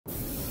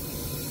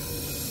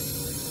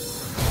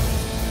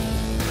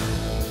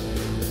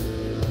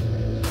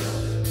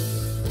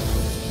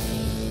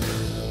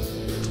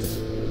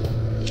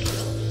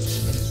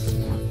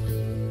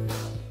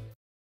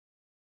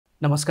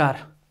नमस्कार,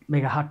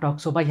 मेगा हार्डटक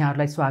शोमा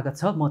यहाँहरूलाई स्वागत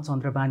छ। म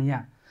चन्द्र बानिया।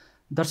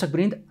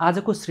 दर्शकवृन्द,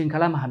 आजको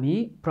श्रृङ्खलामा हामी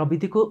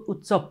प्रविधिको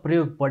उच्च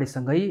प्रयोग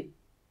बढेसँगै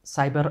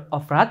साइबर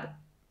अपराध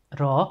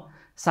र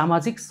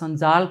सामाजिक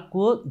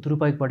सञ्जालको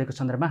दुरुपयोग बढेको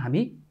सन्दर्भमा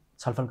हामी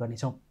छलफल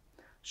गर्नेछौँ।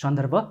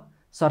 सन्दर्भ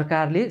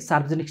सरकारले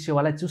सार्वजनिक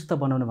सेवालाई चुस्त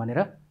बनाउन भनेर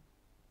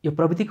यो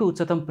प्रविधिको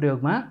उच्चतम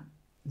प्रयोगमा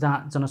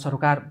जहाँ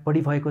जनसरोकार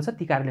बढी भएको छ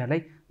ती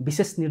कार्यालयहरूलाई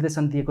विशेष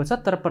निर्देशन दिएको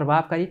छ, तर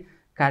प्रभावकारी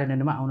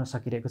कार्यान्वयनमा आउन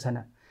सकिरहेको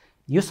छैन।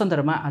 यो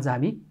सन्दर्भमा आज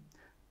हामी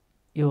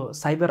यो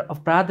साइबर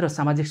अपराध र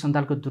सामाजिक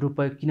सञ्जालको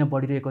दुरुपयोग किन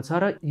बढिरहेको छ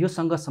र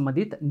योसँग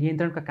सम्बन्धित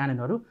नियन्त्रणका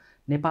कानुनहरू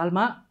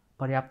नेपालमा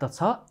पर्याप्त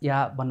छ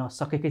या बन्न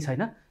सकेकै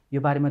छैन, यो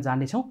बारेमा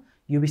जान्नेछौँ।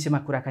 यो विषयमा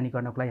कुराकानी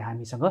गर्नको लागि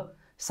हामीसँग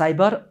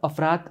साइबर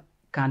अपराध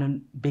कानुन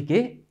विज्ञ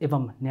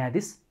एवं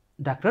न्यायाधीश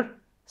डाक्टर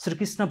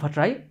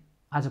श्रीकृष्णभट्टराई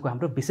आजको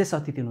हाम्रो विशेष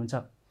अतिथि हुनुहुन्छ।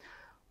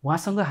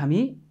 उहाँसँग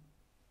हामी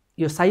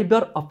यो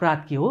साइबर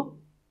अपराध के हो,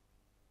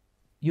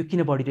 यो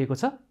किन बढिरहेको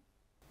छ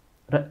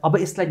र अब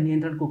यसलाई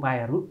नियन्त्रणको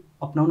उपायहरू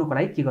अपनाउनको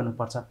लागि के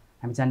गर्नुपर्छ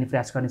हामी जान्ने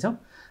प्रयास गर्नेछौँ।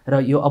 र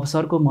यो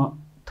अवसरको म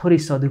थोरै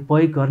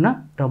सदुपयोग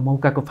गर्न र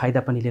मौकाको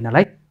फाइदा पनि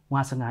लिनलाई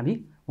उहाँ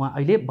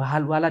अहिले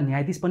बहालवाला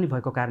न्यायाधीश पनि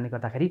भएको कारणले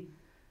गर्दाखेरि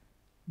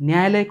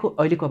न्यायालयको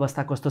अहिलेको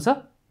अवस्था कस्तो छ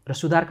र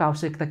सुधारको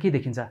आवश्यकता के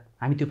देखिन्छ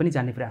हामी त्यो पनि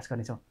जान्ने प्रयास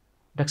गर्नेछौँ।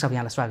 डाक्टर साहब,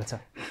 यहाँलाई स्वागत छ।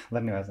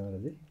 धन्यवाद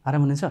चन्द्रजी।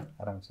 आराम हुनुहुन्छ?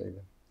 आराम छ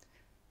एकदम।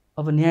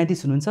 अब न्यायाधीश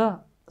हुनुहुन्छ,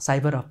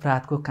 साइबर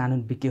अपराधको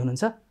कानुन विज्ञ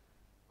हुनुहुन्छ,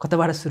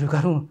 कताबाट सुरु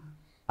गरौँ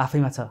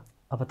आफैमा छ।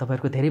 अब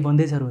तपाईँहरूको धेरै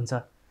बन्देजहरू हुन्छ,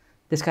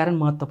 त्यसकारण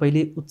म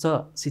तपाईँले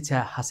उच्च शिक्षा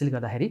हासिल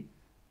गर्दाखेरि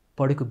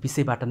पढेको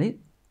विषयबाट नै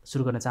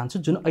सुरु गर्न चाहन्छु।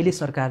 जुन अहिले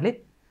सरकारले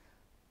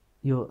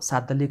यो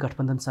 7 दलीय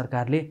गठबन्धन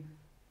सरकारले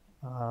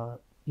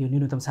यो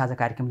न्यूनतम साझा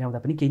कार्यक्रम ल्याउँदा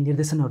पनि केही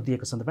निर्देशनहरू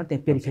दिएको सन्दर्भमा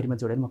त्यहाँ पेरिफेरीमा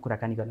जोडेर म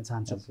कुराकानी गर्न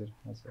चाहन्छु।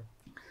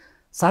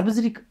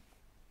 सार्वजनिक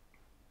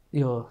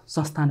यो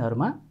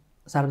संस्थानहरूमा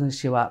सार्वजनिक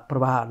सेवा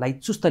प्रवाहलाई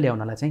चुस्त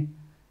ल्याउनलाई चाहिँ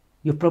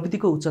यो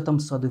प्रविधिको उच्चतम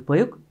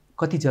सदुपयोग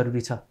कति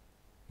जरुरी छ?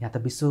 यहाँ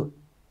त विश्व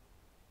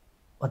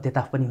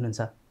अध्येता पनि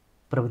हुनुहुन्छ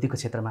प्रविधिको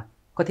क्षेत्रमा,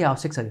 कति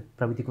आवश्यक छ यो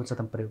प्रविधिको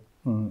उच्चतम प्रयोग?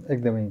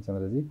 एकदमै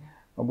चन्द्रजी।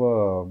 अब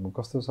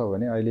कस्तो छ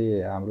भने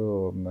अहिले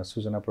हाम्रो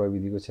सूचना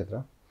प्रविधिको क्षेत्र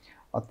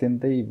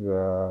अत्यन्तै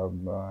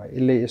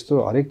यसले यस्तो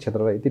हरेक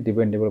क्षेत्रलाई यति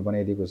डिपेन्डेबल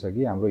बनाइदिएको छ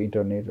कि हाम्रो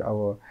इन्टरनेट, अब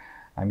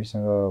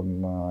हामीसँग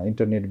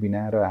इन्टरनेट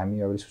बिना र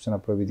हामी अब सूचना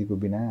प्रविधिको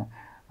बिना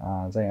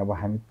चाहिँ अब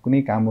हामी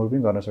कुनै कामहरू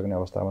पनि गर्न सक्ने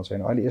अवस्थामा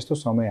छैन। अहिले यस्तो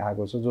समय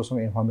आएको छ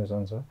जोसँग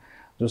इन्फर्मेसन छ,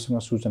 जोसँग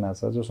सूचना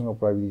छ, जोसँग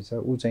प्रविधि छ,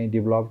 ऊ चाहिँ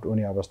डेभलप्ड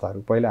हुने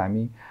अवस्थाहरू। पहिला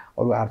हामी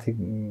अरू आर्थिक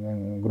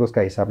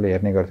ग्रोथका हिसाबले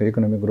हेर्ने गर्थ्यौँ,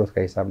 इकोनोमिक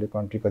ग्रोथका हिसाबले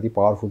कन्ट्री कति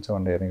पावरफुल छ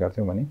भनेर हेर्ने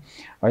गर्थ्यौँ भने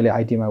अहिले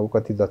आइटीमा ऊ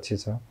कति दक्ष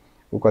छ,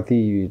 ऊ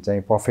कति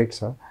चाहिँ पर्फेक्ट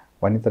छ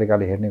भन्ने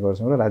तरिकाले हेर्ने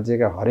गर्छौँ। र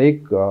राज्यका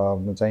हरेक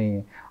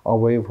चाहिँ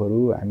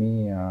अवयवहरू हामी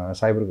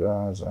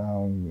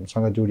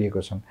साइबरसँग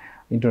जोडिएको छन्,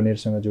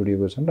 इन्टरनेटसँग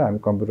जोडिएको छन् र हामी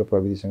कम्प्युटर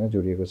प्रविधिसँग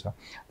जोडिएको छ।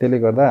 त्यसले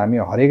गर्दा हामी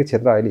हरेक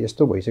क्षेत्र अहिले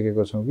यस्तो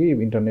भइसकेको छौँ कि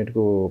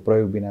इन्टरनेटको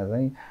प्रयोग बिना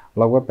चाहिँ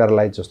लगभग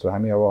प्यारालाइज जस्तो।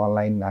 हामी अब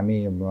अनलाइन हामी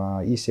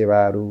ई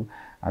सेवाहरू,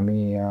 हामी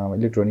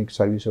इलेक्ट्रोनिक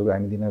सर्भिसहरू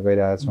हामी दिन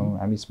गइरहेछौँ,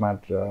 हामी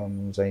स्मार्ट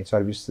चाहिँ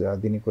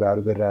सर्भिस दिने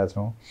कुराहरू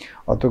गरिरहेछौँ।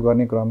 त्यो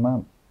गर्ने क्रममा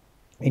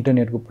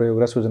इन्टरनेटको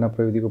प्रयोग र सूचना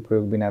प्रविधिको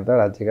प्रयोग बिना त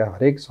राज्यका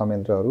हरेक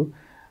संयन्त्रहरू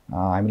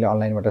हामीले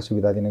अनलाइनबाट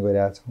सुविधा दिन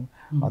गइरहेछौँ,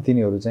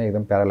 तिनीहरू चाहिँ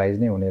एकदम प्यारालाइज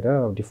नै हुने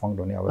र डिफङ्क्ट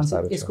हुने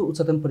अवस्थाहरू छ। यसको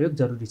उच्चतम प्रयोग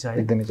जरुरी छ,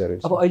 एकदमै जरुरी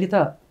छ। अब अहिले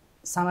त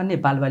सामान्य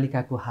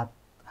बालबालिकाको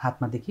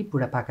हातमादेखि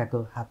बुढापाकाको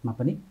हातमा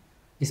पनि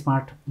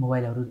स्मार्ट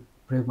मोबाइलहरू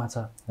प्रयोगमा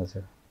छ।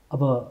 हजुर।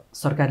 अब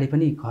सरकारले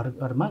पनि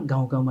घर घरमा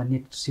गाउँ गाउँमा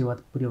नेट सेवा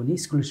पुर्याउने,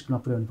 स्कुलमा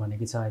पुर्याउनु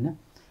भनेको छ होइन?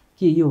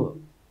 कि यो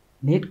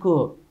नेटको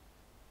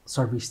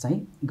सर्भिस चाहिँ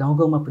गाउँ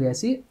गाउँमा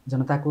पुर्याएपछि,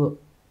 जनताको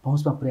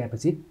पहुँचमा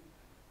पुर्याएपछि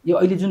यो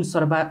अहिले जुन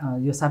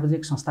यो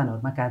सार्वजनिक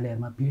संस्थानहरूमा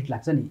कार्यालयहरूमा भिड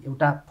लाग्छ नि,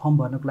 एउटा फर्म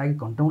भर्नको लागि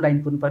घन्टौँ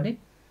लाइन पुग्नुपर्ने,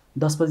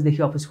 10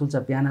 बजीदेखि अफिस खुल्छ,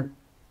 बिहान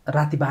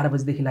राति 12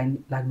 बजीदेखि लाइन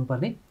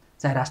लाग्नुपर्ने,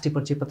 चाहे राष्ट्रिय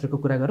परिचय पत्रको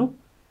कुरा गरौँ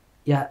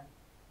या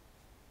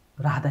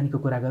राहदानीको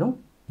कुरा गरौँ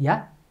या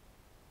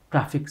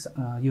ट्राफिक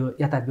यो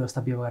यातायात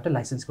व्यवस्था विभागबाट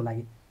लाइसेन्सको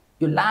लागि,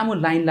 यो लामो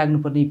लाइन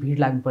लाग्नुपर्ने, भिड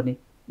लाग्नुपर्ने,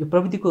 यो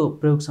प्रविधिको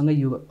प्रयोगसँग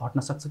यो हट्न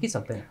सक्छ कि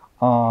सक्दैन?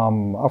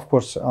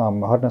 अफकोर्स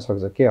हट्न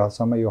सक्छ, के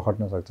हदसम्म यो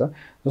हट्न सक्छ।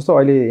 जस्तो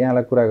अहिले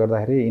यहाँलाई कुरा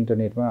गर्दाखेरि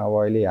इन्टरनेटमा अब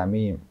अहिले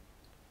हामी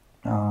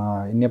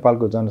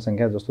नेपालको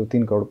जनसङ्ख्या जस्तो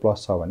 3 करोड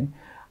प्लस छ भने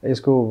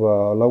यसको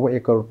लगभग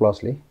 1 करोड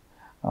प्लसले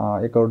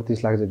 1 करोड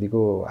 30 लाख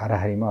जतिको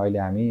हाराहारीमा अहिले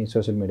हामी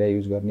सोसियल मिडिया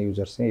युज गर्ने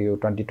युजर्स चाहिँ यो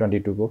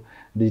 2022 को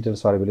डिजिटल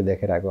सर्वेले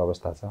देखाइरहेको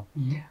अवस्था छ।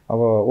 अब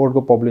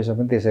वर्ल्डको पपुलेसन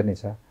पनि त्यसरी नै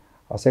छ,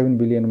 7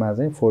 बिलियनमा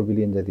चाहिँ 4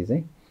 बिलियन जति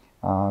चाहिँ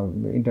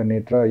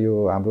इन्टरनेट र यो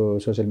हाम्रो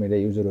सोसियल मिडिया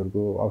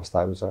युजरहरूको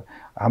अवस्थाहरू छ।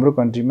 हाम्रो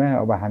कन्ट्रीमा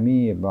अब हामी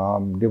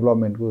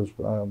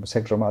डेभलपमेन्टको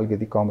सेक्टरमा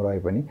अलिकति कम रहे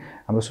पनि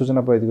हाम्रो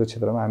सूचना प्रविधिको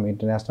क्षेत्रमा हामी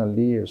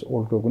इन्टरनेसनल्ली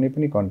वर्ल्डको कुनै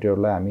पनि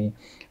कन्ट्रीहरूलाई हामी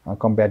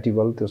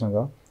कम्प्याटिबल त्योसँग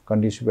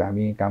कन्डिसिभ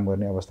हामी काम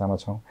गर्ने अवस्थामा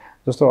छौँ।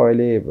 जस्तो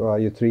अहिले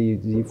यो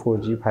 3G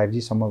 4G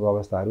 5G सम्मको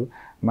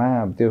अवस्थाहरूमा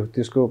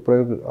त्यसको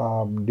प्रयोग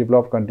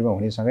डेभलप कन्ट्रीमा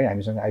हुनेसँगै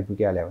हामीसँग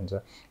आइपुगिहाल्यो हुन्छ।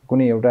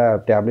 कुनै एउटा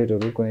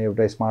ट्याब्लेटहरू कुनै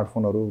एउटा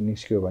स्मार्टफोनहरू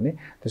निस्क्यो भने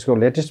त्यसको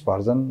लेटेस्ट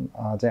भर्जन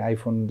चाहिँ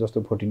आइफोन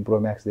जस्तो 14 प्रो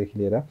म्याक्सदेखि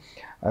लिएर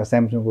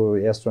स्यामसङको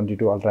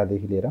S22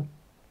 अल्ट्रादेखि लिएर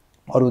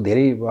अरू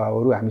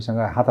धेरैहरू हामीसँग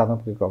हातमा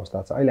पुगेको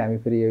अवस्था छ। अहिले हामी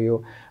फेरि यो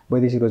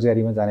वैदेशिक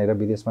रोजगारीमा जानेर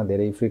विदेशमा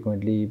धेरै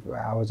फ्रिक्वेन्टली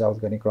आवत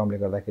गर्ने क्रमले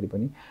गर्दाखेरि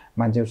पनि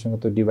मान्छेहरूसँग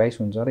त्यो डिभाइस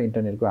हुन्छ र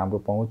इन्टरनेटको हाम्रो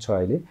पहुँच छ।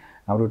 अहिले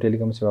हाम्रो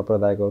टेलिकम सेवा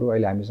प्रदायकहरू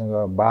अहिले हामीसँग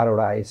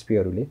 12वटा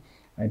ISPहरूले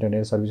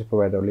इन्टरनेट सर्भिस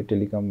प्रोभाइडरहरूले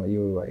टेलिकम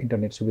यो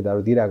इन्टरनेट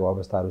सुविधाहरू दिइरहेको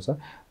अवस्थाहरू छ।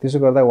 त्यसो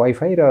गर्दा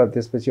वाइफाई र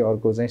त्यसपछि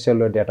अर्को चाहिँ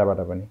सेलुलर डाटाबाट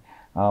पनि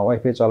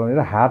वाइफाई चलाउने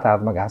र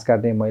हातमा घाँस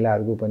काट्ने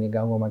महिलाहरूको पनि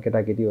गाउँमा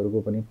केटाकेटीहरूको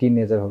पनि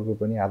टिनेजरहरूको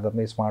पनि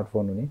हातमा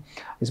स्मार्टफोन हुने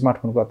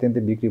स्मार्टफोनको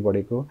अत्यन्तै बिक्री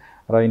बढेको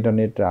र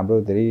इन्टरनेट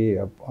हाम्रो धेरै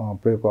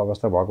प्रयोगको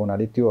अवस्था भएको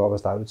हुनाले त्यो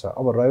अवस्थाहरू छ।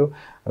 अब रह्यो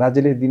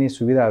राज्यले दिने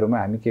सुविधाहरूमा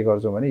हामी के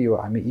गर्छौँ भने यो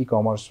हामी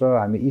ई-कमर्स र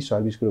हामी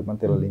ई-सर्भिसको रूपमा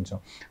त्यसलाई लिन्छौँ।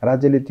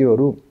 राज्यले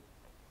त्योहरू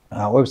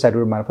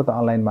वेबसाइटहरू मार्फत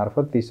अनलाइन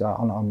मार्फत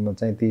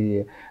चाहिँ ती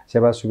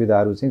सेवा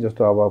सुविधाहरू चाहिँ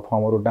जस्तो अब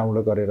फर्महरू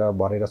डाउनलोड गरेर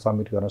भरेर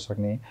सबमिट गर्न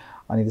सक्ने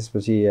अनि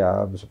त्यसपछि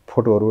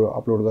फोटोहरू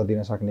अपलोड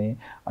गरिदिन सक्ने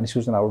अनि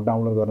सूचनाहरू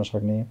डाउनलोड गर्न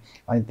सक्ने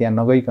अनि त्यहाँ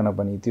नगइकन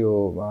पनि त्यो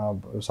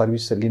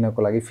सर्भिस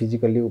लिनको लागि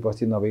फिजिकल्ली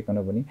उपस्थित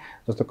नभइकन पनि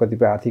जस्तो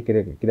कतिपय आर्थिक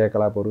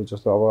क्रियाकलापहरू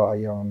जस्तो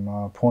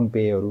अब फोन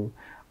पेहरू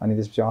अनि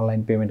त्यसपछि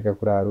अनलाइन पेमेन्टका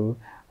कुराहरू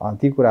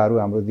ती कुराहरू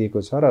हाम्रो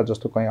दिएको छ र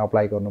जस्तो कहीँ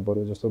अप्लाई गर्नु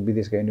पर्यो जस्तो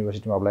विदेशका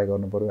युनिभर्सिटीमा अप्लाई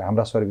गर्नु पर्यो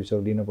हाम्रा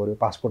सर्भिसहरू लिनु पर्यो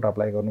पासपोर्ट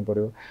अप्लाई गर्नु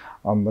पर्यो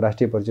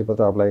राष्ट्रिय परिचय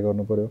पत्र अप्लाई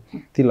गर्नु पर्यो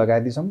ती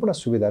लगायत सम्पूर्ण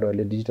सुविधाहरू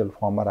अहिले डिजिटल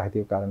फर्ममा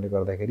राखिदिएको कारणले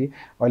गर्दाखेरि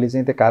अहिले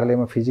चाहिँ त्यो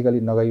कार्यालयमा फिजिकली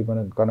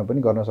नगइकन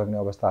पनि गर्न सक्ने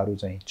अवस्थाहरू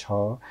चाहिँ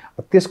छ।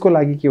 त्यसको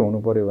लागि के हुनु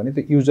पर्यो भने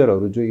त्यो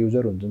युजरहरू जो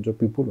युजर हुन्छन् जो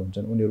पिपुल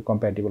हुन्छन् उनीहरू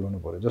कम्प्याटेबल हुनु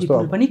पर्यो।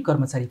 जस्तो पनि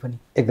कर्मचारी पनि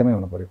एकदमै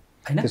हुनु पर्यो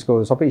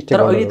त्यसको सबै स्टेक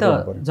अहिले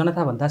त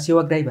जनता भन्दा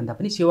सेवाग्राही भन्दा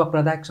पनि सेवा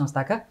प्रदायक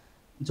संस्थाका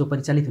जो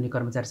परिचालित हुने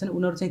कर्मचारी छन्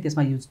उनीहरू चाहिँ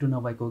त्यसमा युज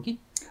नभएको हो कि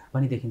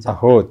भनी देखिन्छ।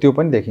 हो त्यो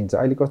पनि देखिन्छ।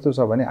 अहिले कस्तो छ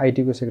भने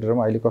आइटीको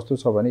सेक्टरमा अहिले कस्तो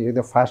छ भने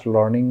एकदम फास्ट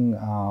लर्निङ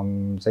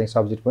चाहिँ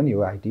सब्जेक्ट पनि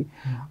हो आइटी।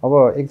 अब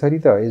एक थरी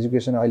त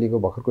एजुकेसन अहिलेको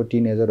भर्खरको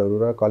टिनेजरहरू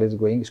र कलेज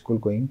गोइङ स्कुल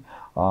गोइङ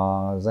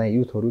चाहिँ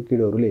युथहरू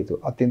किडहरूले त्यो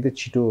अत्यन्तै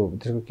छिटो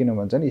त्यसको किन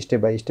भन्छ नि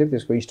स्टेप बाई स्टेप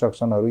त्यसको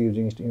इन्स्ट्रक्सनहरू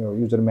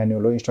युजर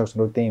म्यानुअल हो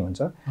इन्स्ट्रक्सनहरू त्यही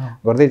हुन्छ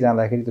गर्दै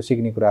जाँदाखेरि त्यो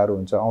सिक्ने कुराहरू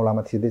हुन्छ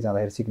औँलामा थिच्दै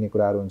जाँदाखेरि सिक्ने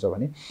कुराहरू हुन्छ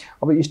भने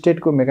अब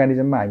स्टेटको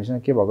मेकानिजममा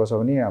हामीसँग के भएको छ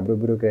भने हाम्रो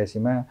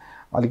ब्युरोक्रेसीमा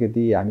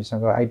अलिकति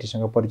हामीसँग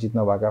आइटीसँग परिचित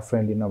नभएका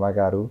फ्रेन्डली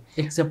नभएकाहरू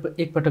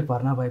एकपटक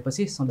भर्ना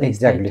भएपछि सधैँ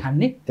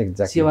ठान्ने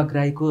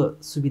सेवाग्राहीको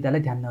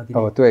सुविधालाई ध्यान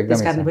नदिने त्यो एकदम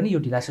त्यसकारण पनि यो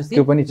ढिलासुस्ती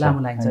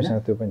लामो लाग्छ।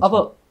 अब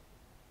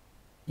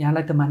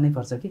यहाँलाई त मान्नै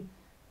पर्छ कि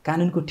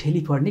कानुनको ठेली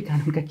पढ्ने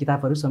कानुनका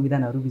किताबहरू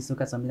संविधानहरू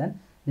विश्वका संविधान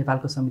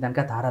नेपालको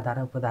संविधानका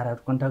धारा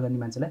उपधाराहरू कण्ठ गर्ने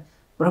मान्छेलाई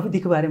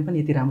प्रविधिको बारेमा पनि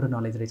यति राम्रो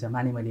नलेज रहेछ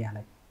माने मैले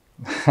यहाँलाई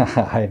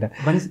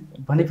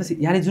भनेपछि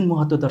यहाँले जुन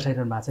महत्त्व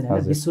दर्शाइरहनु भएको छ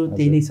नि विश्व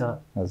त्यही नै छ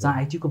जहाँ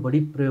आइटीको बढी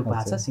प्रयोग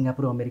भएको छ।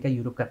 सिङ्गापुर अमेरिका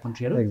युरोपका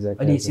कन्ट्रीहरू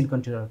अहिले एसियन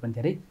कन्ट्रीहरू पनि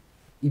धेरै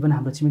इभन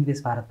हाम्रो छिमेकी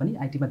देश भारत पनि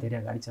आइटीमा धेरै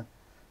अगाडि छ।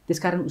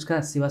 त्यसकारण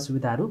उसका सेवा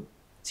सुविधाहरू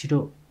छिटो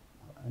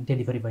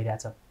डेलिभरी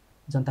भइरहेछ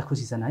जनता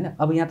खुसी छन् होइन।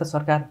 अब यहाँ त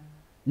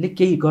सरकारले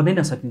केही गर्नै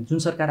नसक्ने जुन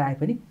सरकार आए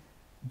पनि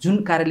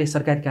जुन कार्यालय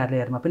सरकारी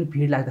कार्यालयहरूमा पनि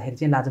भिड लाग्दाखेरि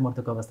चाहिँ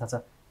लाजमर्दोको अवस्था छ।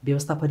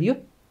 व्यवस्था फरियो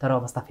तर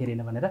अवस्था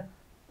फेरेन भनेर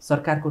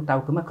सरकारको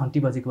टाउकोमा घन्टी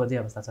बजेको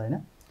अवस्था छ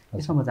होइन।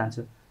 यसमा म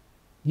जान्छु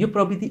यो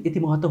प्रविधि यति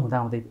महत्त्व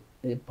हुँदाहुँदै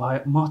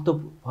महत्त्व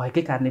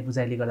भएकै कारणले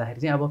बुझाइले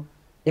गर्दाखेरि चाहिँ अब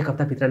एक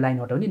हप्ताभित्र लाइन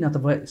हटाउने न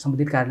त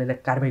सम्बन्धित कार्यालयलाई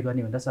कारबाही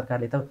गर्ने भनेर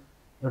सरकारले त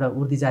एउटा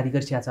उर्दी जारी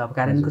गरिसकेको छ। अब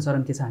कार्यान्वयनको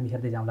चरण के छ हामी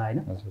हेर्दै जाउँला होइन।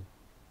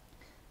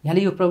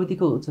 यहाँले यो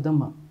प्रविधिको उच्चतम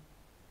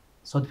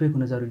सदुपयोग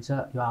हुन जरुरी छ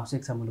यो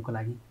आवश्यक छ मुलुकको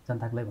लागि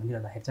जनताको लागि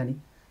भनिरहँदाखेरि चाहिँ नि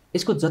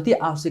यसको जति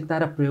आवश्यकता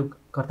र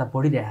प्रयोगकर्ता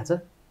बढिरहेको छ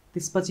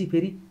त्यसपछि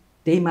फेरि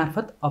त्यही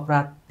मार्फत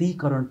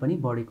अपराधीकरण पनि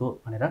बढेको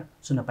भनेर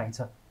सुन्न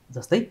पाइन्छ।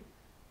 जस्तै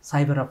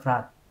साइबर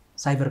अपराध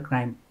साइबर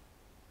क्राइम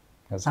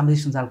सामाजिक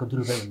सञ्जालको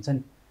दुरुपयोग हुन्छ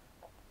नि।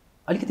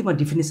 अलिकति म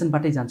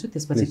डिफिनेसनबाटै जान्छु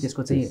त्यसपछि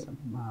त्यसको चाहिँ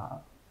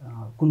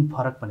कुन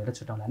फरक भनेर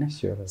छुटाउँला होइन।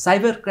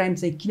 साइबर क्राइम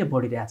चाहिँ किन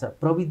बढिरहेछ?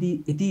 प्रविधि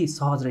यति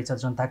सहज रहेछ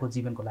जनताको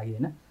जीवनको लागि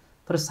होइन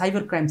तर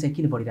साइबर क्राइम चाहिँ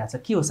किन बढिरहेछ?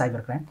 के हो साइबर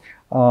क्राइम?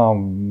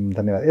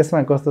 धन्यवाद।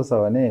 यसमा कस्तो छ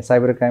भने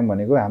साइबर क्राइम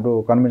भनेको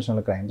हाम्रो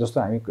कन्भेन्सनल क्राइम जस्तो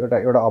हामी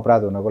एउटा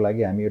अपराध हुनको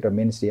लागि हामी एउटा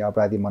मेन श्रेय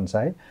अपराधी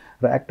मनसाय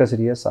र एक्ट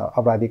सिरियस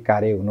अपराधिक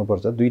कार्य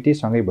हुनुपर्छ। दुईटै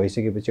सँगै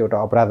भइसकेपछि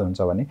एउटा अपराध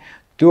हुन्छ भने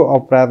त्यो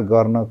अपराध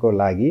गर्नको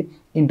लागि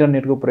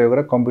इन्टरनेटको प्रयोग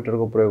र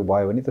कम्प्युटरको प्रयोग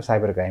भयो भने त्यो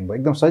साइबर क्राइम भयो।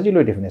 एकदम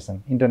सजिलो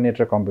डेफिनेसन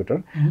इन्टरनेट र कम्प्युटर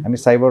हामी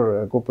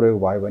साइबरको प्रयोग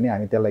भयो भने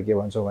हामी त्यसलाई के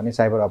भन्छौँ भने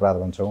साइबर अपराध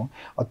भन्छौँ।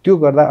 त्यो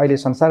गर्दा अहिले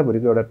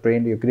संसारभरिको एउटा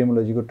ट्रेन्ड यो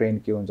क्रिमिनोलोजीको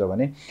ट्रेन्ड के हुन्छ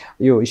भने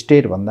यो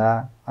स्टेटभन्दा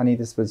अनि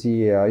त्यसपछि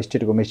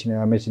स्टेटको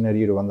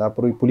मेसिनरीहरूभन्दा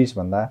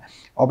पुलिसभन्दा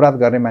अपराध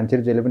गर्ने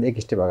मान्छेहरू जहिले पनि एक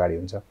स्टेप अगाडि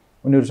हुन्छ।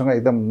 उनीहरूसँग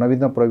एकदम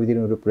नवीनतम प्रविधि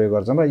उनीहरू प्रयोग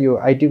गर्छन् र यो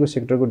आइटीको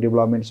सेक्टरको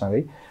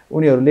डेभलपमेन्टसँगै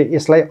उनीहरूले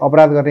यसलाई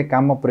अपराध गर्ने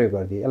काममा प्रयोग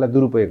गरिदिए यसलाई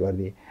दुरुपयोग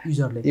गरिदिए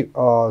युजरले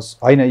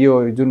होइन यो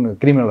जुन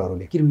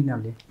क्रिमिनलले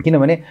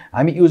किनभने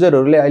हामी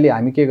युजरहरूले अहिले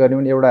हामी के गर्ने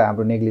भने एउटा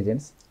हाम्रो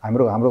नेग्लिजेन्स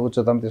हाम्रो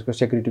उच्चतम त्यसको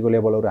सेक्युरिटीको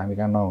लेभलहरू हामी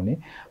कहाँ नहुने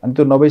अनि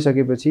त्यो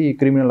नभइसकेपछि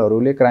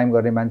क्रिमिनलहरूले क्राइम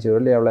गर्ने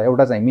मान्छेहरूले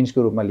एउटा चाहिँ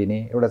मिन्सको रूपमा लिने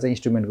एउटा चाहिँ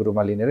इन्स्ट्रुमेन्टको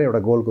रूपमा लिने र एउटा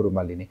गोलको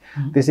रूपमा लिने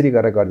त्यसरी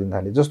गरेर गरिदिन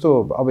थाले जस्तो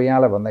अब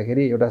यहाँलाई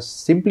भन्दाखेरि एउटा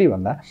सिम्पली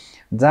भन्दा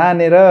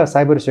जहाँनेर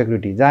साइबर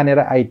सेक्युरिटी जहाँनेर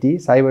आइटी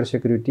साइबर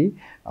सेक्युरिटी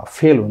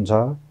फेल हुन्छ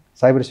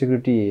साइबर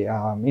सेक्युरिटी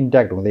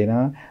इन्ट्याक्ट हुँदैन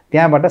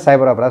त्यहाँबाट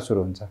साइबर अपराध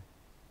सुरु हुन्छ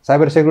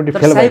साइबर सेक्युरिटी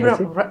फेल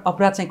साइबर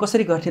अपराध चाहिँ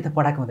कसरी गर्ने त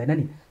पढाएको हुँदैन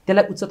नि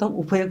त्यसलाई उच्चतम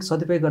उपयोग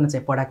सदुपयोग गर्न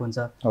चाहिँ पढाएको हुन्छ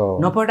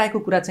नपढाएको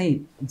कुरा चाहिँ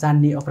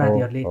जान्ने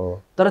अपराधीहरूले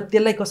तर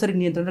त्यसलाई कसरी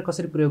नियन्त्रण र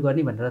कसरी प्रयोग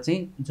गर्ने भनेर चाहिँ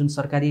जुन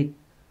सरकारी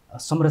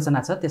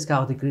संरचना छ त्यसका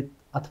अधिकृत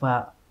अथवा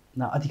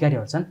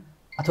अधिकारीहरू छन्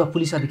अथवा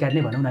पुलिस अधिकारी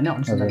नै भनौँ न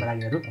अनुसन्धान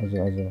लागिहरू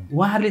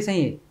उहाँहरूले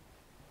चाहिँ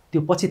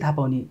त्यो पछि थाहा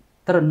पाउने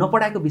तर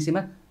नपढाएको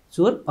विषयमा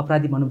चोर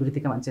अपराधी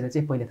मनोवृत्तिका मान्छेले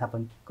चाहिँ पहिले थाहा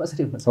पाउने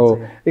कसरी हुन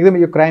सक्छ एकदम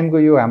यो क्राइमको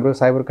यो हाम्रो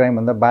साइबर क्राइम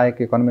भन्दा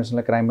बाहेक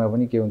कन्भेन्सनल क्राइममा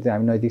पनि के हुन्थ्यो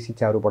हामी नैतिक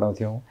शिक्षाहरू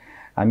पढाउँथ्यौँ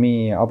हामी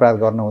अपराध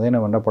गर्न हुँदैन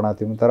भनेर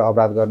पढाउँथ्यौँ तर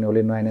अपराध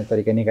गर्नेले नयाँ नयाँ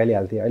तरिका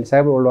निकालिहाल्थे अहिले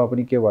साइबर वर्ल्डमा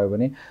पनि के भयो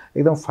भने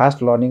एकदम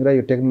फास्ट लर्निङ र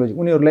यो टेक्नोलोजी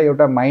उनीहरूलाई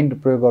एउटा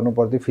माइन्ड प्रयोग गर्नु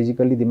पर्थ्यो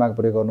फिजिकल्ली दिमाग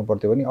प्रयोग गर्नु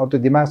पर्थ्यो भने अब त्यो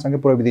दिमागसँगै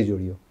प्रविधि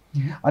जोडियो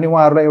अनि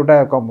उहाँहरूलाई एउटा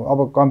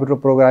अब कम्प्युटर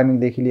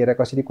प्रोग्रामिङदेखि लिएर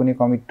कसरी कुनै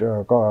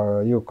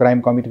यो क्राइम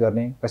कमिट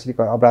गर्ने कसरी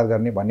अपराध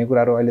गर्ने भन्ने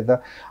कुराहरू अहिले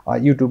त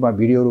युट्युबमा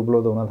भिडियोहरू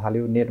उपलब्ध हुन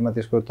थाल्यो नेटमा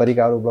त्यसको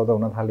तरिकाहरू उपलब्ध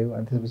हुन थाल्यो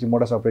अनि त्यसपछि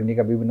मोडस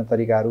अपरेन्डीका विभिन्न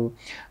तरिकाहरू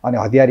अनि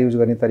हतियार युज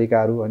गर्ने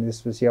तरिकाहरू अनि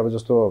त्यसपछि अब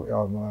जस्तो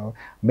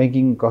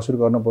ब्याङ्किङ कसरी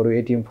गर्नु पर्यो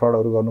एटिएम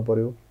फ्रडहरू गर्नु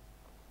पर्यो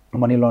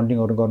मनी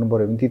लन्ड्रिङहरू गर्नु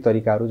पर्यो भने ती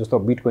तरिकाहरू जस्तो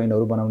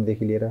बिटकोइनहरू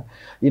बनाउनुदेखि लिएर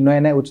यी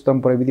नयाँ नयाँ उच्चतम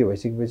प्रविधि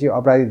भइसकेपछि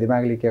अपराधी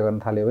दिमागले के गर्न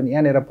थाल्यो भने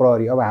यहाँनिर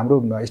प्रहरी अब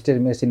हाम्रो स्टेट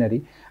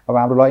मेसिनरी अब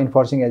हाम्रो ल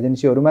इन्फोर्सिङ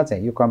एजेन्सीहरूमा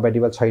चाहिँ यो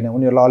कम्प्याटेबल छैन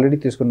उनीहरूलाई अलरेडी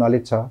त्यसको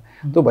नलेज छ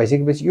त्यो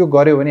भइसकेपछि यो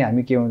गऱ्यो भने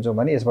हामी के हुन्छौँ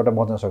भने यसबाट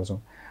बच्न सक्छौँ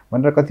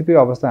भनेर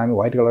कतिपय अवस्था हामी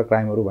व्हाइट कलर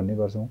क्राइमहरू भन्ने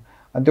गर्छौँ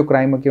अनि त्यो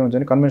क्राइममा के हुन्छ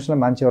भने कन्भेन्सनल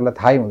मान्छेहरूलाई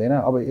थाहै हुँदैन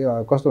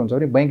अब कस्तो हुन्छ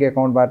भने बैंक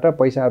एकाउन्टबाट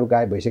पैसाहरू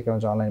गायब भइसकेको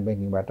हुन्छ अनलाइन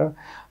ब्याङ्किङबाट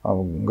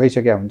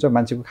गइसकेको हुन्छ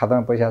मान्छेको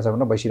खातामा पैसा छ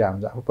भने बसिरहेको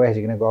हुन्छ आफू पैसा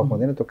झिक्न गएको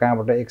हुँदैन त्यो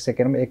कहाँबाट एक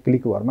सेकेन्डमा एक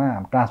क्लिक भरमा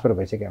ट्रान्सफर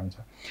भइसकेको हुन्छ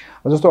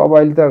जस्तो अब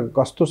अहिले त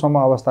कस्तोसम्म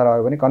अवस्था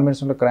रह्यो भने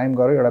कन्भेन्सनल क्राइम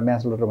गर्यो एउटा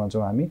म्यान्सलटर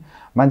भन्छौँ हामी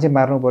मान्छे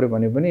मार्नु पऱ्यो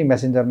भने पनि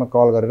मेसेन्जरमा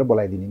कल गरेर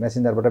बोलाइदिने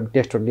मेसेन्जरबाट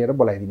टेस्टहरू लिएर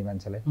बोलाइदिने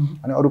मान्छेलाई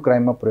अनि अरू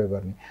क्राइममा प्रयोग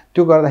गर्ने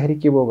त्यो गर्दाखेरि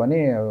के भयो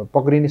भने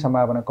पक्रिने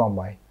सम्भावना कम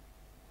भयो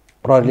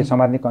प्रहरीले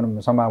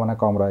समात्ने सम्भावना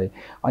कम रहे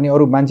अनि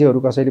अरू मान्छेहरू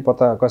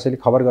कसैले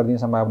खबर गरिदिने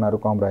सम्भावनाहरू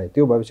कम रहे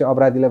त्यो भएपछि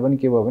अपराधीलाई पनि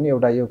के भयो भने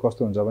एउटा यो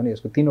कस्तो हुन्छ भने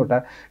यसको तीनवटा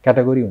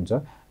क्याटेगोरी हुन्छ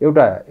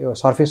एउटा यो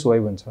सर्फेस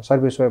वेब हुन्छ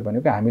सर्फेस वेब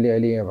भनेको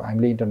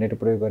हामीले इन्टरनेट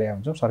प्रयोग गरेका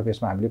हुन्छौँ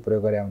सर्फेसमा हामीले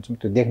प्रयोग गरेका हुन्छौँ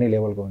त्यो देख्ने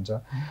लेभलको हुन्छ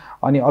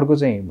अनि अर्को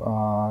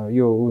चाहिँ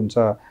यो हुन्छ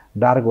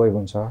डार्क वेब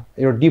हुन्छ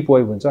एउटा डिप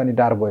वेब हुन्छ अनि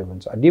डार्क वेब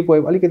हुन्छ डिप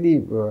वेब अलिकति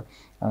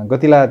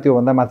गतिला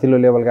त्योभन्दा माथिल्लो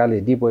लेभलकाले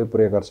डिप वेब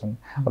प्रयोग गर्छन्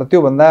र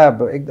त्योभन्दा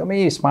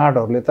एकदमै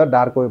स्मार्टहरूले त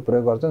डार्क वेब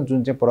प्रयोग गर्छन्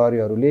जुन चाहिँ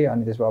प्रहरीहरूले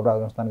अनि त्यसमा अपराध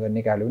अनुसन्धान गर्ने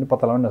निकायले पनि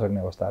पत्ता लगाउन नसक्ने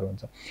अवस्थाहरू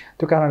हुन्छ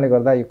त्यो कारणले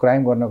गर्दा यो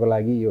क्राइम गर्नको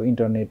लागि यो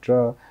इन्टरनेट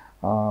र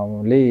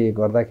ले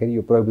गर्दाखेरि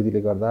यो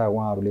प्रविधिले गर्दा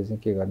उहाँहरूले चाहिँ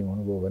के गर्ने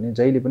हुनुभयो भने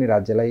जहिले पनि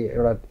राज्यलाई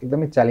एउटा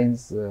एकदमै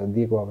च्यालेन्ज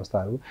दिएको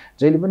अवस्थाहरू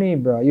जहिले पनि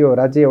यो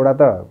राज्य एउटा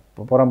त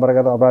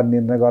परम्परागत अपराध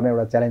नियन्त्रण गर्ने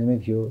एउटा च्यालेन्जमै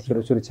थियो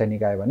सुरक्षा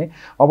निकाय भने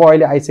अब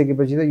अहिले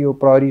आइसकेपछि त यो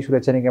प्रहरी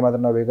सुरक्षा निकाय मात्र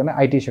नभइकन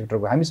आइटी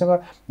सेक्टरको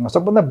हामीसँग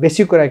सबभन्दा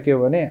बेसिक कुरा के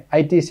हो भने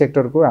आइटी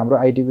सेक्टरको हाम्रो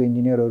आइटीको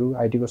इन्जिनियरहरू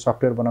आइटीको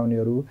सफ्टवेयर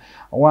बनाउनेहरू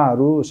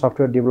उहाँहरू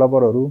सफ्टवेयर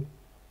डेभलपरहरू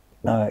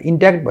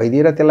इन्ट्याक्ट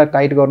भइदिएर त्यसलाई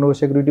टाइट गर्नु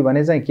सेक्युरिटी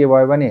भने चाहिँ के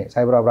भयो भने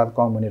साइबर अपराध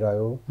कम हुने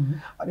रह्यो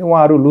अनि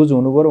उहाँहरू लुज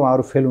हुनु पर्यो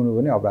उहाँहरू फेल हुनु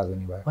पनि अपराध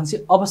हुने भयो भनेपछि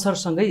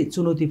अवसरसँगै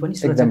चुनौती पनि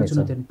सुरक्षाको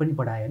चुनौतीहरू पनि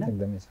बढायो हैन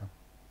एकदमै छ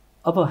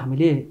अब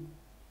हामीले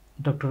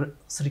डाक्टर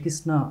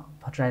श्रीकृष्ण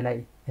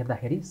भट्टराईलाई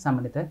हेर्दाखेरि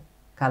सामान्यतया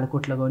कालो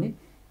कोट लगाउने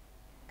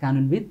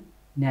कानुनविद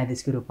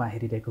न्यायाधीशको रूपमा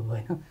हेरिरहेको हो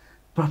हैन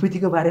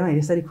प्रविधिको बारेमा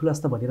यसरी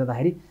खुलस्त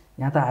भनिरहँदाखेरि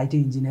यहाँ त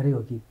आइटी इन्जिनियरै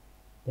हो कि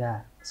या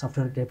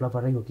सफ्टवेयर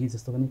डेभलपरै हो कि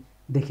जस्तो पनि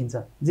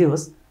देखिन्छ जे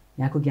होस्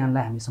यहाँको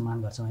ज्ञानलाई हामी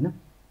सम्मान गर्छौँ हैन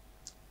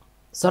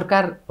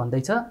सरकार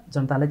भन्दैछ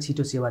जनतालाई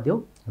छिटो सेवा देऊ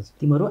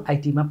तिमीहरू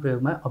आइटीमा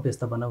प्रयोगमा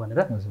अभ्यस्त बनाऊ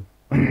भनेर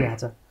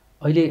भनिरहेछ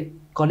अहिले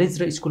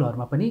कलेज र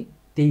स्कुलहरूमा पनि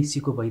त्यही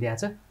सिको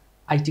भइरहेछ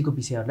आइटीको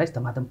विषयहरूलाई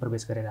धमाधम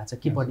प्रवेश गरिरहेछ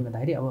के पढ्ने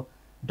भन्दाखेरि अब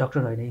डाक्टर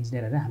होइन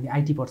इन्जिनियर होइन हामी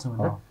आइटी पढ्छौँ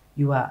भनेर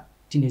युवा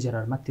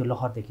टिनेजरहरूमा त्यो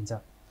लहर देखिन्छ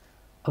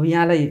अब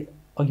यहाँलाई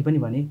अघि पनि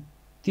भने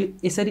त्यो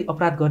यसरी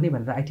अपराध गर्ने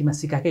भनेर आइटीमा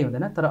सिकाएकै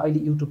हुँदैन तर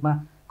अहिले युट्युबमा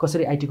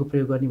कसरी आइटीको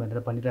प्रयोग गर्ने भनेर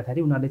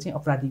भनिरहँदाखेरि उनीहरूले चाहिँ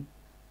अपराधी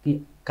कि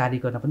कार्य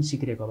गर्न पनि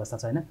सिकिरहेको अवस्था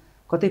छ हैन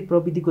कतै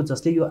प्रविधिको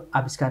जसले यो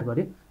आविष्कार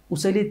गर्यो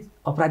उसैले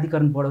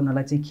अपराधीकरण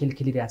बढाउनलाई चाहिँ खेल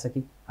खेलिरहेछ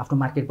कि आफ्नो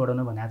मार्केट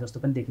बढाउन भने जस्तो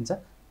पनि देखिन्छ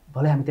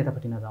भलै हामी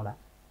त्यतापट्टि नजाउँला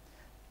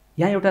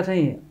यहाँ एउटा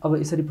चाहिँ अब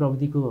यसरी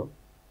प्रविधिको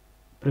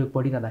प्रयोग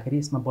बढिरहँदाखेरि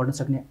यसमा बढ्न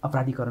सक्ने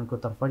अपराधीकरणको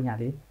तर्फ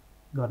यहाँले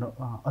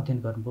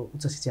अध्ययन गर्नुभयो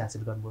उच्च शिक्षा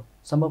हासिल गर्नुभयो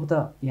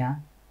सम्भवतः यहाँ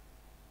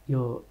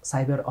यो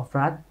साइबर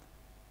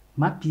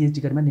अपराधमा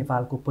पिएचडी गरेमा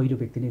नेपालको पहिलो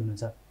व्यक्ति नै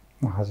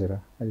हुनुहुन्छ हजुर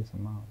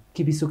अहिलेसम्म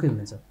के विश्वकै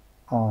हुनुहुन्छ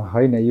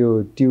होइन यो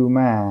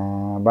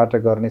ट्युमाबाट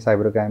गर्ने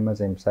साइबर क्राइममा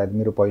चाहिँ सायद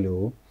मेरो पहिलो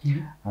हो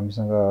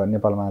हामीसँग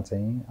नेपालमा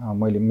चाहिँ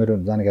मैले मेरो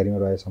जानकारीमा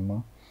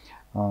रहेसम्म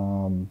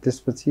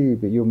त्यसपछि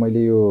यो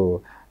मैले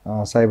यो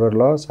साइबर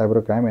ल, cyber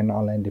crime and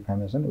online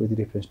डिफामेसन with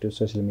reference to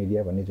social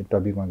media भन्ने जुन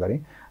टपिकमा गरेँ।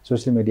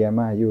 सोसियल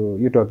मिडियामा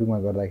यो टपिकमा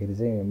गर्दाखेरि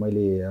चाहिँ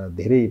मैले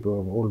धेरै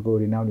ओल्डको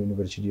रिनाउन्ड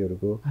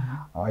युनिभर्सिटीहरूको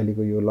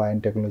अहिलेको यो ल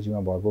एन्ड टेक्नोलोजीमा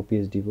भएको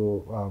पिएचडीको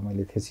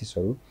मैले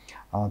थेसिसहरू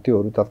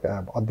त्योहरू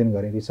तत्काल अध्ययन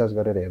गरेँ, रिसर्च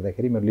गरेर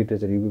हेर्दाखेरि मेरो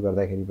लिटरेचर रिभ्यू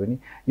गर्दाखेरि पनि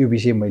यो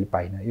विषय मैले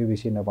पाइनँ। यो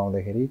विषय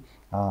नपाउँदाखेरि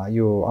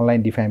यो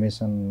अनलाइन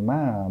डिफामेसनमा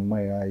म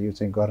यो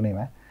चाहिँ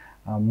गर्नेमा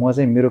म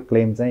चाहिँ मेरो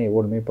क्लेम चाहिँ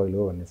वर्ल्डमै पहिलो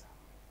हो भन्ने छ।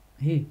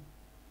 हे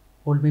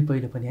वर्ल्डमै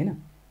पहिलो पनि हैन,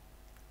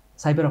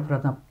 साइबर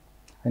अपराधमा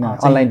हैन,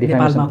 अनलाइन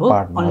डिफामेसन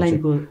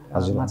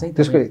पार्टमा चाहिँ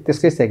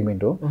त्यसकै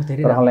सेगमेन्ट हो।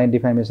 तर अनलाइन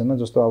डिफामेसनमा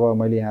जस्तो अब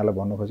मैले यहाँलाई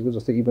भन्न खोजेको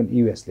जस्तो इभन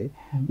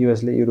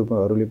युएसले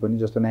युरोपहरूले पनि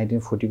जस्तो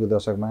 1940 को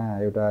दशकमा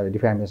एउटा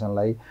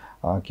डिफामेसनलाई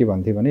के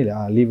भन्थे भने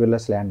लिबरल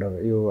स्ल्यान्डर,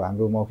 यो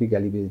हाम्रो मौखिक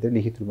गाली बेइज्जती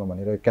लिखित रूपमा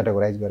भनेर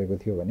क्याटेगोराइज गरेको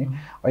थियो भने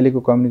अहिलेको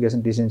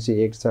कम्युनिकेसन डिसेन्सी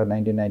एक्ट छ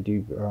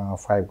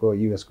 1995 को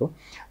युएसको,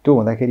 त्यो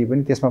हुँदाखेरि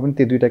पनि त्यसमा पनि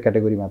त्यो दुईटा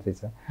क्याटेगोरी मात्रै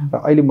छ। र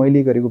अहिले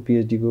मैले गरेको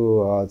पिएचडीको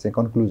चाहिँ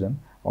कन्क्लुजन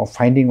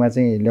फाइन्डिङमा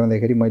चाहिँ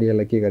ल्याउँदाखेरि मैले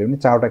यसलाई के गरेँ भने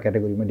 4वटा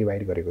क्याटेगोरीमा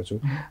डिभाइड गरेको छु।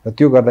 र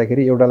त्यो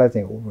गर्दाखेरि एउटालाई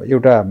चाहिँ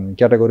एउटा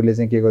क्याटेगोरीले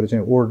चाहिँ के गर्यो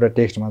चाहिँ वर्ड र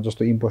टेक्स्टमा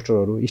जस्तो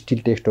इम्पोस्टरहरू, स्टिल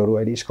टेक्स्टहरू,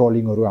 अहिले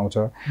स्क्रलिङहरू आउँछ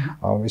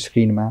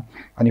स्क्रिनमा,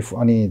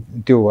 अनि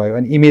त्यो भयो।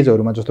 अनि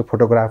इमेजहरूमा जस्तो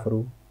फोटोग्राफहरू,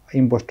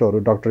 इम्पोस्टरहरू,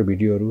 डक्टर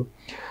भिडियोहरू,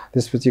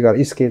 त्यसपछि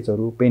गएर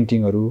स्केचहरू,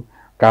 पेन्टिङहरू,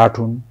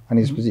 कार्टुन,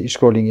 अनि त्यसपछि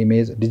स्क्रोलिङ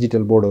इमेज,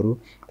 डिजिटल बोर्डहरू।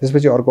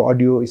 त्यसपछि अर्को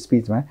अडियो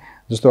स्पिचमा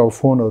जस्तो अब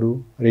फोनहरू,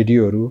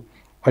 रेडियोहरू,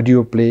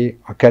 अडियो प्ले,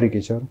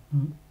 क्यारिकेचर।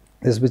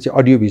 त्यसपछि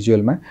audio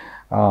भिजुअलमा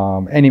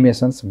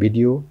animations,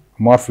 video,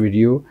 मर्फ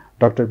video,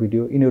 doctor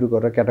video, यिनीहरू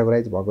गरेर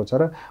क्याटेगोराइज भएको छ।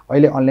 र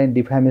अहिले अनलाइन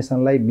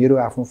डिफामेसनलाई मेरो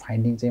आफ्नो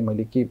फाइन्डिङ चाहिँ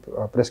मैले के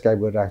प्रेस्क्राइब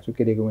गरिरहेको छु,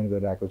 के रेकमेन्ड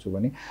गरिरहेको छु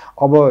भने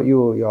अब यो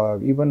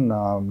इभन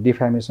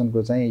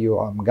डिफामेसनको चाहिँ यो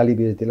गाली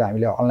बेइज्जतीलाई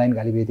हामीले अनलाइन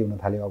गाली बेइज्जती हुन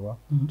थाल्यो।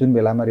 अब जुन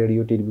बेलामा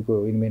रेडियो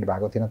टेलिभीको इन्भेन्ट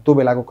भएको थिएन त्यो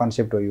बेलाको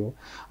कन्सेप्ट हो यो।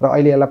 र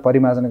अहिले यसलाई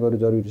परिमार्जन गर्नु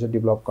जरुरी छ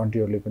डेभलप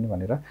कन्ट्रीहरूले पनि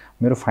भनेर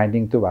मेरो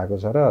फाइन्डिङ त्यो भएको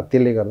छ। र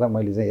त्यसले गर्दा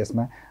मैले चाहिँ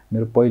यसमा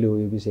मेरो पहिलो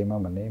यो विषयमा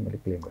भन्ने मैले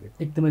क्लेम गरेको।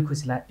 एकदमै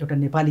खुसी लाग्यो, एउटा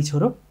नेपाली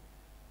छोरो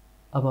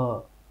अब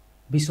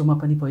विश्वमा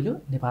पनि पहिलो,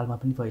 नेपालमा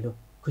पनि पहिलो,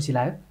 खुसी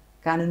लाग्यो।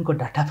 कानुनको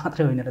ढाँटा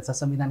मात्रै होइन रहेछ,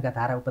 संविधानका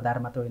धारा उपधारा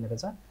मात्र होइन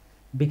रहेछ,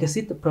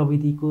 विकसित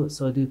प्रविधिको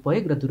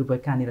सदुपयोग र दुरुपयोग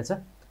कहाँनिर छ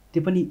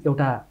त्यो पनि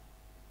एउटा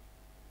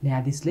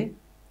न्यायाधीशले,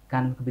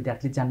 कानुनको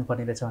विद्यार्थीले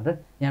जान्नुपर्ने रहेछ भनेर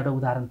यहाँ एउटा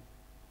उदाहरण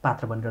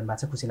पात्र बनिरहनु भएको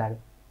छ, खुसी लाग्यो।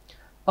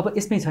 अब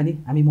यसमै छ नि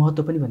हामी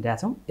महत्त्व पनि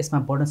भनिरहेछौँ, यसमा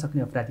बढ्न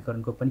सक्ने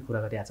अपराधीकरणको पनि कुरा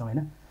गरिरहेका छौँ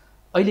होइन।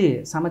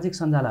 अहिले सामाजिक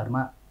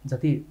सञ्जालहरूमा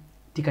जति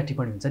टिका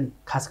टिप्पणी हुन्छ नि,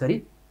 खास गरी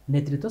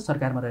नेतृत्व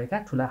सरकारमा रहेका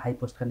ठुला हाई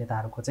पोस्टका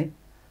नेताहरूको चाहिँ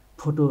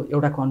फोटो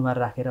एउटाको अनुहार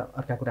राखेर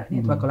अर्काको राख्ने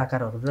अथवा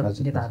कलाकारहरू र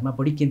नेताहरूमा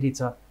बढी केन्द्रित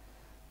छ।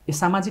 यो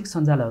सामाजिक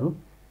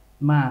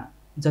सञ्जालहरूमा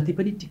जति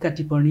पनि टिका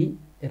टिप्पणी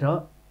र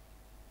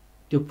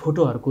त्यो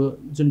फोटोहरूको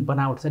जुन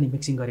बनावट छ नि,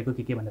 मिक्सिङ गरेको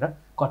के भनेर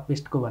कट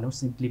पेस्टको भनौँ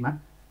सिम्पलीमा,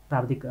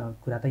 प्राविधिक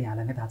कुरा त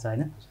यहाँलाई नै थाहा छ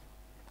होइन,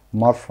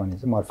 मर्फ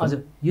भनिन्छ मर्फ। हजुर,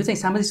 यो चाहिँ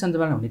सामाजिक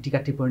सञ्जालमा हुने टिका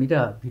टिप्पणी र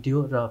भिडियो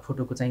र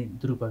फोटोको चाहिँ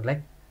दुरुपयोगलाई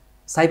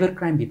साइबर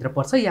क्राइमभित्र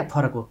पर्छ या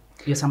फरक हो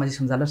यो सामाजिक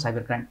सञ्जाल र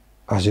साइबर क्राइम?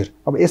 हजुर,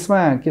 अब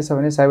यसमा के छ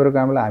भने साइबर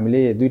क्राइमलाई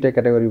हामीले दुईटा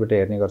क्याटेगोरीबाट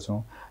हेर्ने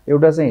गर्छौँ।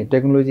 एउटा चाहिँ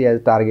टेक्नोलोजी एज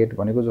टार्गेट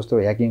भनेको जस्तो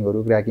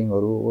ह्याकिङहरू,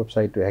 क्र्याकिङहरू,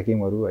 वेबसाइट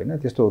ह्याकिङहरू होइन,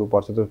 त्यस्तोहरू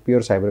पर्छ, त्यो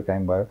प्योर साइबर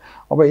क्राइम भयो।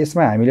 अब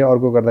यसमा हामीले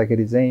अर्को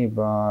गर्दाखेरि चाहिँ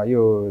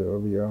यो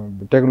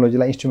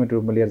टेक्नोलोजीलाई इन्स्ट्रुमेन्ट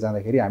रूपमा लिएर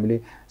जाँदाखेरि हामीले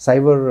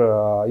साइबर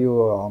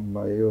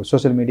यो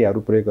सोसियल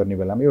मिडियाहरू प्रयोग गर्ने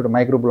बेलामा एउटा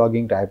माइक्रो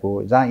ब्लगिङ टाइप हो,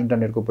 जहाँ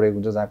इन्टरनेटको प्रयोग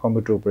हुन्छ, जहाँ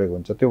कम्प्युटरको प्रयोग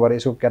हुन्छ, त्यो भएर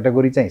यसको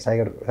क्याटेगोरी चाहिँ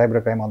साइबर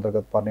क्राइम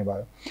अन्तर्गत पर्ने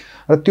भयो।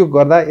 र त्यो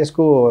गर्दा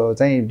यसको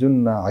चाहिँ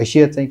जुन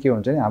हैसियत चाहिँ के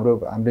हुन्छ नि,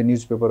 हाम्रो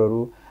न्युज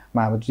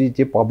पेपरहरूमा हाम्रो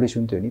जे पब्लिस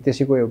हुन्थ्यो नि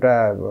त्यसैको एउटा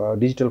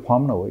डिजिटल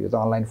फर्म न हो, यो त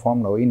अनलाइन फर्म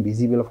न हो,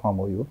 इनभिजिबल फर्म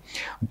हो यो।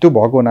 त्यो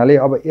भएको हुनाले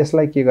अब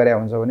यसलाई के गरे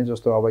हुन्छ भने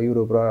जस्तो अब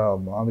युरोप र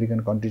अमेरिकन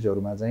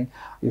कन्ट्रिजहरूमा चाहिँ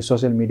यो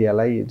सोसियल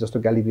मिडियालाई जस्तो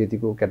गाली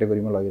बेइज्जतीको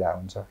क्याटेगोरीमा लगिरहेको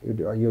हुन्छ,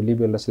 यो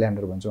लिबरल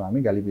स्ल्यान्डर भन्छौँ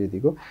हामी, गाली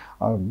बेइज्जतीको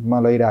मा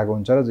लगिरहेको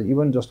हुन्छ। र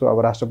इभन जस्तो अब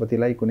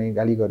राष्ट्रपतिलाई कुनै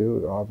गाली गर्यो,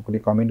 कुनै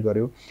कमेन्ट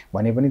गर्यो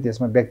भने पनि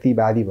त्यसमा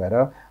व्यक्तिवादी भएर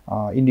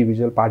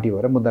इन्डिभिजुअल पार्टी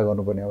भएर मुद्दा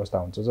गर्नुपर्ने अवस्था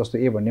हुन्छ। जस्तो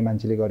ए भन्ने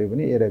मान्छेले गर्यो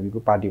भने ए रविको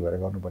पार्टी भएर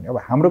गर्नुपर्ने। अब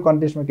हाम्रो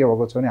कन्टेक्स्टमा के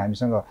भएको छ भने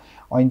हामीसँग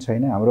ऐन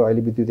छैन, हाम्रो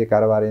अहिले विद्युतीय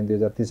कारोबार ऐन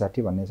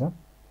 2063 भन्ने छ,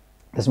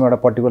 त्यसमा एउटा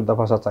पर्टिकुलर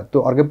दफा 47,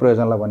 त्यो अर्कै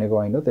प्रयोजनलाई भनेको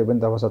होइन, त्यही पनि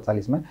दफा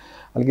 47मा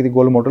अलिकति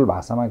गोलमोटल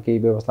भाषामा केही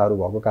व्यवस्थाहरू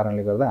भएको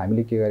कारणले गर्दा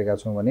हामीले के गरेका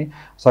छौँ भने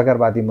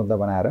सरकारवादी मुद्दा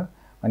बनाएर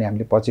अनि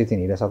हामीले 25 दिन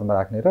हिरासतमा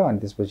राख्ने र अनि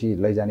त्यसपछि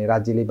लैजाने,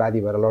 राज्यले वादी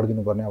भएर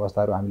लडिदिनुपर्ने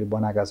अवस्थाहरू हामीले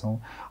बनाएका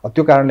छौँ।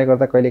 त्यो कारणले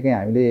गर्दा कहिलेकाहीँ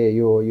हामीले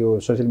यो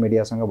सोसियल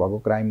मिडियासँग भएको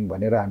क्राइम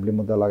भनेर हामीले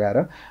मुद्दा लगाएर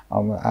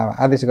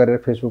आदेश गरेर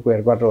फेसबुकको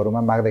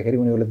हेडक्वार्टरहरूमा माग्दाखेरि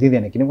उनीहरूले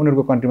दिँदैन, किनभने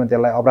उनीहरूको कन्ट्रीमा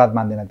त्यसलाई अपराध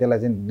मान्दैन, त्यसलाई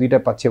चाहिँ दुईटा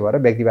पक्ष भएर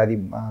व्यक्तिवादी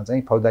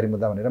चाहिँ फौजदारी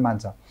मुद्दा भनेर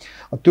मान्छ।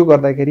 त्यो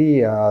गर्दाखेरि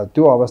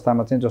त्यो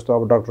अवस्थामा चाहिँ जस्तो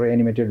अब डक्टर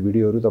एनिमेटेड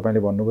भिडियोहरू तपाईँले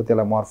भन्नुभयो,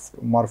 त्यसलाई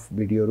मर्फ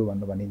भिडियोहरू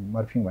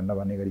मर्फिङ भनेर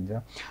भन्ने गरिन्छ।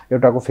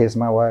 एउटाको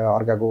फेसमा वा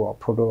अर्काको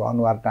फोटो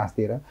अनुहार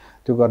टाँसिदिएर लिएर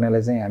त्यो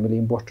गर्नेलाई चाहिँ हामीले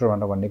इम्पोस्टर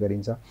भनेर भन्ने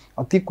गरिन्छ।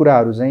 ती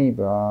कुराहरू चाहिँ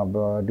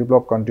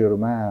डेभलप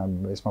कन्ट्रीहरूमा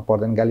यसमा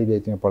पर्दैन,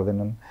 गालीबेतीमा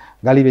पर्दैनन्,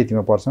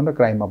 गालीबेतीमा पर्छन् र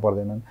क्राइममा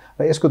पर्दैनन्।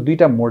 र यसको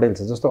दुईटा मोडेल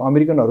छ। जस्तो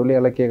अमेरिकनहरूले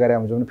यसलाई के गरे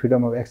हुन्छ भने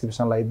फ्रिडम अफ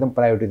एक्सप्रेसनलाई एकदम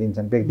प्रायोरिटी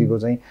दिन्छन्, व्यक्तिको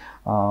चाहिँ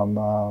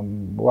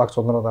वाक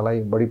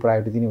स्वतन्त्रतालाई बढी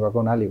प्रायोरिटी दिने भएको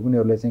हुनाले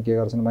उनीहरूले चाहिँ के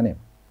गर्छन् भने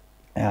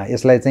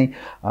यसलाई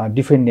चाहिँ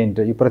डिफेन्डेन्ट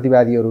यो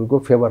प्रतिवादीहरूको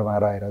फेभरमा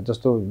रहेर,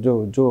 जस्तो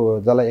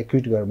जसलाई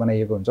एक्युज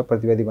बनाइएको हुन्छ,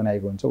 प्रतिवादी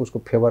बनाइएको हुन्छ, उसको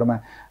फेभरमा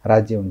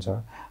राज्य हुन्छ।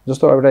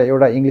 जस्तो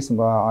एउटा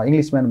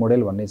इङ्ग्लिसम्यान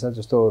मोडेल भन्ने छ,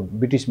 जस्तो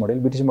ब्रिटिस मोडेल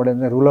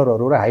चाहिँ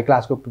रुलरहरू र हाई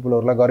क्लासको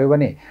पिपलहरूलाई गऱ्यो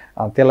भने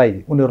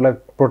त्यसलाई उनीहरूलाई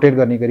प्रोटेक्ट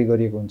गर्ने गरी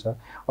गरिएको हुन्छ।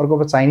 अर्को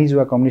अब चाइनिज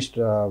वा कम्युनिस्ट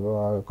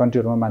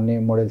कन्ट्रीहरूमा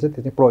मान्ने मोडेल छ,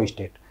 त्यो चाहिँ प्रो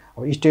स्टेट।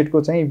 अब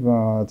स्टेटको चाहिँ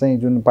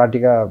जुन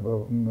पार्टीका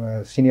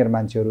सिनियर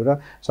मान्छेहरू र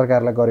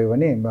सरकारलाई गर्यो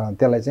भने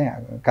त्यसलाई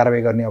चाहिँ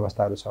कारबाही गर्ने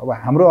अवस्थाहरू छ। अब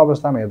हाम्रो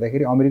अवस्थामा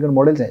हेर्दाखेरि अमेरिकन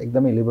मोडेल चाहिँ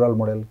एकदमै लिबरल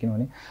मोडेल,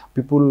 किनभने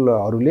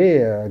पिपुलहरूले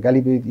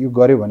गालीबेती यो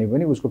गर्यो भने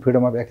पनि उसको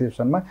फ्रिडम अफ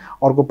एक्सप्रेसनमा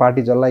अर्को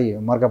पार्टी जसलाई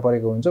मर्का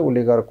परेको हुन्छ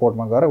उसले गएर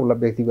कोर्टमा गएर उसलाई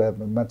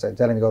व्यक्तिगतमा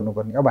च्यालेन्ज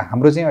गर्नुपर्ने। अब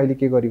हाम्रो चाहिँ अहिले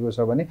के गरेको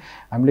छ भने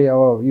हामीले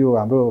अब यो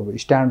हाम्रो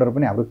स्ट्यान्डर्ड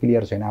पनि हाम्रो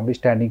क्लियर छैन, हाम्रो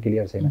स्ट्यान्डिङ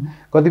क्लियर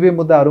छैन। कतिपय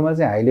मुद्दाहरूमा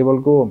चाहिँ हाई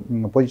लेभलको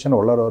पोजिसन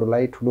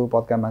होल्डरहरूलाई, ठुलो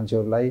पदका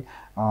मान्छेहरूलाई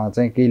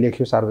चाहिँ केही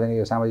लेख्यो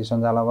सार्वजनिक सामाजिक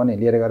सञ्जालमा पनि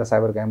लिएर गएर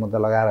साइबर क्राइम मुद्दा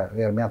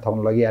लगाएर म्याथ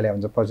थप्न लगिहाल्यो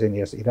हुन्छ, पछि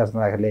हिरासतमा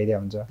राखेर ल्याइदिया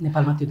हुन्छ।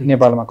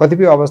 नेपालमा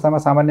कतिपय अवस्थामा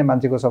सामान्य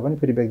मान्छेको छ पनि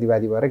फेरि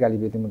व्यक्तिवादी भएर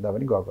गालीबेती मुद्दा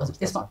पनि गएको छ।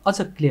 यसमा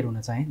अझ क्लियर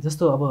हुन चाहे,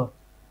 जस्तो अब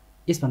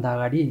यसभन्दा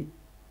अगाडि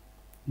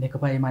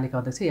नेकपा एमालेका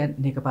अध्यक्ष या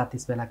नेकपा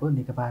त्यस बेलाको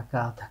नेकपाका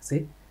अध्यक्ष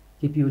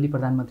केपी ओली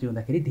प्रधानमन्त्री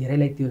हुँदाखेरि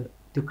धेरैलाई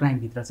त्यो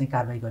क्राइमभित्र चाहिँ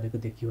कारबाही गरेको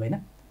देखियो होइन,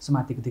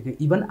 समातेको देखियो।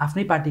 इभन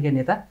आफ्नै पार्टीका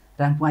नेता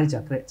रामकुमारी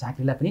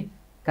झाँक्रीलाई पनि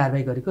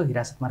कारबाही गरेको,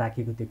 हिरासतमा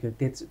राखेको देखियो।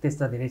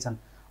 त्यस्ता धेरै छन्।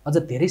 अझ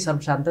धेरै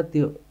सर्वसाधारण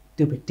त्यो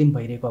भिक्टिम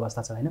भइरहेको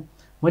अवस्था छ होइन।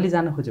 मैले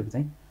जान्न खोजेको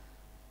चाहिँ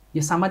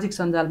यो सामाजिक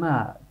सञ्जालमा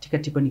टिका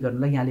टिप्पणी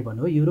गर्नुलाई यहाँले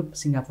भन्नुभयो युरोप,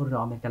 सिङ्गापुर र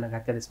अमेरिका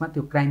लगायतका देशमा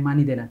त्यो क्राइम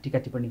मानिँदैन, टिका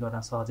टिप्पणी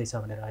गर्न सहजै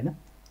छ भनेर होइन।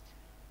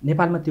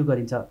 नेपालमा त्यो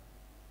गरिन्छ।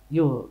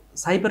 यो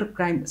साइबर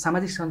क्राइम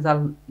सामाजिक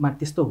सञ्जालमा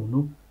त्यस्तो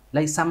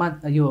हुनुलाई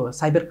यो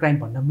साइबर क्राइम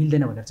भन्न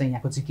मिल्दैन भनेर चाहिँ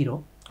यहाँको जिकिर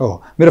हो।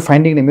 मेरो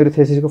फाइन्डिङ नै, मेरो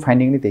थेसिसको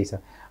फाइन्डिङ नै त्यही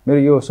छ। मेरो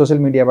यो सोसियल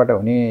मिडियाबाट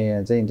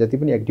हुने चाहिँ जति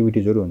पनि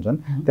एक्टिभिटिजहरू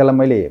हुन्छन् त्यसलाई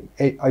मैले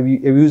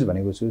एब्युज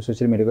भनेको छु,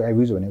 सोसियल मिडियाको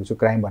एब्युज भनेको छु,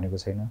 क्राइम भनेको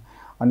छैन।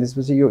 अनि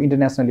त्यसपछि यो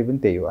इन्टरनेसनली पनि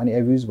त्यही हो। अनि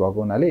एब्युज भएको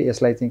हुनाले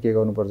यसलाई चाहिँ के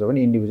गर्नुपर्छ भने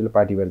इन्डिभिजुअल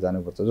पार्टी भएर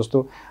जानुपर्छ। जस्तो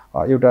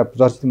एउटा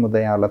चर्चित मुद्दा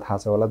यहाँहरूलाई थाहा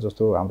छ होला,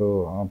 जस्तो हाम्रो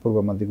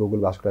पूर्व मन्त्री गोकुल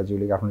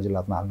भास्करज्यूले काठमाडौँ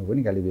जिल्लामा हाल्नु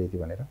पनि गालीबेती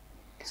भनेर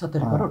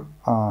 70 करोड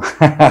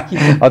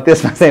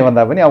त्यसमा चाहिँ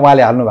भन्दा पनि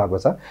उहाँले हाल्नु भएको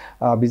छ।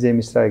 विजय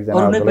मिश्र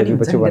एकजना पछि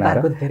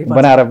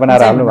बनाएर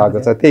हाल्नु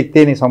भएको छ।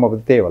 त्यही नै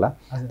सम्भवतः त्यही होला,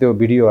 त्यो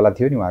भिडियो होला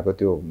थियो नि उहाँको,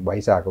 त्यो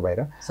भइसकेको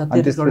बाहिर।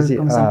 अनि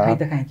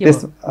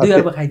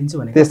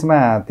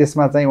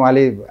त्यसमा चाहिँ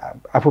उहाँले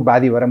आफू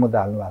वादी भएर मुद्दा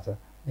हाल्नु भएको छ।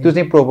 त्यो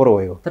चाहिँ प्रोपर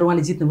हो। तर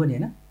उहाँले जित्नु पनि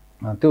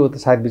होइन, त्यो त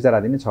सायद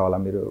विचाराधीन नै छ होला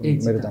मेरो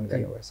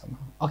जानकारी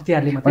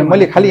भएसम्म।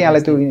 मैले खालि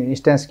यहाँलाई त्यो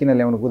इन्स्टेन्स किन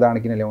ल्याउनु,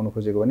 उदाहरण किन ल्याउनु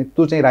खोजेको भने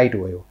त्यो चाहिँ राइट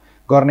हो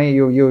गर्ने।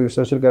 यो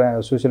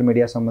सोसियल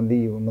मिडिया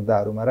सम्बन्धी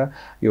मुद्दाहरूमा र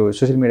यो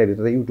सोसियल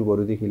मिडियाभित्र त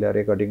युट्युबहरूदेखि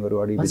लिएर रेकर्डिङहरू,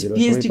 अडियो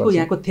भिडियोहरू, पिएचडीको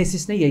यहाँको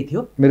थेसिस नै यही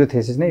थियो। मेरो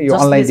थेसिस नै यो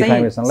अनलाइन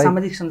डिफामेसनलाई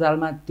सामाजिक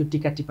सञ्जालमा त्यो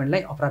टिका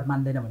टिप्पणीलाई अपराध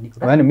मान्दैन भन्ने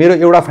कुरा होइन। मेरो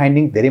एउटा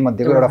फाइन्डिङ, धेरै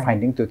मध्येको एउटा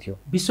फाइन्डिङ त्यो थियो।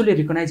 विश्वले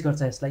रिकगनाइज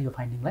गर्छ यसलाई, यो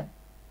फाइन्डिङलाई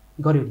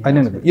गर्यो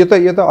होइन। यो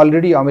त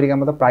अलरेडी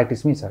अमेरिकामा त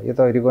प्र्याक्टिसमै छ। यो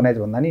त रिकगनाइज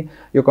भन्दा नि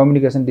यो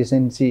कम्युनिकेसन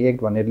डिसेन्सी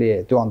एक्ट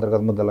भन्नेले त्यो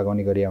अन्तर्गत मुद्दा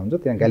लगाउने गरिया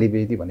हुन्छ, त्यहाँ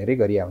गालीबेती भनेरै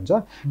गरिया हुन्छ।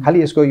 खालि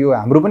यसको यो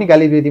हाम्रो पनि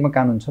गालीबेतीमा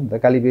कानुन छ नि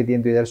त।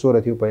 गालीबेती 2016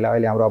 थियो पहिला,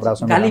 अहिले हाम्रो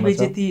अपराध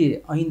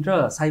गालीबेती ऐन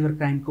र साइबर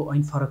क्राइमको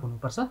ऐन फरक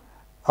हुनुपर्छ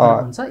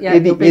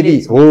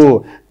यदि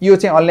हो। यो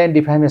चाहिँ अनलाइन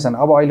डिफामेसन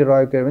अब अहिले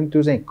रहेको भने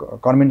त्यो चाहिँ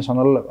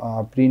कन्भेन्सनल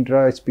प्रिन्ट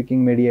र स्पिकिङ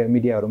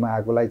मिडियाहरूमा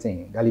आएकोलाई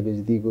चाहिँ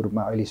गालीबेजीको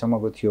रूपमा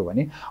अहिलेसम्मको थियो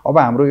भने अब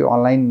हाम्रो यो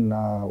अनलाइन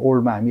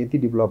वर्ल्डमा हामी यति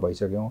डेभलप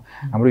भइसक्यौँ,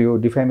 हाम्रो यो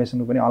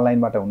डिफामेसन पनि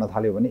अनलाइनबाट हुन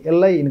थाल्यो भने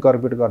यसलाई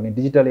इन्कर्पोरेट गर्ने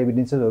डिजिटल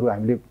एभिडेन्सेसहरू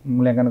हामीले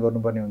मूल्याङ्कन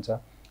गर्नुपर्ने हुन्छ।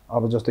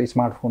 अब जस्तो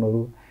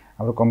स्मार्टफोनहरू,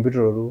 हाम्रो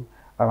कम्प्युटरहरू,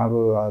 हाम्रो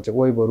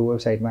वेबहरू,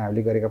 वेबसाइटमा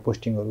हामीले गरेका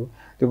पोस्टिङहरू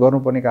त्यो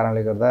गर्नुपर्ने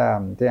कारणले गर्दा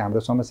चाहिँ हाम्रो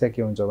समस्या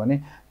के हुन्छ भने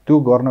त्यो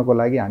गर्नको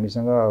लागि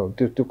हामीसँग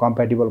त्यो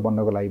कम्प्याटेबल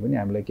बन्नको लागि पनि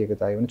हामीलाई के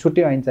चाहियो भने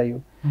छुट्टै ऐन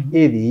चाहियो।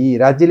 यदि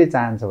राज्यले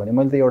चाहन्छ भने,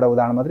 मैले त एउटा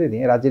उदाहरण मात्रै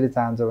दिएँ, राज्यले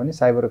चाहन्छ भने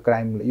साइबर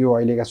क्राइम यो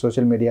अहिलेका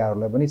सोसियल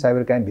मिडियाहरूलाई पनि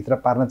साइबर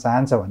क्राइमभित्र पार्न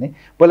चाहन्छ भने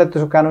पहिला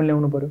त्यसको कानुन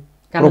ल्याउनु पऱ्यो,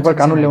 प्रोपर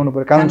कानुन ल्याउनु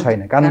पऱ्यो। कानुन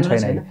छैन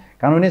अहिले,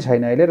 कानुनै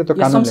छैन अहिले। र त्यो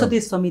कानुन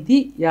संसदीय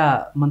समिति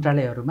या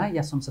मन्त्रालयहरूमा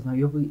या संसदमा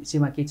यो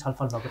विषयमा केही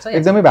छलफल भएको छ?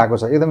 एकदमै भएको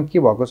छ। एकदम के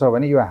भएको छ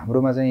भने यो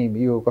हाम्रोमा चाहिँ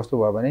यो कस्तो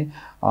भयो भने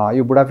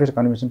यो बुडापेस्ट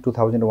कन्भेन्सन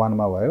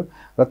 2001मा भयो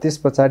र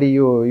त्यस पछाडि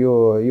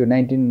यो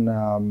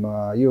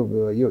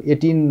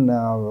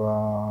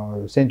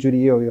 18 सेन्चुरी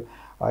यो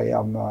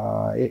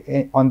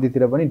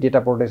अन्त्यतिर पनि डेटा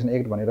प्रोटेक्सन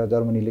एक्ट भनेर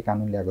जर्मनीले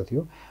कानुन ल्याएको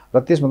थियो र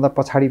त्यसभन्दा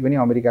पछाडि पनि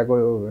अमेरिकाको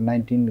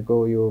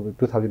 19 यो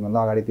 2000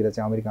 भन्दा अगाडितिर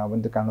चाहिँ अमेरिकामा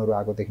पनि त्यो कानुनहरू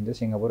आएको देखिन्छ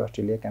सिङ्गापुर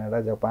अस्ट्रेलिया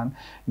क्यानाडा जापान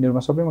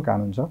यिनीहरूमा सबैमा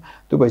कानुन छ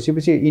त्यो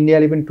भइसकेपछि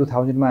इन्डियाले पनि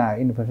 2000 मा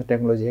इन्फर्मेसन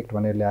टेक्नोलोजी एक्ट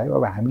भनेर ल्यायो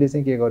अब हामीले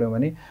चाहिँ के गर्यौँ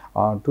भने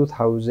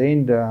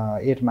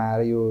 2008 मा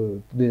आएर यो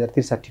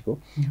 2063 को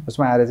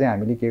उसमा आएर चाहिँ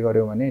हामीले के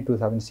गर्यौँ भने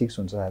 2006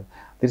 हुन्छ सायद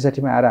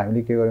 63 मा आएर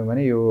हामीले के गर्यौँ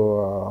भने यो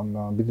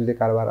विद्युतीय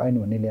कारोबार ऐन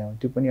भन्ने ल्यायौँ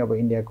त्यो पनि अब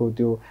इन्डियाको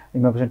त्यो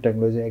इन्फर्मेसन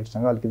टेक्नोलोजी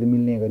एक्टसँग अलिकति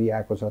मिल्ने गरी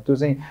आएको छ त्यो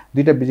चाहिँ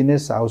दुईटा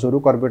बिजनेस हाउसहरू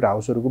कर्पोरेट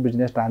हाउसहरूको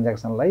बिजनेस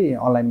ट्रान्ज्याक्सनलाई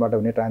अनलाइनबाट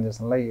हुने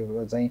ट्रान्ज्याक्सनलाई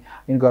चाहिँ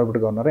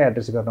इन्कर्पोरेट गर्न र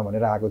एड्रेस गर्न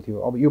भनेर आएको थियो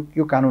अब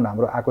यो कानुन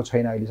हाम्रो आएको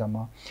छैन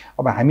अहिलेसम्म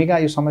अब हामी कहाँ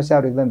यो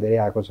समस्याहरू एकदम धेरै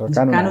आएको छ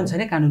कानुन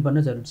छैन कानुन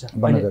बन्न जरुरी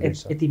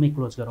छ यतिमै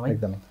क्लोज गरौँ है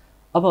एकदमै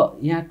अब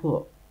यहाँको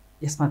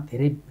यसमा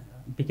धेरै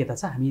विज्ञता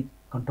छ हामी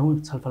घण्टौँ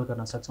छलफल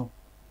गर्न सक्छौँ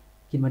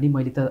किनभने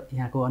मैले त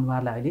यहाँको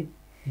अनुहारलाई अहिले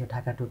यो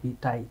ढाका टोपी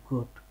टाई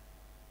कोट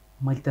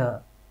मैले त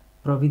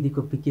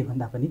प्रविधिको विज्ञ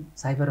भन्दा पनि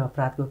साइबर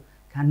अपराधको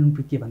कानुन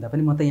विज्ञ भन्दा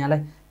पनि म त यहाँलाई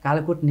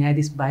कालोकोट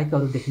न्यायाधीश बाहेक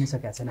अरू देखिन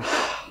सकेको छैन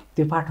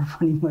त्यो पाटो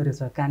पनि मेरो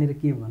छ कहाँनिर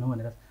के भनौँ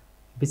भनेर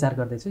विचार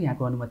गर्दैछु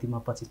यहाँको अनुमति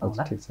म पछि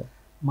पाउँला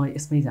म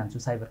यसमै जान्छु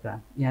साइबर क्राइम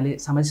यहाँले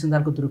सामाजिक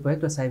सञ्जालको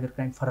दुरुपयोग र साइबर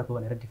क्राइम फरक हो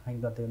भनेर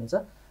डिफाइन गर्दै हुनुहुन्छ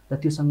र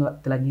त्योसँग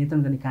त्यसलाई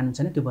नियन्त्रण गर्ने कानुन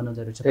छैन त्यो बन्न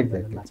जरुरी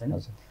छ छैन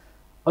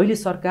अहिले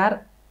सरकार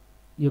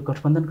यो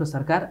गठबन्धनको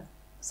सरकार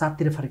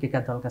साततिर फर्केका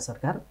दलका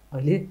सरकार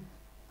अहिले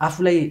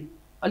आफूलाई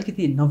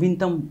अलिकति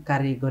नवीनतम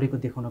कार्य गरेको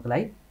देखाउनको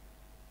लागि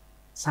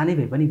सानै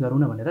भए पनि गरौँ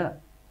न भनेर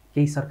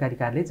केही सरकारी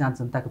कार्यालय जहाँ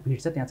जनताको भिड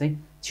छ त्यहाँ चाहिँ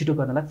छिटो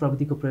गर्नलाई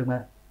प्रविधिको प्रयोगमा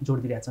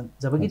जोड दिइरहेछन्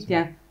जबकि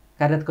त्यहाँ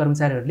कार्यरत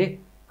कर्मचारीहरूले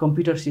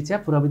कम्प्युटर शिक्षा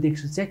प्रविधिक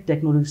शिक्षा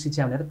टेक्नोलोजी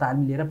शिक्षा भनेर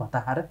तालिम लिएर भत्ता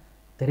खाएर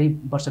धेरै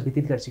वर्ष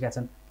व्यतीत गरिसकेका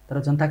छन्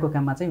तर जनताको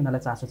काममा चाहिँ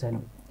उनीहरूलाई चासो छैन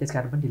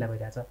त्यसकारण पनि ढिला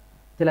भइरहेछ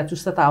त्यसलाई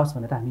चुस्तता आओस्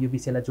भनेर हामी यो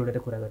विषयलाई जोडेर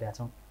कुरा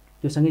गरिरहेछौँ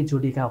त्योसँगै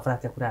जोडिएका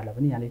अपराधका कुराहरूलाई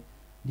पनि यहाँले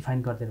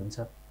डिफाइन गर्दै हुन्छ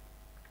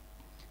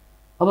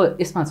अब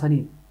यसमा छ नि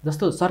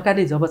जस्तो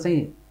सरकारले जब चाहिँ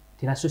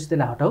ढिला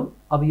सुस्तीलाई हटाऊ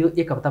अब यो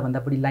एक हप्ताभन्दा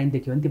बढी लाइन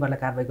देख्यो भने तिमीहरूलाई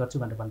कारवाही गर्छु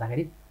भनेर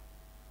भन्दाखेरि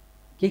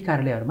केही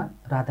कार्यालयहरूमा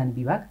राजधानी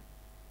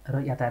विभाग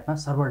र यातायातमा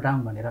सर्भर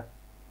डाउन भनेर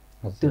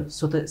त्यो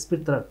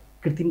स्वतस्फूर्त र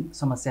कृत्रिम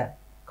समस्या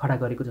खडा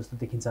गरेको जस्तो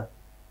देखिन्छ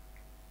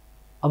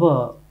अब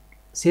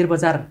शेयर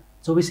बजार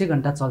 24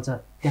 घण्टा चल्छ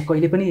त्यहाँ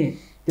कहिले पनि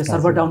त्यो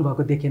सर्भर डाउन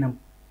भएको देखेनौँ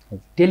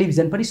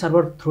टेलिभिजन पनि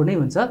सर्भर थ्रो नै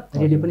हुन्छ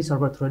रेडियो पनि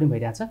सर्भर थ्रो नै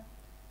भइरहेछ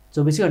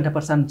 24 घण्टा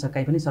प्रसारण हुन्छ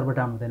कहीँ पनि सर्भर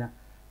डाउन हुँदैन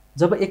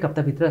जब एक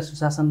हप्ताभित्र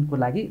सुशासनको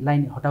लागि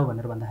लाइन हटाऊ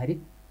भनेर भन्दाखेरि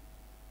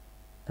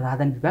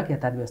राजधानी विभाग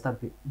यातायात व्यवस्था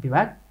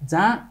विभाग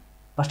जहाँ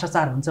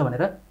भ्रष्टाचार हुन्छ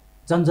भनेर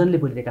जनजनले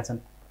बोलिरहेका छन्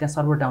त्यहाँ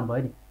सर्भर डाउन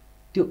भयो नि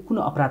त्यो कुन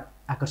अपराध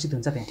आकर्षित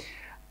हुन्छ त्यहाँ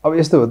अब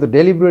यस्तो हो त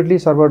डेलिबरेटली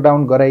सर्भर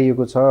डाउन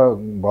गराइएको छ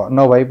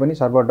नभए पनि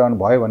सर्भर डाउन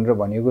भयो भनेर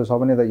भनिएको छ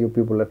भने त यो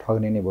पिपुललाई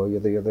ठग्ने नै भयो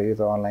यो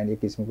त अनलाइन एक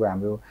किसिमको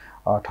हाम्रो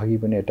ठगी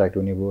पनि एट्र्याक्ट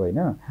हुने भयो होइन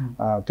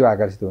त्यो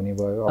आकर्षित हुने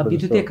भयो अब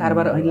विद्युतीय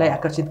कारोबार ऐनलाई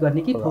आकर्षित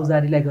गर्ने कि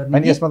फौजदारीलाई गर्ने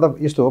अनि यसमा त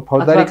यस्तो हो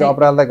फौजदारीको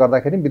अपराधलाई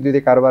गर्दाखेरि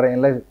विद्युतीय कारोबार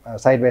ऐनलाई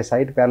साइड बाई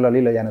साइड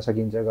प्यारलली लैजान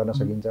सकिन्छ गर्न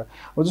सकिन्छ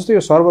अब जस्तो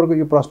यो सर्भरको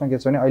यो प्रश्न के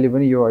छ भने अहिले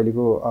पनि यो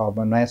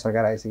अहिलेको नयाँ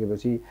सरकार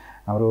आइसकेपछि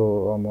हाम्रो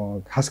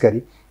खास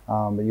गरी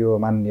यो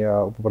माननीय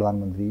उप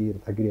प्रधानमन्त्री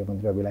तथा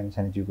गृहमन्त्री अभिलामी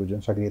छानेज्यूको जुन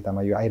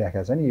सक्रियतामा यो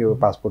आइरहेको छ नि यो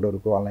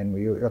पासपोर्टहरूको अनलाइन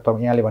यो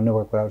यहाँले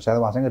भन्नुभएको कुराहरू सायद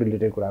उहाँसँग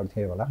रिलेटेड कुराहरू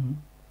थिए होला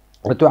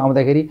र त्यो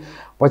आउँदाखेरि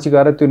पछि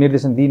गएर त्यो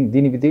निर्देशन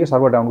दिने बित्तिकै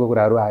सर्भर डाउनको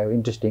कुराहरू आयो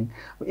इन्ट्रेस्टिङ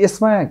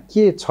यसमा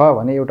के छ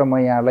भने एउटा म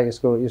यहाँहरूलाई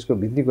यसको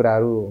भित्री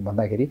कुराहरू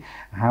भन्दाखेरि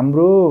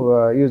हाम्रो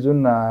यो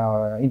जुन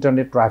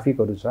इन्टरनेट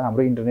ट्राफिकहरू छ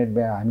हाम्रो इन्टरनेट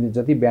हामीले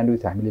जति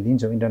ब्यान्डविड्थ हामीले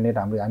लिन्छौँ इन्टरनेट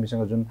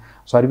हामीसँग जुन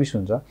सर्भिस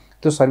हुन्छ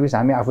त्यो सर्भिस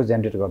हामी आफू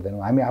जेनेरेट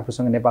गर्दैनौँ हामी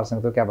आफूसँग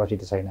नेपालसँग त्यो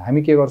क्यापासिटी छैन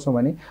हामी के गर्छौँ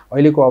भने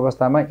अहिलेको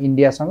अवस्थामा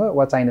इन्डियासँग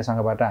वा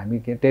चाइनासँगबाट हामी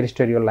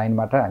टेरिस्टेरियल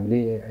लाइनबाट हामीले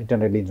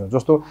इन्टरनेट लिन्छौँ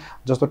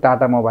जस्तो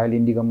टाटा मोबाइल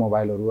इन्डिगम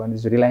मोबाइलहरू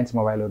अनि रिलायन्स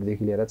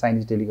मोबाइलहरूदेखि लिएर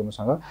चाइनिज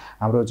टेलिकमसँग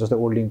हाम्रो जस्तो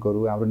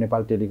ओल्डिङहरू हाम्रो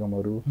नेपाल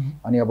टेलिकमहरू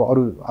अनि अब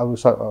अरू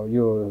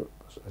यो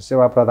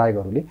सेवा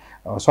प्रदायकहरूले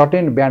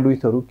सर्टेन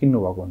ब्यान्डविथहरू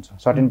किन्नुभएको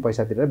हुन्छ सर्टेन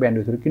पैसा तिरेर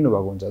ब्यान्डविथहरू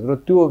किन्नुभएको हुन्छ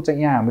र त्यो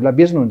चाहिँ यहाँ हामीलाई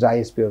बेच्नुहुन्छ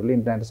आइएसपीहरूले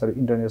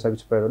इन्टरनेट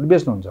सर्भिस प्रोभाइडरहरूले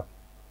बेच्नुहुन्छ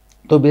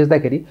त्यो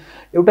बेच्दाखेरि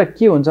एउटा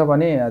के हुन्छ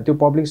भने त्यो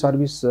पब्लिक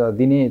सर्भिस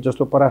दिने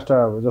जस्तो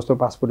जस्तो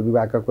पासपोर्ट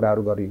विभागका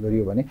कुराहरू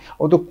गरियो भने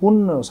अब त्यो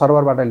कुन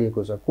सर्भरबाट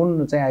लिएको छ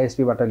कुन चाहिँ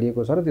आइएसपीबाट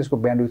लिएको छ र त्यसको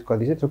ब्यान्डविड्थ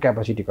कति छ त्यो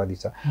क्यापासिटी कति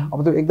छ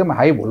अब त्यो एकदम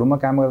हाई भोल्युममा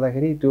काम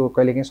गर्दाखेरि त्यो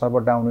कहिलेकाहीँ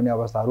सर्भर डाउन हुने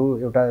अवस्थाहरू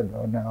एउटा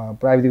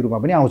प्राविधिक रूपमा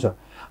पनि आउँछ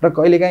र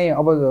कहिलेकाहीँ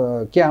अब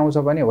के आउँछ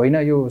भने होइन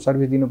यो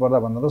सर्भिस दिनुपर्दा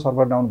भन्दा त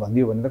सर्भर डाउन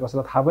भनिदियो भने त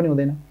कसैलाई थाहा पनि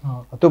हुँदैन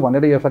त्यो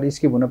भनेर यो साथ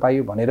स्किप हुन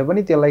पाइयो भनेर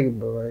पनि त्यसलाई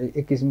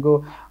एक किसिमको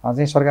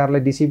चाहिँ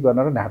सरकारलाई डिसिभ गर्न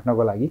र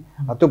ढाँट्नको लागि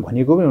त्यो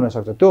भनेको पनि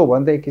हुनसक्छ त्यो हो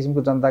भने त एक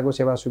किसिमको जनताको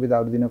सेवा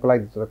सुविधाहरू दिनको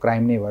लागि त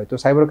क्राइम नै भयो त्यो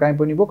साइबर क्राइम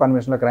पनि भयो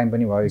कन्भेन्सनल क्राइम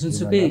पनि भयो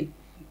जुनसुकै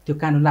त्यो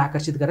कानुनलाई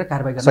आकर्षित गरेर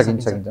कारबाही गर्न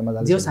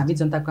सकिन्छ जे होस् हामी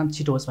जनताको काम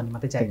छिटो होस् भन्ने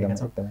मात्रै चाहिएको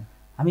छ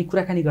हामी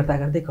कुराकानी गर्दा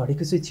गर्दै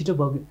घडीको सुई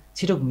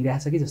छिटो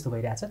घुमिरहेछ कि जस्तो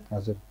भइरहेछ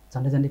हजुर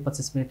झन्डै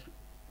 25 मिनट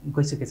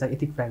गइसकेछ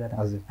यति कुरा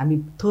गरेर हामी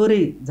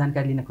थोरै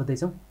जानकारी लिन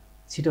खोज्दैछौँ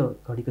छिटो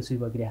घडीको सुई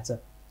बगिरहेछ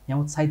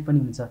यहाँ उत्साहित पनि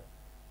हुन्छ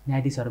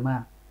न्यायाधीशहरूमा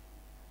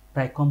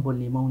प्राय कम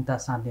बोल्ने मौनता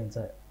साध्य हुन्छ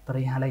तर तर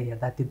यहाँलाई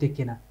हेर्दा त्यो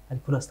देखिएन,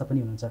 अलिक खुलस्त पनि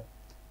हुनुहुन्छ,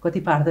 कति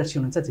पारदर्शी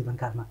हुनुहुन्छ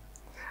जीवनकालमा?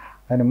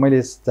 होइन,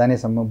 मैले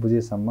जानेसम्म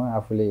बुझेसम्म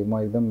आफूले म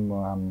एकदम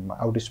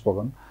आउट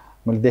स्पोकन,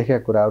 मैले देखेका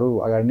कुराहरू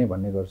अगाडि नै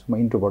भन्ने गर्छु,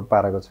 म इन्ट्रोभर्ट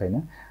पारेको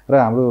छैन। र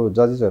हाम्रो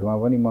जजेसहरूमा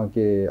पनि म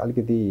के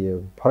अलिकति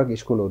फरक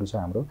स्कुलहरू छ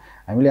हाम्रो,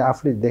 हामीले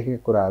आफूले देखेका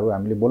कुराहरू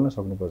हामीले बोल्न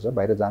सक्नुपर्छ,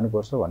 बाहिर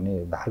जानुपर्छ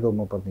भन्ने धारको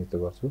म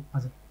प्रतिनिधित्व गर्छु।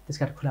 हजुर,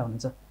 त्यसकारण खुला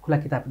हुनुहुन्छ, खुला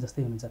किताब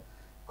जस्तै हुनुहुन्छ,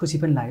 खुसी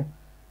पनि लाग्यो।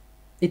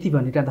 यति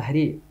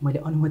भनिरहँदाखेरि मैले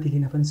अनुमति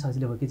लिन पनि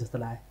सजिलो भयो कि जस्तो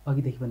लाग्यो।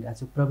 अघिदेखि भनिरहेको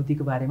छु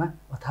प्रविधिको बारेमा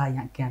अथाह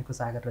यहाँ ज्ञानको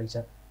सागर रहेछ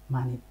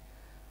माने।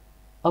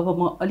 अब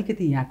म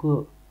अलिकति यहाँको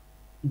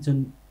जुन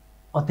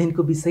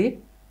अध्ययनको विषय,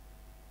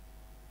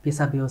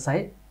 पेसा व्यवसाय,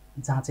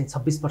 जहाँ चाहिँ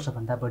 26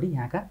 वर्षभन्दा बढी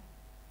यहाँका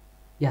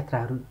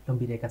यात्राहरू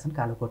लम्बिरहेका छन्,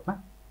 कालोकोटमा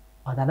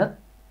अदालत,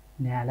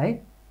 न्यायालय,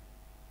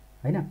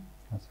 होइन,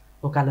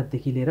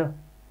 वकालतदेखि लिएर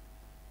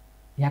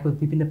यहाँको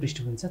विभिन्न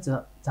पृष्ठभूमि छ,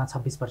 जहाँ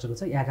 26 वर्षको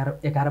छ।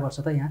 11 वर्ष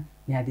त यहाँ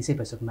न्यायाधीशै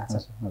भइसक्नु भएको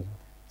छ।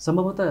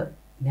 सम्भवतः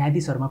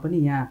न्यायाधीशहरूमा पनि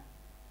यहाँ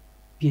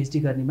पिएचडी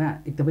गर्नेमा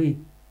एकदमै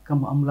कम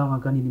अमलामा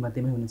गनिने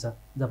मध्येमै हुनुहुन्छ।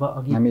 जब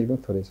अघि हामी एकदम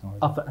थोरै छौँ।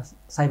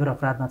 साइबर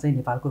अपराधमा चाहिँ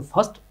नेपालको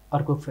फर्स्ट,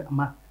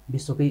 अर्कोमा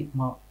विश्वकै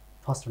म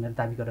फर्स्ट भनेर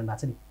दाबी गर्नु भएको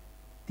छ नि।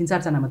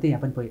 3-4 जना मात्रै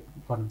यहाँ पनि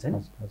पर्नुहुन्छ होइन।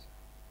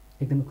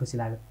 एकदमै खुसी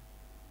लाग्यो।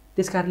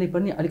 त्यस कारणले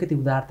पनि अलिकति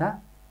उदारता,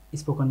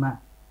 स्पोकनमा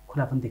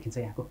खुला पनि देखिन्छ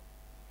यहाँको।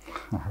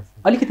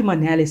 अलिकति म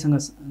न्यायालयसँग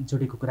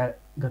जोडेको कुरा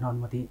गर्न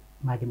अनुमति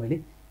मागेँ मैले,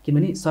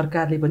 किनभने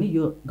सरकारले पनि,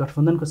 यो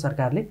गठबन्धनको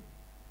सरकारले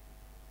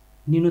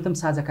न्यूनतम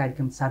साझा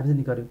कार्यक्रम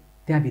सार्वजनिक गर्यो,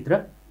 त्यहाँभित्र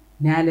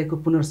न्यायालयको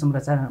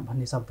पुनर्संरचना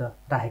भन्ने शब्द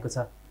राखेको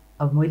छ।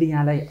 अब मैले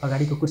यहाँलाई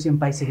अगाडिको कुर्सीमा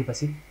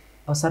पाइसकेपछि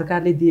अब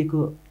सरकारले दिएको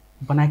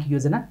बनाएको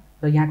योजना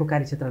र यहाँको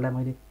कार्यक्षेत्रलाई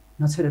मैले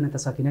नछोड्न त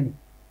सकिनँ नि।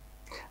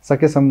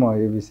 सकेसम्म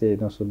यो विषय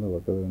नसोध्नु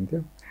भएको हुन्थ्यो।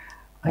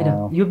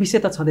 होइन, यो विषय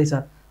त छँदैछ।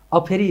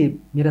 अब फेरि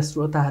मेरा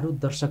श्रोताहरू,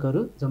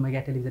 दर्शकहरू जो मेगा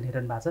टेलिभिजन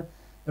हेरिरहनु भएको छ,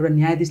 एउटा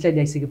न्यायाधीशलाई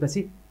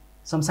ल्याइसकेपछि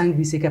समसामयिक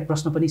विषयका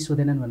प्रश्न पनि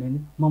सोधेनन् भने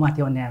म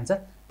माथि अन्याय हुन्छ,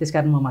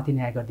 त्यसकारण म माथि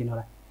न्याय गरिदिनु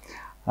होला।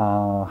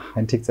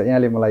 ठिक छ,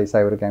 यहाँले मलाई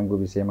साइबर क्राइमको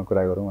विषयमा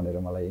कुरा गरौँ भनेर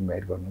मलाई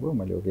इन्भाइट गर्नुभयो,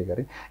 मैले ओके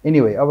गरेँ।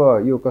 एनिवे,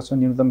 अब यो कस्तो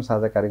न्यूनतम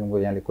साझा कार्यक्रमको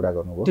यहाँले कुरा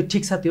गर्नुभयो, त्यो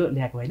ठिक छ, त्यो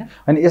ल्याएको होइन।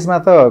 अनि यसमा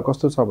त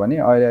कस्तो छ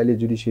भने अहिले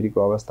जुडिसियरीको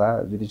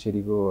अवस्था,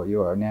 जुडिसियरीको यो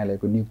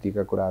न्यायालयको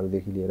नियुक्तिका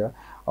कुराहरूदेखि लिएर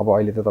अब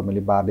अहिले त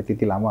तपाईँले बारले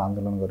त्यति लामो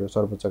आन्दोलन गर्यो,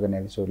 सर्वोच्चका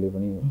न्यायाधीशहरूले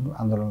पनि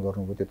आन्दोलन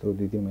गर्नुभयो, त्यत्रो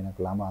 2-3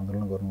 महिनाको लामो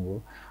आन्दोलन गर्नुभयो।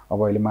 अब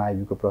अहिले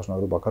महाआयोगको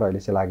प्रश्नहरू भर्खर अहिले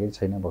चाहिँ लागेको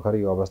छैन, भर्खर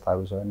यो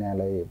अवस्थाहरू छ,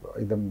 न्यायालय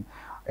एकदम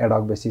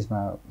एडहक बेसिसमा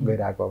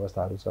गइरहेको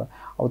अवस्थाहरू छ।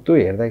 अब त्यो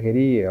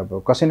हेर्दाखेरि अब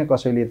कसै न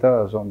कसैले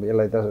त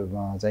यसलाई त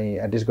चाहिँ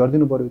एड्रेस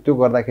गरिदिनु पऱ्यो। त्यो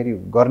गर्दाखेरि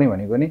गर्ने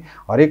भनेको नि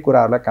हरेक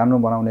कुराहरूलाई कानुन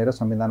बनाउने र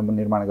संविधान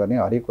निर्माण गर्ने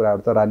हरेक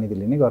कुराहरू त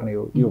राजनीतिले नै गर्ने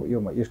हो। यो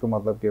यसको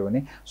मतलब के हो भने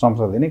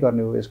संसदले नै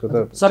गर्ने हो। यसको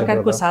त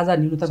सरकारको साझा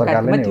न्यूनतम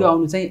कार्यक्रममा त्यो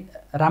आउनु चाहिँ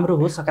राम्रो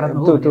हो,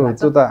 सकारात्मक हो,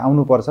 त्यो त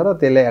आउनुपर्छ र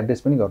त्यसलाई एड्रेस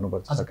पनि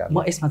गर्नुपर्छ सरकारले।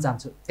 म यसमा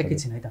जान्छु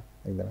एकैछिन है त।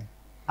 एकदमै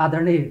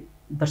आदरणीय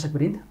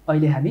दर्शकवृन्द,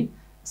 अहिले हामी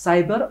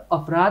साइबर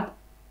अपराध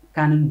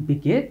कानुन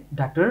विज्ञ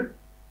डाक्टर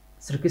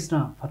श्रीकृष्ण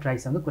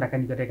भट्टराईसँग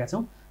कुराकानी गरिरहेका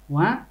छौँ।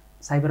 उहाँ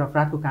साइबर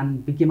अपराधको कानुन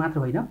विज्ञ मात्र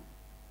होइन,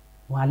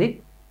 उहाँले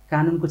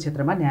कानुनको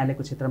क्षेत्रमा,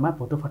 न्यायालयको क्षेत्रमा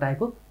भोटो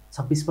फटाएको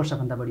 26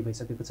 वर्षभन्दा बढी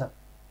भइसकेको छ।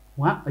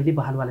 उहाँ अहिले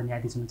बहालवाला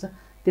न्यायाधीश हुनुहुन्छ।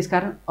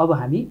 त्यसकारण अब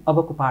हामी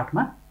अबको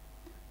पाठमा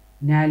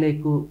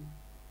न्यायालयको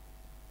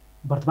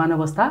वर्तमान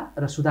अवस्था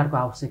र सुधारको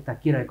आवश्यकता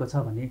के रहेको छ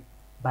भन्ने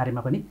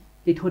बारेमा पनि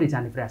केही थोरै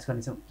जान्ने प्रयास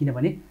गर्नेछौँ।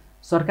 किनभने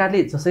सरकारले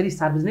जसरी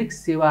सार्वजनिक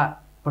सेवा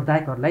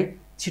प्रदायकहरूलाई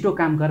छिटो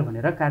काम गर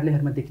भनेर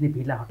कार्यालयहरूमा देखिने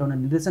भिडलाई हटाउन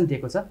निर्देशन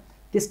दिएको छ,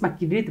 त्यसमा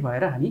केन्द्रित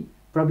भएर हामी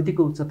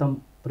प्रविधिको उच्चतम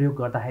प्रयोग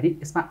गर्दाखेरि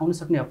यसमा आउन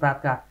सक्ने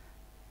अपराधका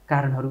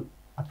कारणहरू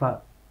अथवा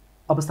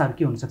अवस्थाहरू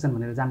के हुन सक्छन्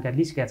भनेर जानकारी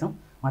लिइसकेका छौँ।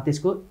 उहाँ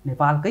त्यसको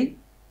नेपालकै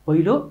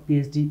पहिलो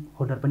पिएचडी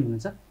होल्डर पनि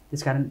हुनुहुन्छ,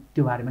 त्यसकारण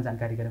त्यो बारेमा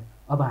जानकारी गऱ्यौँ।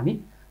 अब हामी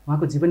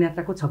उहाँको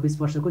जीवनयात्राको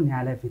 26 वर्षको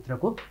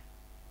न्यायालयभित्रको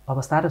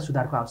अवस्था र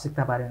सुधारको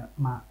आवश्यकता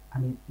बारेमा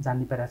हामी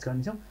जान्ने प्रयास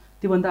गर्नेछौँ।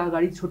 त्योभन्दा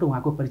अगाडि छोटो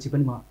उहाँको परिचय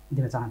पनि म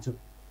दिन चाहन्छु।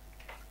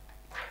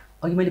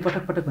 अघि मैले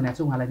पटक पटक भनेको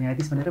छु उहाँलाई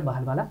न्यायाधीश भनेर,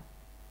 बहालवाला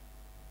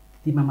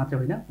तीमा मात्र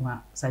होइन, उहाँ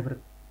साइबर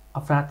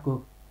अपराधको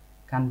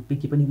कानुन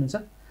विज्ञ पनि हुनुहुन्छ।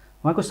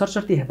 उहाँको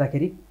सरस्वती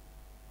हेर्दाखेरि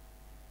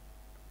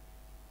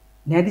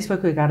न्यायाधीश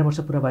भएको 11 वर्ष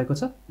पुरा भएको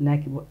छ,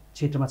 न्यायिक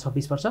क्षेत्रमा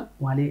 26 वर्ष।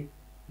 उहाँले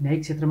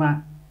न्यायिक क्षेत्रमा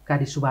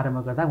कार्य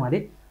शुभारम्भ गर्दा उहाँले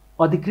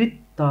अधिकृत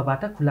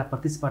तहबाट खुल्ला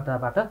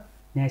प्रतिस्पर्धाबाट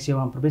न्याय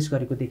सेवामा प्रवेश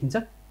गरेको देखिन्छ।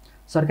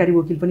 सरकारी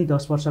वकिल पनि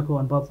 10 वर्षको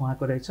अनुभव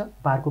उहाँको रहेछ।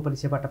 बारको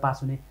परीक्षाबाट पास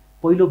हुने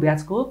पहिलो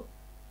ब्याचको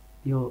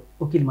यो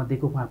वकिल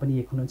मध्येको उहाँ पनि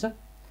एक हुनुहुन्छ।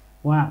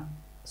 उहाँ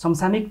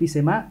समसामयिक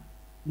विषयमा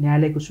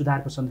न्यायालयको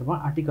सुधारको सन्दर्भमा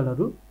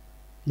आर्टिकलहरू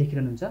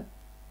लेखिरहनुहुन्छ,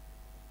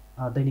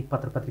 दैनिक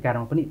पत्र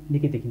पत्रिकाहरूमा पनि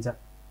निकै देखिन्छ।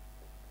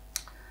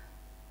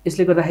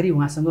 यसले गर्दाखेरि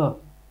उहाँसँग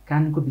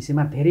कानुनको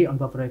विषयमा धेरै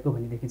अनुभव रहेको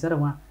भन्ने देखिन्छ र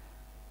उहाँ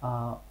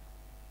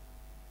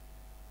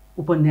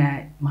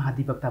उपन्याय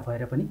महाधिवक्ता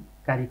भएर पनि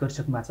कार्य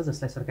गरिसक्नु भएको छ,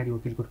 जसलाई सरकारी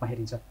वकिलको रूपमा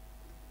हेरिन्छ।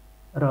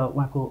 र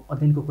उहाँको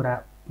अध्ययनको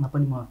कुरामा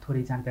पनि म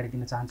थोरै जानकारी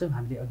दिन चाहन्छु।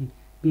 हामीले अघि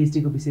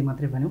पिएचडीको विषय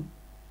मात्रै भन्यौँ।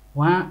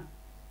 उहाँ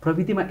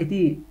प्रविधिमा यति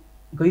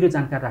गहिरो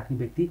जानकार राख्ने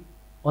व्यक्ति,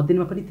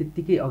 अध्ययनमा पनि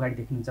त्यत्तिकै अगाडि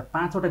देखिनुहुन्छ।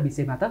 5वटा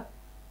विषयमा त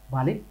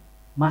उहाँले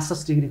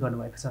मास्टर्स डिग्री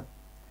गर्नुभएको छ।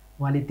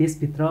 उहाँले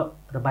देशभित्र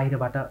र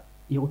बाहिरबाट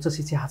यो उच्च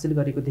शिक्षा हासिल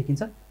गरेको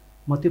देखिन्छ।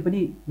 म त्यो पनि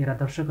मेरा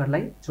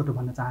दर्शकहरूलाई छोटो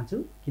भन्न चाहन्छु,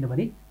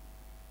 किनभने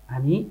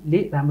हामीले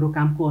राम्रो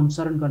कामको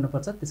अनुसरण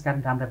गर्नुपर्छ,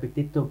 त्यसकारण राम्रा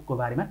व्यक्तित्वको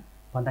बारेमा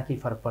भन्दा केही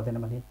फरक पर्दैन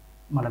भन्ने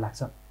मलाई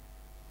लाग्छ।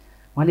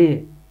 उहाँले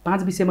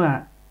 5 विषयमा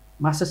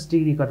मास्टर्स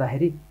डिग्री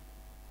गर्दाखेरि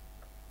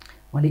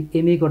उहाँले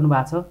एमए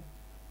गर्नुभएको छ,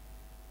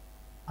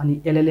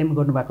 अनि एलएलएम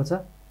गर्नुभएको छ,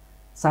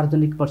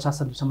 सार्वजनिक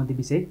प्रशासन सम्बन्धी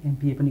विषय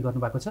एमपिए पनि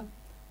गर्नुभएको छ,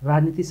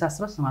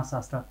 राजनीतिशास्त्र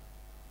समाजशास्त्र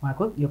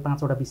उहाँको यो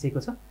 5वटा विषयको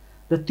छ।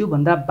 र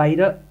त्योभन्दा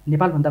बाहिर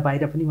नेपालभन्दा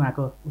बाहिर पनि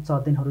उहाँको उच्च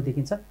अध्ययनहरू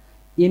देखिन्छ।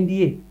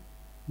 एमबिए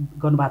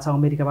गर्नुभएको छ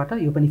अमेरिकाबाट,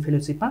 यो पनि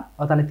फेलोसिपमा,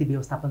 अदालती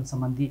व्यवस्थापन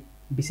सम्बन्धी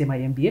विषयमा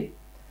एमबिए,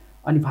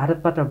 अनि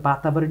भारतबाट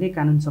वातावरणीय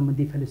कानुन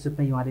सम्बन्धी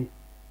फेलोसिपमै उहाँले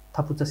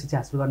थप उच्च शिक्षा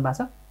हासिल गर्नुभएको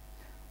छ।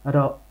 र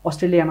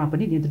अस्ट्रेलियामा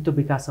पनि नेतृत्व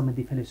विकास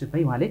सम्बन्धी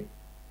फेलोसिपमै उहाँले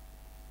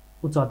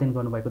उच्च अध्ययन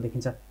गर्नुभएको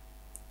देखिन्छ।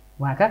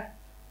 उहाँका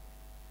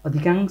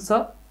अधिकांश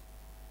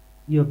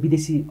यो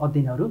विदेशी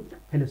अध्ययनहरू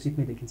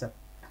फेलोसिपमै देखिन्छ।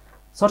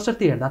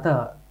 सरस्वती हेर्दा त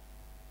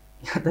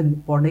यहाँ त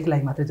पढ्नेको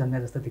लागि मात्रै जन्मे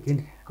जस्तो देखियो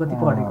नि, कति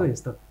पढेको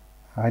यस्तो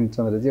होइन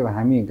चन्द्रजी। अब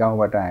हामी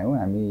गाउँबाट आयौँ,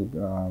 हामी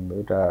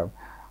एउटा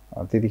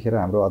त्यतिखेर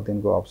हाम्रो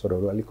अध्ययनको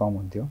अवसरहरू अलिक कम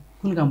हुन्थ्यो।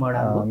 कुन गाउँबाट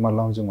आउनु? म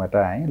लमजुङबाट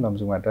आएँ।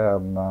 लमजुङबाट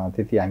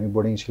त्यति हामी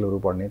बोर्डिङ स्कुलहरू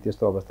पढ्ने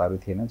त्यस्तो अवस्थाहरू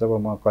थिएन। जब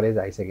म कलेज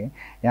आइसकेँ,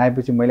 यहाँ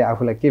आएपछि मैले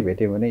आफूलाई के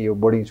भेटेँ भने यो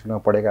बोर्डिङ स्कुलमा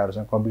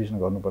पढेकाहरूसँग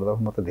कम्पिटिसन गर्नुपर्दा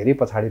म त धेरै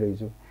पछाडि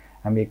रहेछु।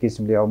 हामी एक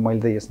किसिमले अब मैले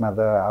त यसमा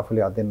त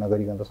आफूले अध्ययन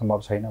नगरिकन त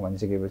सम्भव छैन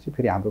भनिसकेपछि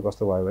फेरि हाम्रो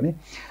कस्तो भयो भने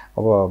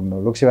अब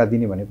लोकसेवा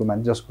दिने भनेको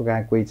मान्छे जसको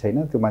कहाँ कोही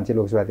छैन त्यो मान्छे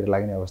लोकसेवातिर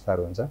लाग्ने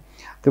अवस्थाहरू हुन्छ।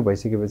 त्यो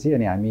भइसकेपछि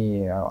अनि हामी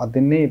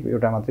अध्ययन नै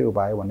एउटा मात्रै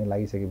उपाय भन्ने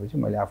लागिसकेपछि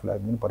मैले आफूलाई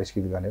पनि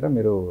परिष्कृत गरेर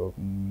मेरो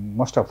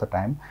मोस्ट अफ द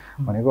टाइम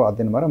भनेको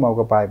अध्ययनमा र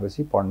मौका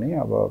पाएपछि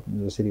पढ्ने अब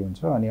जसरी हुन्छ।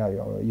 अनि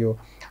यो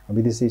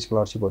विदेशी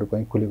स्कलरसिपहरू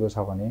कहीँ खुलेको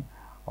छ भने,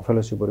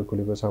 फेलोसिपहरू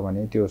खुलेको छ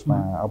भने त्यो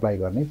उसमा अप्लाई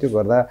गर्ने, त्यो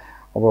गर्दा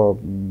अब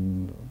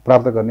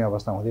प्राप्त गर्ने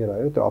अवस्था हुँदै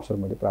रह्यो। त्यो अवसर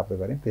मैले प्राप्त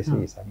गरेँ त्यसै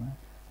हिसाबमा।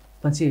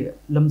 पछि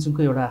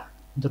लमजुङको एउटा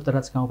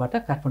दूरदराज गाउँबाट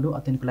काठमाडौँ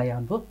अध्ययनको लागि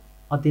आउनुभयो।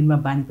 अध्ययनमा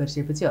बानी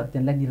परिसकेपछि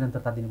अध्ययनलाई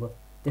निरन्तरता दिनुभयो,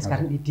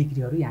 त्यसकारण यी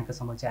डिग्रीहरू यहाँका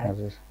समक्ष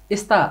आयो।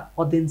 यस्ता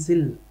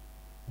अध्ययनशील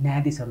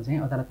न्यायाधीशहरू चाहिँ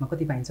अदालतमा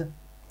कति पाइन्छ?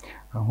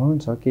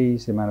 हुनुहुन्छ, केही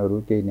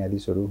श्रीमानहरू, केही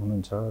न्यायाधीशहरू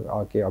हुनुहुन्छ,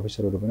 केही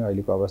अफिसरहरू पनि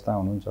अहिलेको अवस्था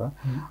हुनुहुन्छ।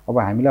 अब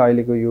हामीलाई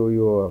अहिलेको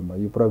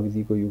यो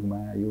प्रविधिको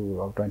युगमा, यो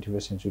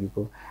 21st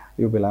सेन्चुरीको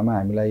यो बेलामा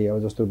हामीलाई अब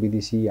जस्तो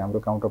विदेशी हाम्रो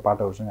काउन्टर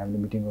पार्टहरूसँग हामीले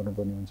मिटिङ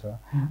गर्नुपर्ने हुन्छ,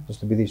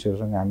 जस्तो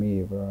विदेशीहरूसँग हामी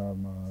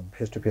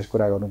फेस टु फेस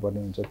कुरा गर्नुपर्ने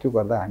हुन्छ। त्यो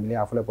गर्दा हामीले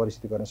आफूलाई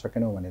परिस्थिति गर्न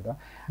सकेनौँ भने त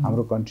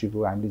हाम्रो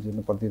कन्ट्रीको हामीले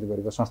जुन प्रतिनिधित्व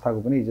गरेको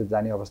संस्थाको पनि इज्जत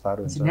जाने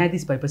अवस्थाहरू हुन्छ।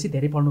 न्यायाधीश भएपछि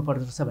धेरै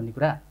पढ्नुपर्छ भन्ने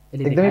कुरा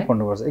एकदमै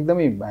पढ्नुपर्छ।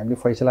 एकदमै हामीले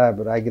फैसला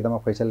रायगिदामा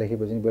फैसला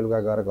लेखेपछि बेलुका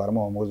गएर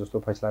घरमा होमवर्क जस्तो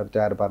फैसलाहरू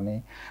तयार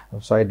पार्ने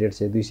 100,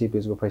 150, 200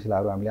 पेजको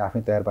फैसलाहरू हामीले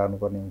आफै तयार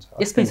पार्नुपर्ने हुन्छ।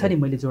 यसमै छ नि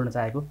मैले जोड्न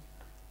चाहेको,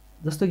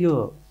 जस्तो यो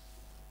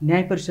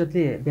न्याय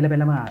परिषदले बेला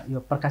बेलामा यो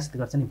प्रकाशित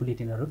गर्छ नि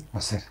बुलेटिनहरू,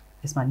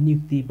 यसमा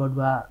नियुक्ति,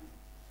 बढुवा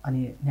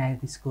अनि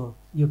न्यायाधीशको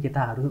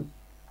योग्यताहरू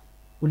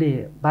उसले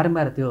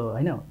बारम्बार त्यो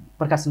होइन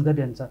प्रकाशन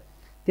गरिरहन्छ।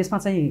 त्यसमा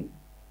चाहिँ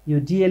यो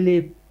डिएलए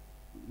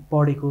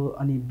पढेको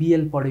अनि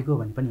बिएल पढेको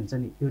भन्ने पनि हुन्छ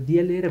नि, यो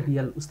डिएलए र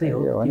बिएल उस्तै हो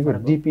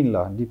भनेको डिपिन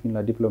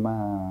ल डिप्लोमा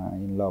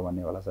इन ल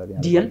भन्ने होला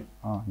सर।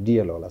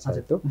 डिएल होला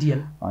सर, त्यो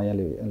डिएल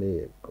यहाँले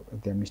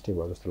त्यहाँ मिस्टेक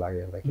भयो जस्तो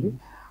लाग्यो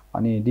हेर्दाखेरि।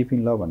 अनि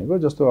डिपिन ल भनेको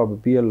जस्तो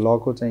अब बिएल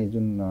लको चाहिँ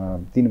जुन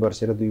 3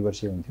 वर्ष र 2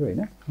 वर्ष हुन्थ्यो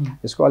होइन,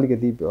 यसको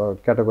अलिकति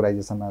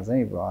क्याटेगोराइजेसनमा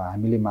चाहिँ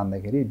हामीले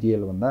मान्दाखेरि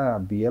डिएल भन्दा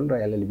बिएल र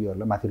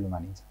एलएलबीहरूलाई माथिल्लो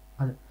मानिन्छ।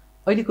 हजुर,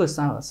 अहिलेको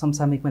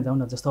समसामयिकमा जाउँ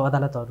न, जस्तो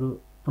अदालतहरू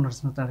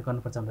पुनर्संरचना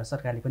गर्नुपर्छ भनेर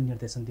सरकारले पनि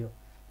निर्देशन दियो।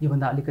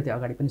 योभन्दा अलिकति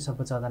अगाडि पनि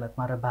सर्वोच्च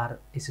अदालतमा र बार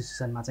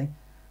एसोसिएसनमा चाहिँ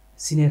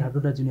सिनियरहरू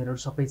र जुनियरहरू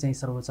सबै चाहिँ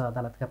सर्वोच्च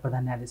अदालतका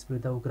प्रधान न्यायाधीश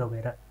विरुद्ध उग्र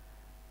भएर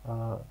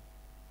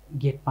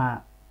गेटमा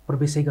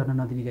प्रवेशै गर्न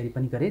नदिने गरी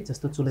पनि गरे।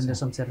 जस्तो चुलेन्द्र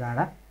शमशेर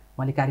राणा,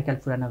 उहाँले कार्यकाल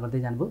पुरा नगर्दै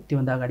जानुभयो।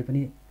 त्योभन्दा अगाडि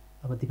पनि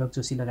अब दीपक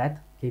जोशी लगायत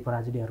केही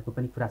पराजुलीहरूको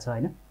पनि कुरा छ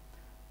होइन।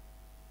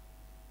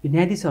 यो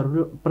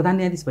न्यायाधीशहरू प्रधान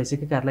न्यायाधीश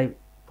भइसकेकाहरूलाई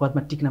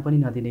पदमा टिक्न पनि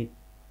नदिने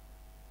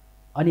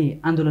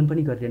अनि आन्दोलन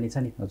पनि गरिरहने छ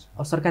नि।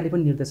 अब सरकारले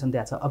पनि निर्देशन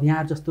दिएको छ, अब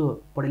यहाँ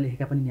जस्तो पढे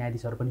लेखेका पनि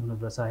न्यायाधीशहरू पनि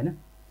हुनुपर्छ होइन।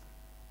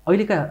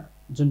 अहिलेका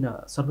जुन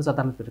सर्वोच्च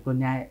अदालतहरूको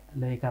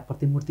न्यायालयका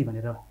प्रतिमूर्ति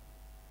भनेर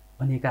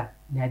भनिएका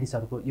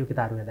न्यायाधीशहरूको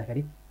योग्यताहरू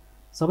हेर्दाखेरि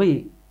सबै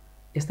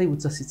यस्तै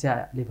उच्च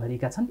शिक्षाले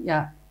भरिएका छन् या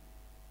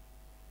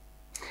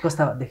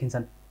कस्ता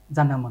देखिन्छन्,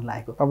 जान्न मन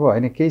लागेको। अब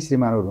होइन, केही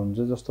श्रीमानहरू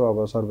हुनुहुन्छ जस्तो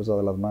अब सर्वोच्च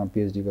अदालतमा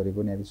पिएचडी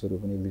गरेको न्यायाधीशहरू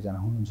पनि 1-2 जना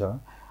हुनुहुन्छ।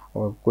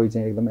 अब कोही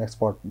चाहिँ एकदम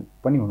एक्सपर्ट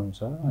पनि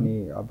हुनुहुन्छ।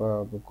 अनि अब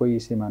कोही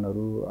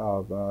श्रीमानहरू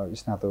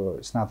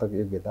स्नातक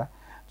योग्यता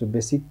जो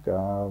बेसिक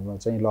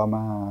चाहिँ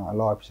लमा ल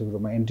अफिसरको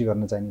रूपमा एन्ट्री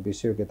गर्न चाहिने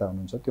बेसी योग्यता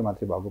हुनुहुन्छ, त्यो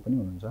मात्रै भएको पनि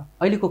हुनुहुन्छ।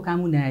 अहिलेको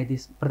कानुन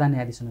न्यायाधीश प्रधान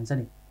न्यायाधीश हुनुहुन्छ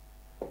नि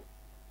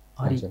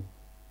हरिकृष्ण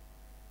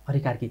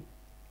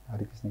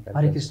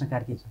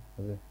कार्की,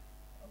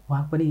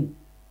 उहाँ पनि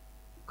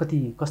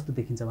कस्तो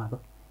देखिन्छ उहाँको?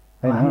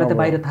 हामीलाई त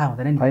बाहिर थाहा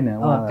हुँदैन नि,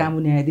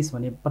 कानुन न्यायाधीश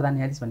भने प्रधान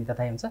न्यायाधीश भन्ने त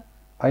थाहै हुन्छ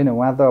होइन।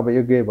 उहाँ त अब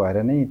योग्य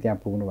भएर नै त्यहाँ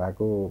पुग्नु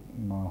भएको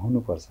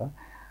हुनुपर्छ।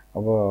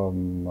 अब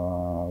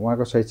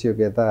उहाँको शैक्षिक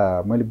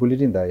योग्यता मैले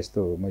बुलेटिन त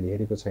यस्तो मैले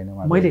हेरेको छैन।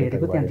 मैले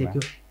हेरेको त्यहाँ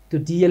देख्यो त्यो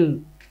डिएल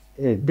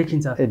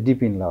देखिन्छ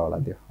डिप इन ल होला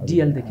त्यो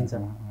डिएल देखिन्छ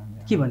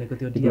के भनेको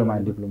त्यो डिप्लोमा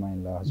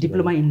इन ल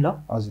डिप्लोमा इन ल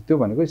हजुर त्यो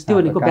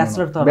भनेको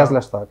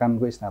ब्याचलर त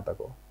कानुनको स्नातक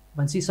हो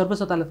भनेपछि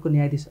सर्वोच्च अदालतको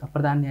न्यायाधीश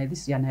प्रधान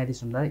न्यायाधीश या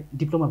न्यायाधीश हुनलाई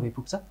डिप्लोमा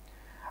भइपुग्छ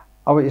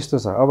अब यस्तो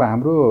छ अब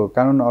हाम्रो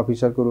कानुन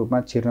अफिसरको रूपमा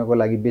छिर्नको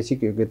लागि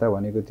बेसिक योग्यता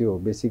भनेको त्यो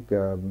बेसिक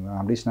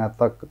हाम्रो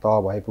स्नातक तह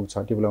भइपुग्छ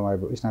डिप्लोमा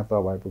स्नातक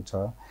तह भइपुग्छ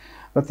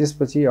र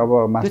त्यसपछि अब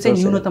मास्टर्स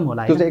न्यूनतम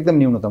होला त्यो चाहिँ एकदम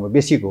न्यूनतम हो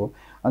बेसिक हो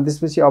अनि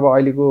त्यसपछि अब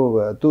अहिलेको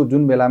त्यो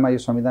जुन बेलामा यो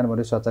संविधान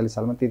बन्यो 47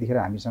 सालमा त्यतिखेर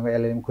हामीसँग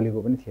एलएलएम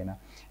खुलेको पनि थिएन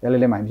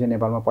एलएलएम हामीसँग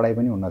नेपालमा पढाइ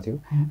पनि हुन्न थियो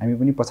हामी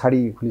पनि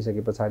पछाडि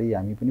खुलिसके पछाडि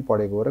हामी पनि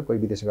पढेको हो र कोही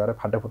विदेश गएर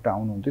फाटाफुट्टा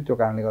आउनुहुन्थ्यो त्यो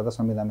कारणले गर्दा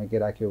संविधानमा के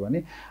राख्यो भने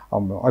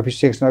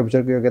सेक्सन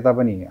अफिसरको योग्यता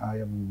पनि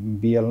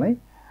बिएल नै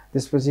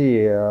त्यसपछि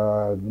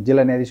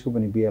जिल्ला न्यायाधीशको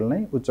पनि बिएल नै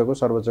उच्चको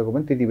सर्वोच्चको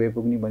पनि त्यति भए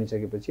पुग्ने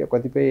बनिसकेपछि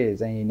कतिपय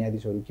चाहिँ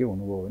न्यायाधीशहरू के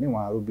हुनुभयो भने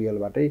उहाँहरू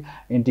बिएलबाटै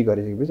एन्ट्री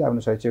गरिसकेपछि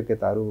आफ्नो शैक्षिक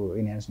योग्यताहरू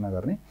इन्हान्स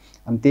नगर्ने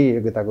अनि त्यही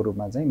योग्यताको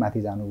रूपमा चाहिँ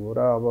माथि जानुभयो र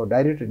अब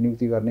डाइरेक्ट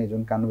नियुक्ति गर्ने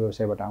जुन कानुन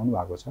व्यवसायबाट आउनु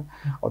भएको छ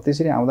अब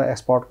त्यसरी आउँदा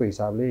एक्सपर्टको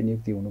हिसाबले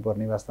नियुक्ति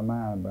हुनुपर्ने वास्तवमा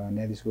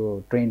न्यायाधीशको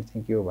ट्रेन्ड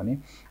चाहिँ के हो भने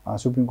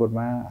सुप्रिम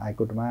कोर्टमा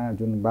हाइकोर्टमा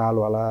जुन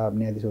बालवाला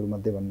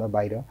न्यायाधीशहरूमध्ये भन्दा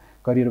बाहिर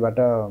करियरबाट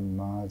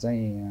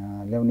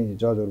चाहिँ ल्याउने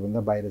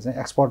जजहरूभन्दा बाहिर चाहिँ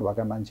एक्सपर्ट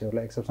भएका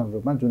मान्छेहरूलाई एक्सेप्सनल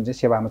रूपमा जुन चाहिँ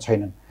सेवामा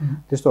छैनन्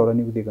त्यस्तोहरूलाई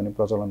नियुक्ति गर्ने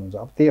प्रचलन हुन्छ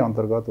अब त्यही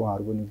अन्तर्गत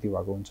उहाँहरूको नियुक्ति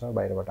भएको हुन्छ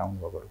बाहिरबाट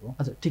आउनुभएकोहरूको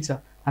हजुर ठिक छ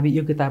हामी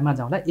योग्यतामा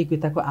जाउँला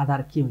योग्यताको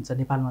आधार के हुन्छ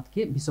नेपालमा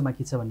के विश्वमा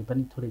के छ भन्ने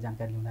पनि थोरै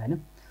जानकारी लिउँला होइन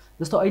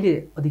जस्तो अहिले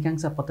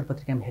अधिकांश पत्र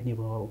पत्रिकामा हेर्ने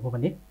हो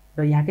भने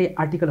र यहाँकै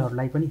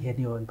आर्टिकलहरूलाई पनि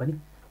हेर्ने हो भने पनि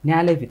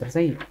न्यायालयभित्र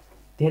चाहिँ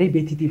धेरै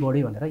व्यथिति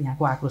बढ्यो भनेर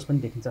यहाँको आक्रोश पनि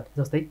देखिन्छ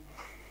जस्तै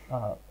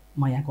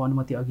म यहाँको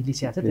अनुमति अघि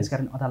लिइसकेको छ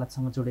त्यसकारण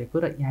अदालतसँग जोडिएको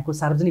र यहाँको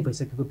सार्वजनिक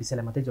भइसकेको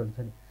विषयलाई मात्रै जोडिन्छ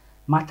नि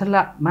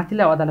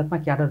माथिल्ला अदालतमा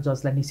क्याडर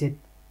जजलाई निषेध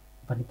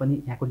भन्ने पनि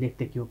यहाँको लेख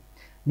देखियो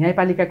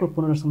न्यायपालिकाको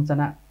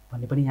पुनर्संरचना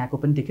भन्ने पनि यहाँको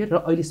पनि देखियो र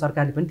अहिले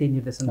सरकारले पनि त्यही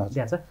निर्देशन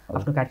ल्याएको छ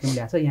आफ्नो कार्यक्रम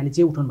ल्याएको छ यहाँले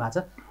जे उठाउनु भएको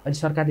छ अहिले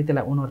सरकारले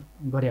त्यसलाई ओनर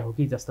गरे हो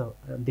कि जस्तो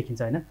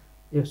देखिन्छ होइन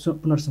यो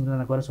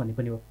पुनर्संरचना गरोस् भन्ने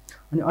पनि हो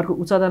अनि अर्को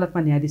उच्च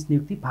अदालतमा न्यायाधीश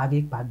नियुक्ति भाग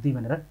 1 भाग 2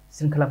 भनेर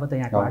श्रृङ्खलाबद्ध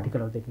यहाँको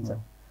आर्टिकलहरू देखिन्छ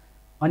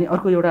अनि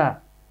अर्को एउटा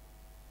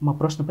म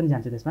प्रश्न पनि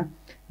जान्छु त्यसमा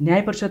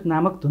न्याय परिषद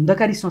नामक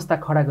धुन्धकारी संस्था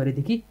खडा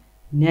गरेदेखि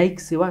न्यायिक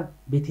सेवा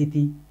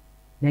व्यथिति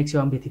न्यायिक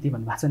सेवा व्यथिति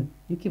भन्नुभएको छ नि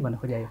यो के भन्न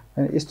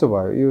खोजियो यस्तो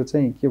भयो यो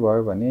चाहिँ के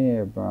भयो भने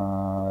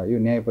यो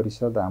न्याय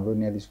परिषद हाम्रो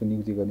न्यायाधीशको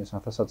नियुक्ति गर्ने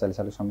संस्था 47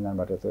 सालको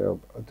संविधानबाट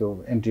त्यो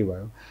एन्ट्री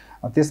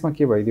भयो त्यसमा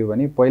के भइदियो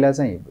भने पहिला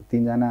चाहिँ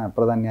 3 जना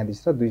प्रधान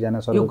न्यायाधीश र 2 जना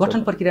सर्वोच्च यो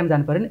गठन प्रक्रियामा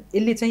जानु पर्यो नि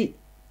यसले चाहिँ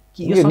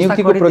यो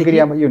नियुक्तिको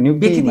प्रक्रियामा यो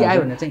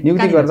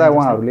नियुक्ति गर्दा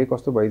उहाँहरूले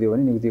कस्तो भइदियो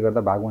भने नियुक्ति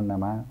गर्दा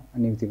भागवण्डामा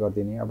नियुक्ति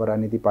गरिदिने अब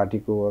राजनीतिक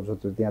पार्टीको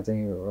त्यहाँ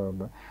चाहिँ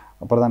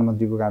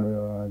प्रधानमन्त्रीको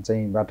कानुन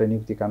चाहिँ बाट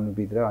नियुक्ति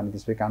कानुनविद र अनि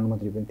त्यसपछि कानुन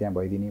मन्त्री पनि त्यहाँ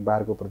भइदिने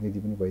बारको प्रतिनिधि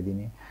पनि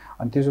भइदिने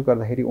अनि त्यसो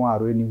गर्दाखेरि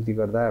उहाँहरूले नियुक्ति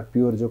गर्दा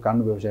प्योर जो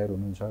कानुन व्यवसायहरू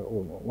हुनुहुन्छ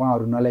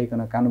उहाँहरू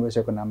नल्याइकन कानुन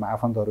व्यवसायको नाममा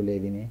आफन्तहरू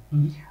ल्याइदिने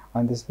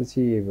अनि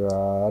त्यसपछि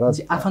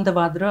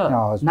आफन्तवाद र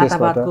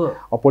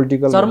नातावादको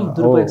पोलिटिकल चरम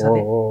दुरुपयोग छ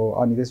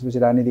अनि त्यसपछि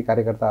राजनीतिक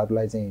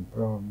कार्यकर्ताहरूलाई चाहिँ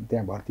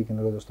त्यहाँ भर्ती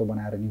केन्द्र जस्तो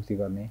बनाएर नियुक्ति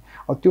गर्ने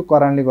अब त्यो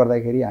कारणले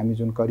गर्दाखेरि हामी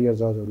जुन करियर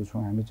जजहरू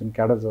छौँ हामी जुन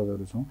क्याडर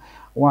जजहरू छौँ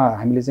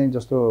हामीले चाहिँ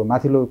जस्तो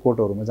माथिल्लो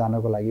कोर्टहरूमा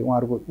जानको लागि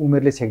उहाँहरूको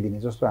उमेरले छेक्दिने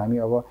जस्तो हामी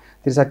अब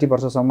 63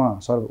 वर्षसम्म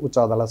उच्च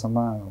अदालतसम्म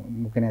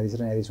मुख्य न्यायाधीश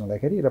र न्यायाधीश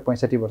हुँदाखेरि र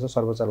 65 वर्ष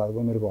सर्वोच्च अदालतको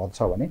उमेरको हद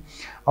छ भने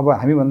अब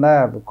हामीभन्दा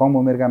कम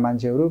उमेरका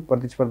मान्छेहरू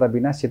प्रतिस्पर्धा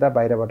बिना सिधा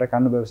बाहिरबाट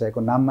कानुन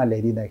व्यवसायको नाममा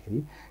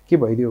ल्याइदिँदाखेरि के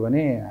भइदियो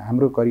भने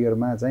हाम्रो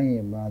करियरमा चाहिँ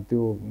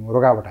त्यो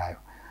रोकावट आयो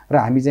र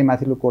हामी चाहिँ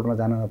माथिल्लो कोर्टमा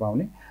जान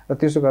नपाउने र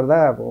त्यसो गर्दा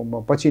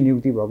पछि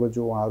नियुक्ति भएको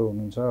जो उहाँहरू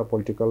हुनुहुन्छ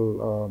पोलिटिकल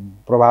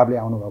प्रभावले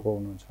आउनुभएको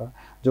हुनुहुन्छ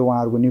जो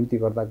उहाँहरूको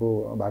नियुक्तिकर्ताको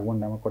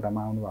भागवण्डामा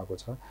कोटामा आउनुभएको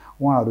छ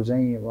उहाँहरू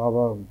चाहिँ अब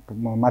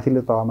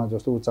माथिल्लो तहमा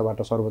जस्तो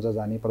उच्चबाट सर्वोच्च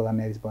जाने प्रधान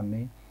न्यायाधीश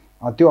बन्ने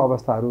त्यो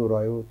अवस्थाहरू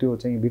रह्यो त्यो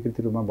चाहिँ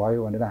विकृति रूपमा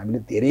भयो भनेर हामीले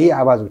धेरै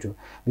आवाज उठ्यो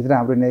भित्र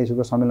हाम्रो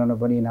न्यायाधीशको सम्मेलन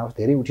पनि इनहाउस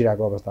धेरै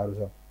उठिरहेको अवस्थाहरू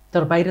छ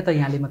तर बाहिर त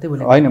यहाँले मात्रै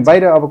बोले होइन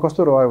बाहिर अब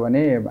कस्तो रह्यो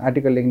भने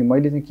आर्टिकल लेख्ने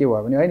मैले चाहिँ के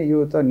भयो भने होइन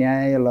यो त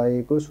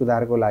न्यायालयको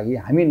सुधारको लागि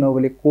हामी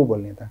नबोले को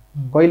बोल्ने त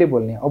कहिले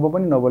बोल्ने अब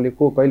पनि नबोले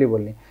को कहिले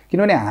बोल्ने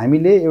किनभने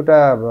हामीले एउटा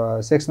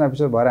सेक्सन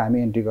अफिसर भएर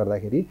हामी एन्ट्री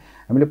गर्दाखेरि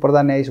हामीले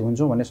प्रधान न्यायाधीश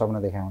हुन्छौँ भन्ने सपना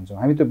देखाएको हुन्छौँ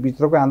हामी त्यो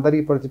भित्रको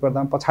आन्तरिक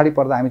प्रतिस्पर्धामा पछाडि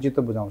पर्दा हामी चित्त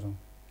बुझाउँछौँ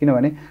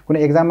किनभने कुनै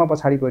एक्जाममा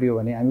पछाडि पऱ्यो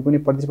भने हामी कुनै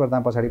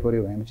प्रतिस्पर्धामा पछाडि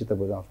पऱ्यो भने हामी चित्त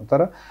बुझाउँछौँ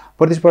तर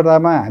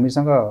प्रतिस्पर्धामा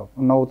हामीसँग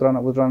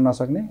उत्रन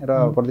नसक्ने र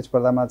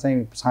प्रतिस्पर्धामा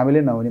चाहिँ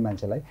सामेलै नहुने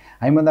मान्छेलाई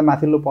हामीभन्दा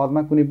माथिल्लो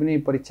पदमा कुनै पनि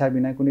परीक्षा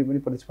बिना कुनै पनि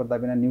प्रतिस्पर्धा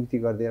बिना नियुक्ति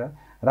गरिदिएर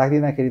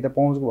राखिदिँदाखेरि त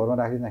पहुँचको भरमा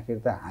राखिदिँदाखेरि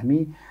त हामी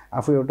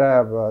आफू एउटा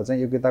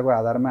चाहिँ योग्यताको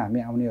आधारमा हामी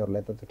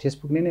आउनेहरूलाई त ठेस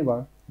पुग्ने नै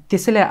भयो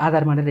त्यसैलाई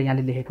आधार मानेर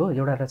यहाँले लेखेको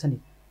एउटा रहेछ नि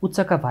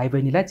उच्चका भाइ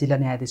बहिनीलाई जिल्ला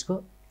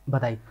न्यायाधीशको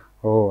बधाई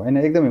हो होइन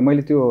एकदमै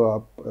मैले त्यो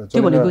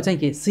भनेको चाहिँ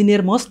के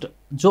सिनियर मोस्ट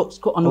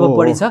जसको अनुभव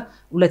बढी छ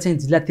उसलाई चाहिँ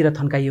जिल्लातिर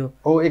थन्काइयो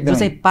जो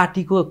चाहिँ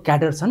पार्टीको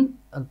क्याडर छन्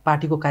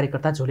पार्टीको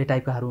कार्यकर्ता झोले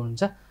टाइपकाहरू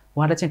हुनुहुन्छ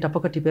उहाँलाई चाहिँ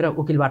टपक्क टिपेर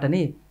वकिलबाट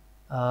नै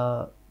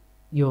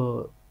यो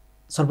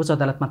सर्वोच्च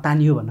अदालतमा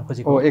तानियो भन्न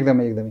खोजेको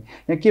एकदमै एकदमै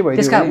यहाँ के भयो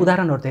त्यसका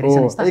उदाहरणहरू धेरै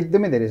छन् यस्ता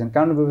एकदमै धेरै छन्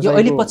कानुन यो व्यवसाय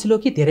अहिले पछिल्लो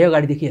कि धेरै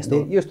अगाडिदेखि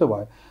यस्तो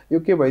भयो यो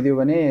के भइदियो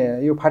भने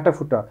यो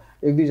फाटाफुट्टा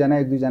एक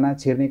दुईजना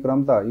छिर्ने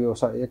क्रम त यो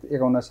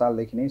 51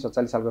 सालदेखि नै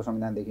 47 सालको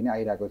संविधानदेखि नै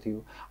आइरहेको थियो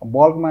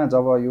बल्कमा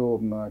जब यो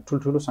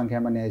ठुल्ठुलो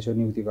सङ्ख्यामा न्यायाधीश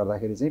नियुक्ति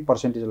गर्दाखेरि चाहिँ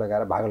पर्सेन्टेज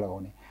लगाएर भाग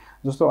लगाउने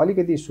जस्तो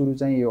अलिकति सुरु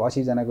चाहिँ यो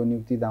 80 जनाको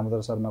नियुक्ति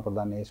दामोदर शर्मा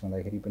प्रधान न्यायाधीश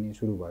हुँदाखेरि पनि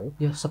सुरु भयो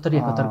यो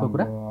 70-71 को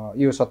कुरा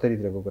यो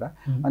 70 को कुरा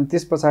अनि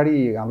त्यस पछाडि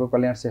हाम्रो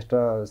कल्याण श्रेष्ठ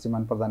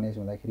श्रीमान प्रधान न्यायाधीश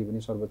हुँदाखेरि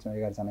पनि सर्वोच्चमा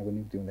 11 जनाको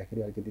नियुक्ति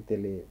हुँदाखेरि अलिकति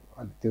त्यसले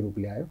त्यो रूप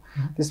ल्यायो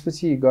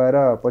त्यसपछि गएर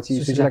पछि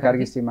सुशीला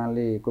कार्की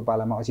श्रीमानले को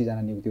पालामा 80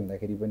 जना नियुक्ति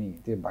हुँदाखेरि पनि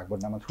त्यो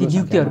भागबण्डामा ठुलो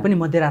नियुक्तिहरू पनि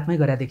मध्यरातमै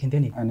गरे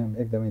देखिन्थ्यो नि अनि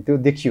एकदमै त्यो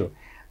देखियो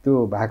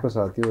त्यो भएको छ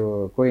त्यो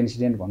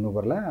कोइन्सिडेन्ट भन्नु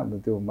पर्ला अब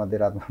त्यो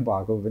मध्यरातमा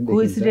भएको पनि देखिन्छ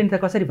कोइन्सिडेन्ट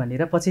त कसरी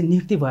भनेर पछि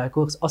नियुक्ति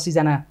भएको 80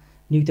 जना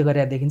नियुक्ति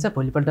गरेर देखिन्छ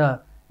भोलिपल्ट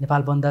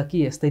नेपाल बन्द कि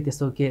यस्तै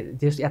त्यस्तो के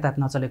देश यातायात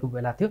नचलेको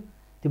बेला थियो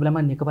त्यो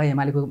बेलामा नेकपा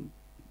एमालेको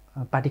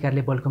पार्टी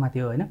कार्यालय बल्कोमा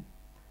थियो होइन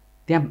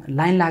त्यहाँ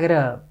लाइन लागेर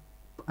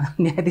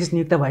न्यायाधीश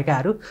नियुक्त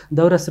भएकाहरू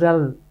दौरा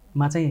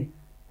सुरुवालमा चाहिँ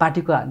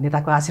पार्टीको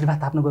नेताको आशीर्वाद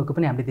थाप्नु गएको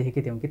पनि हामीले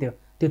देखेकै थियौँ कि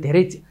त्यो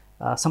धेरै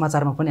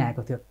समाचारमा पनि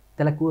आएको थियो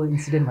त्यसलाई को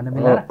इन्सिडेन्ट भन्न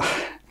मिल्ला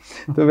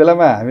त्यो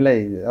बेलामा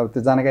हामीलाई अब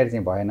त्यो जानकारी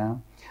चाहिँ भएन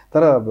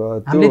तर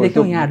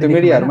त्यो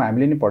मिडियाहरूमा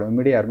हामीले नि पढ्यौँ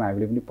मिडियाहरूमा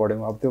हामीले पनि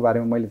पढ्यौँ अब त्यो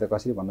बारेमा मैले त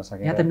कसरी भन्न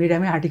सकेँ यहाँ त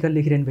मिडियामै आर्टिकल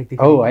लेखिरहने व्यक्ति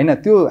हो होइन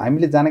त्यो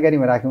हामीले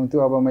जानकारीमा राख्यौँ त्यो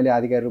अब मैले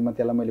आधिकारिक रूपमा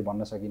त्यसलाई मैले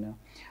भन्न सकिनँ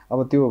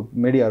अब त्यो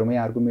मिडियाहरूमा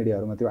यहाँहरूको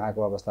मिडियाहरूमा त्यो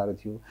आएको अवस्थाहरू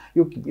थियो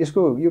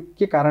यो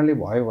के कारणले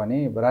भयो भने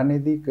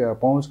राजनीतिक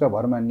पहुँचका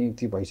भरमा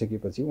नियुक्ति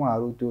भइसकेपछि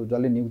उहाँहरू त्यो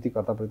जसले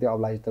नियुक्तिकर्ताप्रति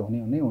अवलाजित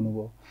हुने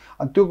हुनुभयो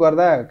अनि त्यो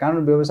गर्दा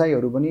कानुन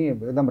व्यवसायीहरू पनि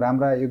एकदम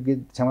राम्रा योग्य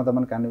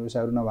क्षमतावान कानुन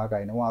व्यवसायीहरू नभएका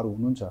होइन उहाँहरू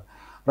हुनुहुन्छ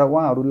र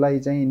उहाँहरूलाई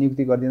चाहिँ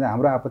नियुक्ति गरिदिँदा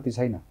हाम्रो आपत्ति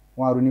छैन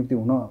उहाँहरू नियुक्ति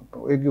हुन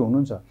योग्य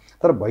हुनुहुन्छ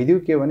तर भइदियो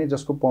के भने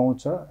जसको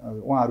पहुँच छ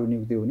उहाँहरू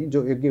नियुक्ति हुने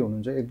जो योग्य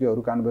हुनुहुन्छ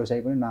योग्यहरू कानुन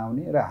व्यवसायी पनि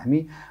नआउने र हामी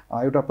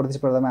एउटा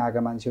प्रतिस्पर्धामा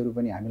आएका मान्छेहरू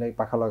पनि हामीलाई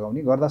पाखा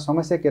लगाउने गर्दा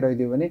समस्या के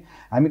रहिदियो भने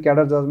हामी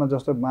क्याडर जजमा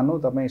जस्तो मानौँ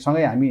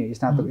तपाईँसँगै हामी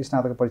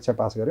स्नातक परीक्षा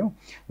पास गऱ्यौँ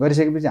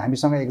गरिसकेपछि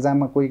हामीसँग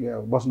एक्जाममा कोही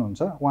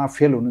बस्नुहुन्छ उहाँ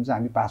फेल हुनुहुन्छ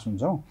हामी पास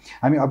हुन्छौँ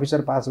हामी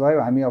अफिसर पास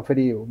भयो हामी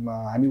फेरि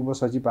हामी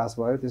उपसचिव पास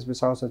भयो त्यसपछि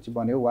सहसचिव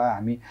बन्यो वा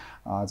हामी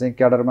चाहिँ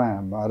क्याडरमा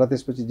र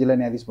त्यसपछि जिल्ला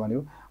न्यायाधीश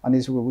बन्यो अनि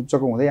यसको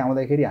उच्चको हुँदै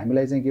आउँदाखेरि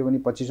हामीलाई चाहिँ के भने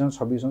 25औं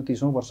 26औं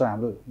 30औं वर्ष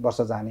हाम्रो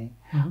वर्ष जाने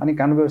अनि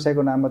कानुन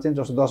व्यवसायको नाममा चाहिँ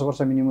जस्तो 10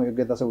 वर्ष मिनिमम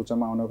योग्यता छ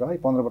उच्चमा आउनको लागि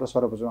 15 वर्ष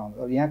सर्वोच्चमा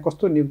आउनु यहाँ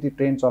कस्तो नियुक्ति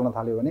ट्रेन्ड चल्न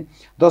थाल्यो भने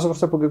 10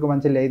 वर्ष पुगेको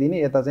मान्छे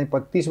ल्याइदिने यता चाहिँ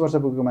 30 वर्ष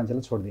पुगेको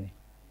मान्छेलाई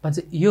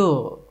छोडिदिने यो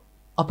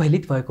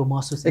अपहेलित भएको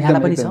महसुस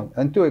यहाँलाई पनि छ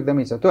अनि त्यो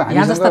एकदमै छ त्यो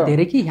यहाँ जस्ता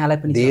धेरै कि यहाँलाई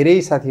पनि धेरै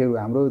साथीहरू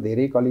हाम्रो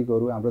धेरै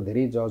कलिगहरू हाम्रो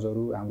धेरै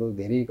जजहरू हाम्रो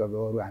धेरै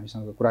कविहरू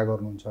हामीसँग कुरा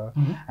गर्नुहुन्छ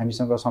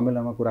हामीसँग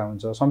सम्मेलनमा कुरा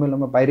हुन्छ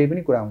सम्मेलनमा बाहिरै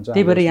पनि कुरा हुन्छ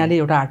त्यही भएर यहाँले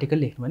एउटा आर्टिकल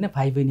लेख्नु होइन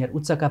भाइ बहिनीहरू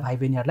उच्चका भाइ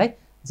बहिनीहरूलाई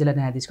जिल्ला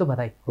न्यायाधीशको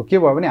बधाई हो के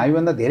भयो भने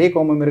हामीभन्दा धेरै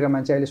कम उमेरका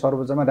मान्छे अहिले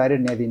सर्वोच्चमा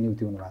डाइरेक्ट न्यायाधीश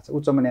नियुक्ति हुनुभएको छ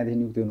उच्चमा न्यायाधीश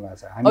नियुक्ति हुनुभएको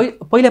छ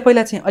हामी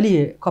पहिला चाहिँ अलि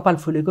कपाल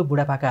फुलेको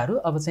बुढापाकाहरू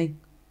अब चाहिँ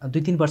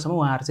 2-3 वर्षमा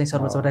उहाँहरू चाहिँ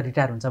सर्वोच्चबाट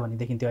रिटायर हुन्छ भन्ने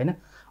देखिन्थ्यो होइन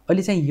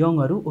अहिले चाहिँ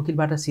यङहरू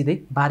वकिलबाट सिधै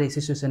बार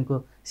एसोसिएसनको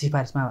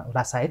सिफारिसमा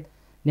होला सायद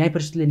न्याय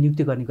परिषदले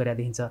नियुक्ति गर्ने गरेर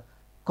देखिन्छ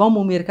कम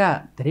उमेरका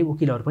धेरै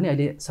वकिलहरू पनि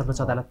अहिले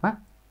सर्वोच्च अदालतमा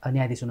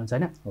न्यायाधीश हुनुहुन्छ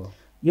होइन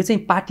यो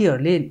चाहिँ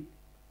पार्टीहरूले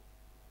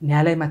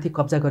न्यायालयमाथि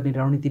कब्जा गर्ने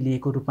रणनीति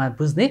लिएको रूपमा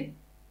बुझ्ने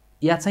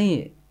या चाहिँ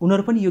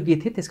उनीहरू पनि योग्य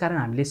थिए त्यसकारण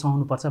हामीले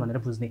सहनुपर्छ भनेर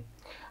बुझ्ने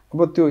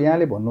अब त्यो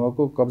यहाँले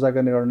भन्नुभएको कब्जा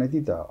गर्ने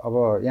रणनीति त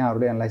अब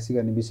यहाँहरूले एनालाइसिस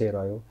गर्ने विषय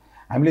रह्यो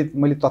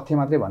मैले तथ्य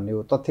मात्रै भन्ने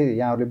हो तथ्य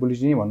यहाँहरूले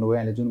बुलेटिनै भन्नुभयो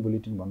यहाँले जुन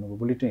बुलेटिन भन्नुभयो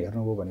बुलेटिन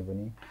हेर्नुभयो भने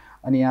पनि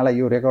अनि यहाँलाई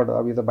यो रेकर्ड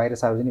अब यो त बाहिर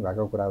सार्वजनिक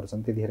भएको कुराहरू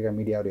छन् त्यतिखेरका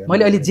मिडियाहरू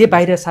मैले अहिले जे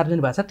बाहिर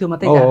सार्वजनिक भएको छ त्यो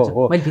मात्रै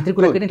मैले भित्री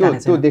कुरा पनि थाहा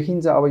छैन त्यो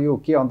देखिन्छ अब यो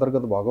के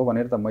अन्तर्गत भएको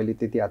भनेर त मैले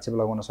त्यति आक्षेप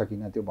लगाउन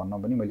सकिनँ त्यो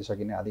भन्न पनि मैले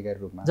सकिनँ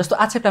आधिकारिक रूपमा जस्तो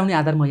आक्षेप लगाउने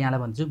आधार म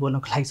यहाँलाई भन्छु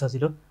बोल्नको लागि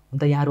सजिलो हुन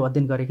त यहाँहरू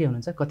अध्ययन गरेकै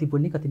हुनुहुन्छ कति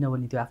बोल्ने कति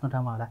नबोल्ने त्यो आफ्नो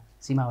ठाउँमा होला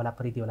सीमा होला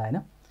परिधि होला होइन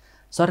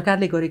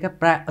सरकारले गरेका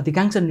प्राय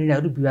अधिकांश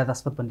निर्णयहरू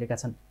विवादास्पद बनिरहेका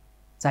छन्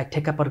चाहे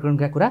ठेक्का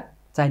प्रकरणका कुरा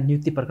चाहे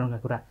नियुक्ति प्रकरणका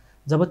कुरा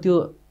जब त्यो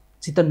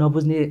चित्त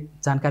नबुझ्ने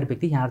जानकार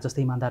व्यक्ति यहाँहरू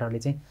जस्तै इमान्दारहरूले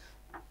चाहिँ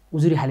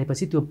उजुरी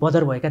हालेपछि त्यो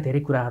बदर भएका धेरै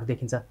कुराहरू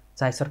देखिन्छ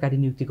चाहे सरकारी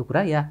नियुक्तिको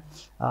कुरा या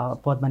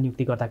पदमा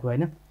नियुक्ति गर्दाको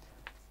होइन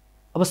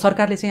अब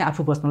सरकारले चाहिँ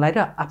आफू बस्नलाई र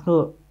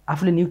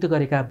आफूले नियुक्त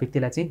गरेका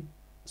व्यक्तिलाई चाहिँ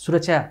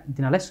सुरक्षा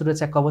दिनलाई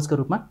सुरक्षा कवचको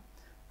रूपमा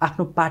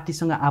आफ्नो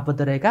पार्टीसँग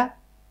आबद्ध रहेका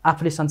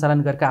आफूले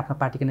सञ्चालन गरेका आफ्नो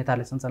पार्टीका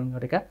नेताहरूले सञ्चालन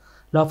गरेका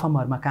ल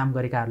फर्महरूमा काम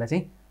गरेकाहरूलाई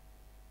चाहिँ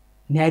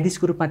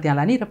न्यायाधीशको रूपमा त्यहाँ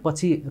लाने र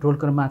पछि रोल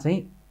क्रममा चाहिँ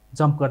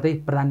जम्प गर्दै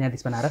प्रधान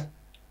न्यायाधीश बनाएर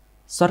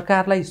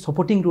सरकारलाई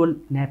सपोर्टिङ रोल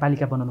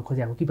न्यायपालिका बनाउन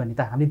खोजेको कि भन्ने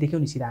त हामीले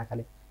देख्यौँ नि सिधा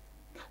आँखाले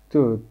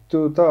त्यो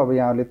त अब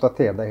यहाँहरूले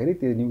तथ्य हेर्दाखेरि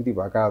त्यो नियुक्ति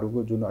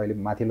भएकाहरूको जुन अहिले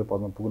माथिल्लो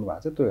पदमा पुग्नु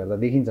भएको छ त्यो हेर्दा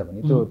देखिन्छ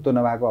भने त्यो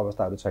नभएको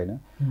अवस्थाहरू छैन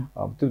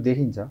अब त्यो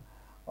देखिन्छ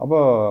अब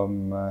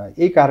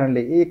यही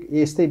कारणले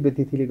यस्तै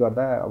व्यतिथिले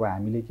गर्दा अब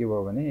हामीले के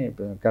भयो भने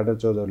क्याडर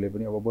जजहरूले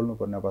पनि अब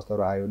बोल्नुपर्ने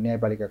अवस्थाहरू आयो,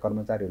 न्यायपालिका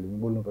कर्मचारीहरूले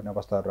पनि बोल्नुपर्ने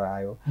अवस्थाहरू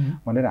आयो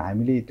भनेर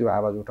हामीले त्यो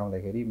आवाज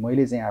उठाउँदाखेरि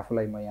मैले चाहिँ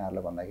आफूलाई म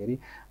यहाँहरूलाई भन्दाखेरि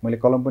मैले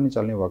कलम पनि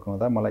चल्ने भएको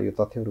हुँदा मलाई यो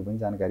तथ्यहरू पनि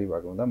जानकारी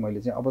भएको हुँदा मैले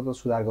चाहिँ अब त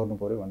सुधार गर्नु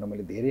पर्यो भनेर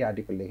मैले धेरै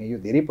आर्टिकल लेखेँ। यो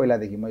धेरै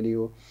पहिलादेखि मैले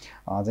यो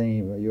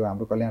चाहिँ यो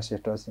हाम्रो कल्याण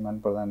श्रेष्ठ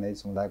श्रीमान प्रधान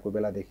न्यायाधीश हुँदाको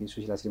बेलादेखि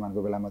सुशीला श्रीमानको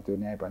बेलामा त्यो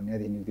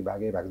न्यायाधीश नियुक्ति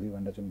भाग 1 भाग 2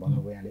 भनेर जुन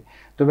भन्नुभयो यहाँले,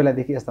 त्यो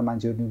बेलादेखि यस्ता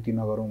मान्छेहरू नियुक्ति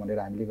नगरौँ भनेर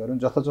हामीले गऱ्यौँ।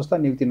 जस्ता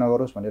नियुक्ति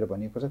नगरोस् भनेर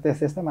भनिएको छ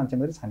त्यस्ता मान्छे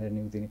मात्रै छानेर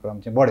नियुक्ति क्रम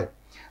चाहिँ बढ्यो।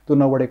 त्यो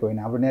नबढेको होइन।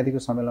 हाम्रो न्यायाधीशको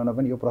सम्मेलनमा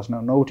पनि यो प्रश्न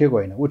नउठेको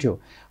होइन,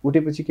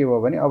 उठेपछि के भयो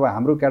भने अब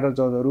हाम्रो क्याडर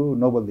जजहरू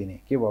नबोल्दिने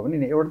के भयो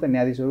भने एउटा त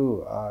न्यायाधीशहरू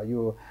यो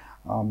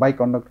बाई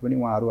कन्डक्ट पनि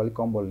उहाँहरू अलिक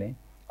कम बोल्ने,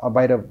 अब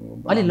बाहिर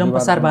अलि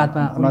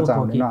लम्पसारवादमा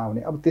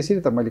नआउने। अब त्यसरी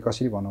त मैले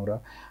कसरी भनौँ र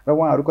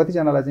उहाँहरू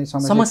कतिजनालाई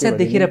चाहिँ समस्या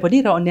देखेर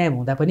पनि र अन्याय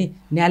हुँदा पनि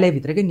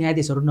न्यायालयभित्रकै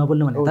न्यायाधीशहरू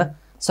नबोल्नु भने त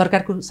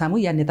सरकारको सामु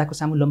या नेताको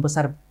सामु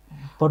लम्पसार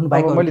पर्नु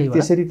भएको मैले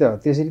त्यसरी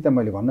त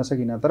मैले भन्न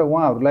सकिनँ। तर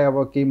उहाँहरूलाई अब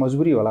केही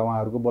मजबुरी होला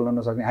उहाँहरूको बोल्न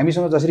नसक्ने।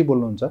 हामीसँग जसरी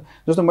बोल्नुहुन्छ,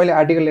 जस्तो मैले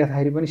आर्टिकल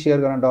लेख्दाखेरि पनि सेयर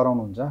गर्न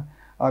डराउनुहुन्छ,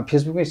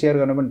 फेसबुकमै सेयर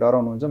गर्न पनि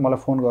डराउनुहुन्छ, मलाई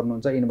फोन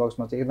गर्नुहुन्छ,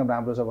 इनबक्समा चाहिँ एकदम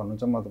राम्रो छ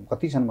भन्नुहुन्छ, म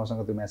कति छन्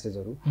मसँग त्यो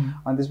मेसेजहरू।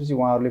 अनि त्यसपछि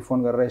उहाँहरूले फोन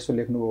गरेर यसो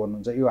लेख्नुभयो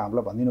भन्नुहुन्छ, यो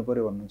हामीलाई भनिदिनु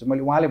पऱ्यो भन्नुहुन्छ।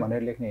 मैले उहाँले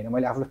भनेर लेख्ने होइन,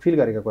 मैले आफूले फिल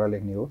गरेको कुरा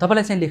लेख्ने हो।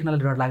 तपाईँलाई चाहिँ लेख्नलाई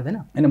डर लाग्दैन?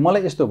 होइन,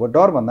 मलाई यस्तो भयो,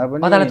 डर भन्दा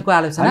पनि अदालतको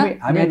आलोचना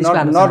हामी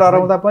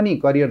नडराउँदा पनि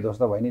करियर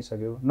ध्वस्त भइ नै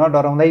सक्यो,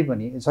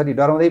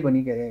 डराउँदै पनि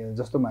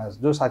जस्तो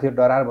जो साथीहरू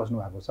डराएर बस्नु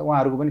भएको छ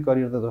उहाँहरूको पनि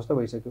करियर त ध्वस्त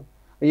भइसक्यो।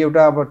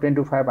 एउटा अब 10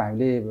 to 5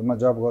 हामीले म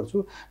जब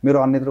गर्छु, मेरो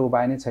अन्यत्र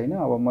उपाय नै छैन,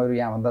 अब मेरो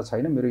यहाँभन्दा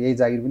छैन, मेरो यही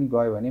जागिर पनि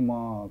गयो भने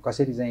म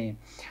कसरी चाहिँ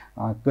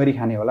गरी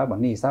खाने होला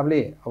भन्ने हिसाबले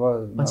अब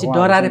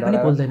डराएर पनि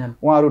बोल्दैनन्।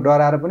 उहाँहरू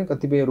डराएर पनि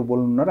कतिपयहरू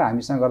बोल्नु र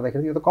हामीसँग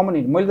गर्दाखेरि यो त कमन।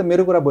 मैले त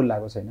मेरो कुरा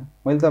बोलिरहेको छैन,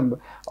 मैले त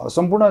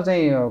सम्पूर्ण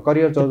चाहिँ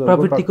करियर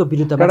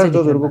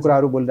जजहरूको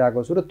कुराहरू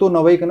बोलिरहेको छु र त्यो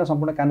नभइकन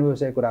सम्पूर्ण कानुन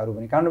व्यवसाय कुराहरू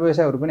पनि कानुन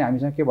व्यवसायहरू पनि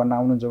हामीसँग के भन्न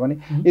आउनुहुन्छ भने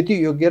यति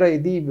योग्य र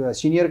यदि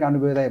सिनियर कानुन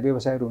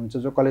व्यवसायहरू हुनुहुन्छ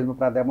जो कलेजमा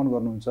प्राध्यापन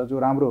गर्नुहुन्छ, जो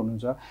राम्रो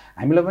हुनुहुन्छ,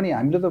 हामीले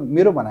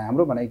त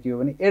हाम्रो भनाइ के हो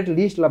भने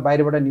एटलिस्ट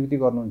बाहिरबाट नियुक्ति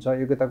गर्नुहुन्छ,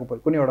 योग्यताको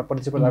कुनै एउटा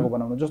प्रतिस्पर्धाको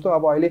बनाउनु। जस्तो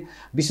अब अहिले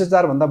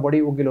 20,000 भन्दा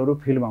बढी वकिलहरू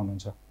फिल्डमा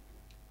हुनुहुन्छ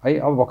है।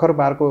 अब भर्खर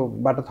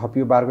बारकोबाट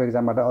थपियो, बारको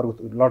एक्जामबाट अरू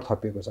लट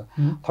थपिएको छ।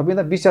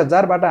 थपिँदा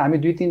 20,000बाट हामी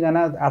 2-3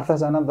 जना 8-10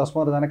 जना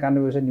 10-15 जना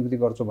कानुन व्यवसाय नियुक्ति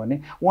गर्छौँ भने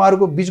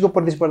उहाँहरूको बिचको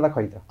प्रतिस्पर्धा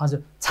खै त? हजुर,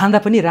 छान्दा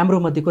पनि राम्रो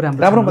मध्येको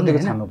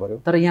छान्नु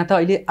पर्यो। तर यहाँ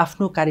त अहिले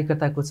आफ्नो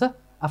कार्यकर्ताको छ,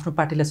 आफ्नो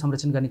पार्टीलाई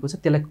संरक्षण गरेको छ,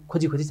 त्यसलाई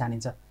खोजी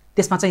छानिन्छ।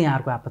 त्यसमा चाहिँ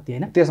यहाँहरूको आपत्ति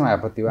होइन? त्यसमा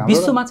आपत्ति हो।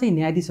 विश्वमा चाहिँ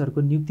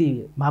न्यायाधीशहरूको नियुक्ति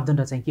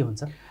मापदण्ड चाहिँ के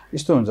हुन्छ?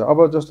 यस्तो हुन्छ, अब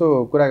जस्तो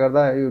कुरा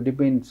गर्दा यो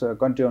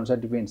डिपेन्ड्स, कन्ट्री अनुसार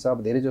डिपेन्ड्स।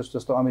 अब धेरै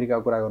जस्तो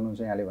अमेरिकाको कुरा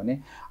गर्नुहुन्छ यहाँले भने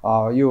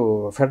यो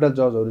फेडरल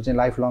जजहरू चाहिँ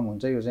लाइफ लङ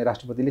हुन्छ, यो चाहिँ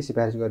राष्ट्रपतिले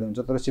सिफारिस गर्नुहुन्छ।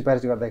 तर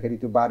सिफारिस गर्दाखेरि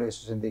त्यो बार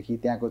एसोसिएसनदेखि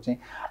त्यहाँको चाहिँ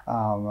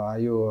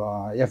यो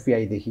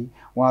FBI देखि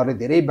उहाँहरूले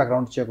धेरै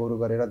ब्याकग्राउन्ड चेकहरू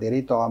गरेर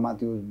धेरै तहमा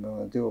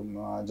त्यो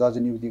जज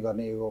नियुक्ति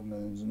गर्ने यो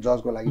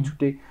जजको लागि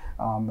छुट्टै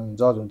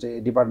जज हुन्छ,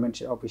 डिपार्टमेन्ट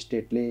अफ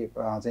स्टेटले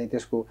चाहिँ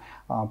त्यसको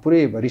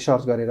पुरै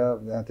रिसर्च गरेर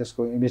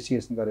त्यसको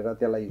इन्भेस्टिगेसन गरेर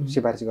त्यसलाई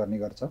सिफारिस गर्ने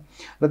गर्छ।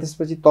 र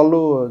त्यसपछि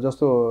तल्लो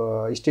जस्तो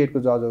स्टेटको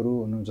जजहरू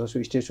हुनुहुन्छ,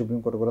 स्टेट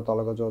सुप्रिम कोर्टबाट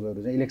तलको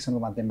जजहरू चाहिँ इलेक्सनको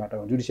माध्यमबाट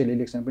जुडिसियल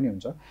इलेक्सन पनि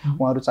हुन्छ,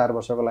 उहाँहरू 4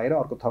 वर्षको लागि र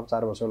अर्को थप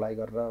 4 वर्षको लागि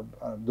गरेर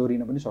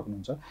दोहोरिन पनि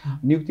सक्नुहुन्छ,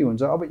 नियुक्ति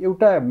हुन्छ। अब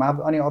एउटा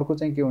अनि अर्को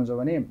चाहिँ के हुन्छ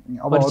भने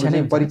अब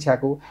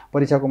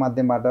परीक्षाको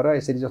माध्यमबाट र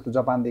यसरी जस्तो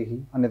जापानदेखि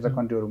अन्यत्र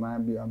कन्ट्रीहरूमा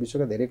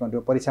विश्वका धेरै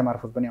कन्ट्रीहरू परीक्षा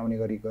मार्फत पनि आउने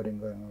गरी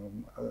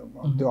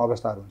त्यो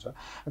अवस्थाहरू हुन्छ।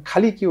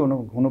 खालि के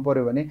हुनु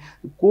पर्यो भने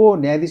को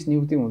न्यायाधीश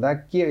नियुक्ति हुँदा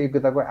के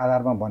योग्यताको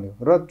आधारमा बन्यो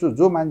र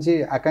जो मान्छे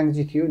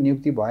आकाङ्क्षी थियो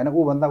नियुक्ति भएन,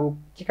 ऊभन्दा ऊ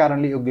के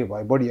कारणले योग्य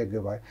भयो, बढी योग्य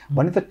भयो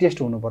भने त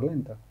टेस्ट हुनु पर्ला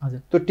नि त।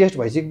 त्यो टेस्ट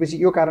भइसकेपछि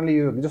यो कारणले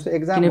यो जस्तो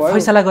एक्जाम भयो,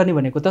 फैसला गर्ने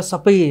भनेको त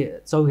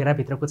सबै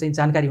चौघेराभित्रको चाहिँ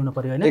जानकारी हुनु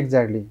पर्यो होइन?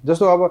 एक्ज्याक्टली।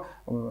 जस्तो अब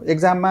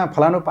एक्जाममा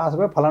फलानु पास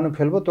भयो, फलानु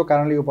फेल भयो, त्यो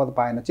कारणले यो पद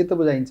पाएन, चित्त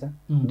बुझाइन्छ।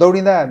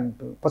 दौडिँदा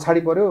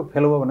पछाडि पर्यो,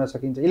 फेल भयो भन्न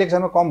सकिन्छ,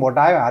 इलेक्सनमा कम भोट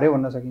आयो, हार्यो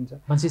भन्न सकिन्छ।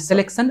 भनेपछि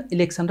सेलेक्सन,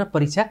 इलेक्सन र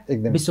परीक्षा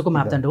विश्वको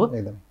मापदण्ड हो।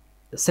 एकदम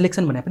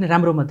सेलेक्सन भने पनि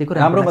राम्रो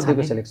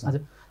मध्येको सेलेक्सन।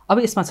 हजुर, अब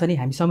यसमा छ नि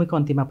हामी समयको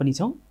अन्त्यमा पनि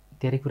छौँ,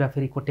 धेरै कुरा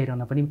फेरि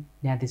कोट्याइरहन पनि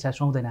न्यायाधीशलाई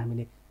सुहाउँदैन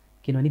हामीले,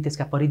 किनभने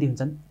त्यसका परिधि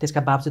हुन्छन्।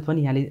 त्यसका बावजुद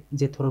पनि यहाँले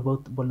जे थोरै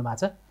बहुत बोल्नु भएको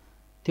छ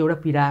त्यो एउटा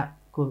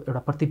पीडाको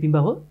एउटा प्रतिबिम्ब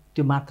हो।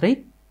 त्यो मात्रै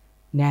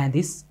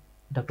न्यायाधीश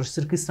डाक्टर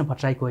श्रीकृष्ण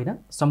भट्टराईको होइन,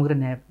 समग्र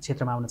न्याय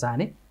क्षेत्रमा आउन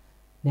चाहने,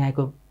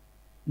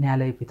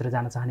 न्यायालयभित्र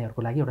जान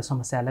चाहनेहरूको लागि एउटा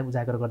समस्यालाई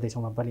उजागर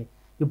गर्दैछौँ पनि।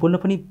 यो बोल्नु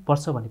पनि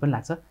पर्छ भन्ने पनि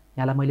लाग्छ।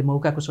 यहाँलाई मैले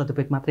मौकाको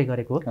सदुपयोग मात्रै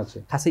गरेको हो,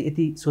 खासै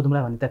यति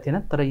सोधौँला भन्ने त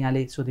थिएन, तर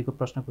यहाँले सोधेको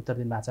प्रश्नको उत्तर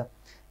दिनुभएको छ।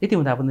 यति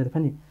हुँदा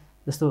पनि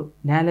जस्तो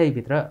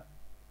न्यायालयभित्र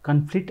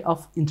कन्फ्लिक्ट अफ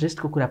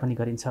इन्ट्रेस्टको कुरा पनि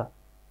गरिन्छ,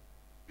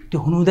 त्यो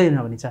हुनु हुँदैन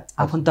भनिन्छ।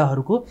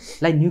 आफन्तहरूको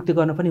लाई नियुक्ति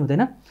गर्न पनि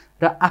हुँदैन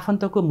र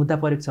आफन्तको मुद्दा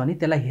परेको छ भने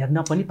त्यसलाई हेर्न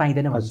पनि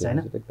पाइँदैन भनिन्छ होइन?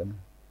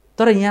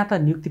 तर यहाँ त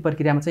नियुक्ति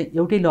प्रक्रियामा चाहिँ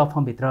एउटै ल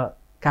फर्मभित्र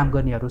काम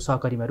गर्नेहरू,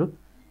 सहकर्मीहरू,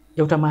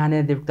 एउटा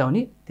महान्यायाधिवक्ता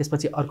हुने,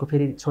 त्यसपछि अर्को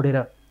फेरि छोडेर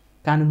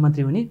कानुन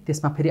मन्त्री हुने,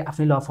 त्यसमा फेरि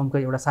आफ्नै ल फर्मको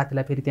एउटा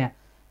साथीलाई फेरि त्यहाँ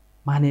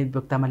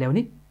महान्यायाधिवक्तामा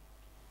ल्याउने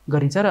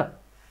गरिन्छ र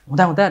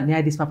हुँदा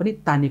न्यायाधीशमा पनि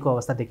तानिएको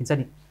अवस्था देखिन्छ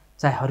नि।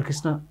 चाहे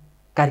हरकृष्ण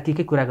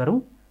कार्कीकै कुरा गरौँ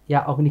या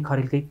अग्नि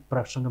खरेलकै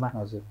प्रसङ्गमा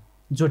हजुर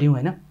जोड्यौँ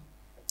होइन,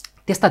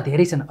 त्यस्ता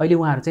धेरै छन्। अहिले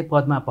उहाँहरू चाहिँ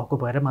पदमा भएको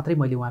भएर मात्रै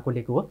मैले उहाँको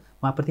लिएको हो,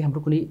 उहाँप्रति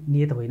हाम्रो कुनै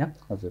नियत होइन।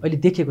 अहिले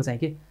देखिएको चाहिँ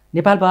कि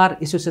नेपाल बार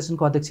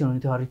एसोसिएसनको अध्यक्ष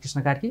हुनुहुन्थ्यो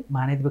हरिकृष्ण कार्की,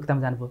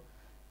 महाधिवक्तामा जानुभयो,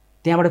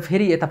 त्यहाँबाट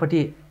फेरि यतापट्टि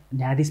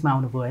न्यायाधीशमा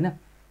आउनुभयो होइन।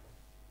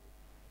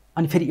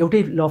 अनि फेरि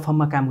एउटै ल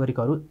फर्ममा काम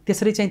गरेकोहरू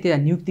त्यसरी चाहिँ त्यहाँ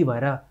नियुक्ति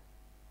भएर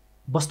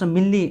बस्न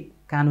मिल्ने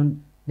कानुन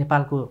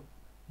नेपालको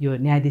यो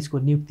न्यायाधीशको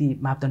नियुक्ति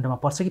मापदण्डमा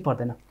पर्छ कि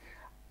पर्दैन?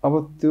 अब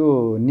त्यो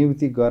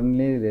नियुक्ति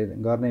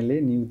गर्नेले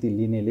नियुक्ति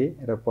लिनेले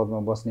र पदमा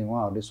बस्ने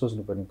उहाँहरूले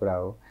सोच्नुपर्ने कुरा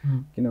हो।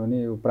 किनभने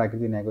यो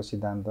प्राकृतिक न्यायको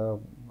सिद्धान्त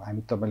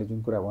हामी तपाईँले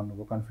जुन कुरा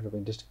भन्नुभयो कन्फ्लिक्ट अफ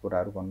इन्ट्रेस्टको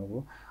कुराहरू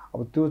भन्नुभयो, अब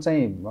त्यो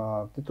चाहिँ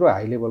त्यत्रो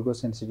हाई लेभलको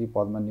सेन्सिटिभ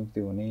पदमा नियुक्ति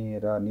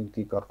हुने र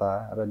नियुक्तिकर्ता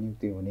र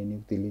नियुक्ति हुने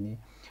नियुक्ति लिने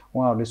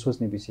उहाँहरूले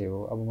सोच्ने विषय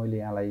हो। अब मैले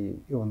यहाँलाई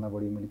योभन्दा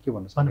बढी मैले के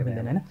भन्नु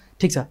सक्दिनँ होइन।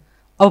 ठिक छ,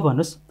 अब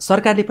भन्नुहोस्,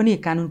 सरकारले पनि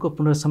कानुनको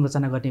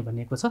पुनर्संरचना गर्ने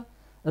भनिएको छ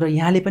र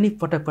यहाँले पनि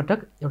पटक पटक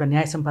एउटा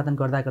न्याय सम्पादन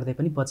गर्दा गर्दै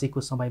पनि बचेको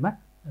समयमा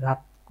रात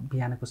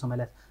बिहानको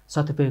समयलाई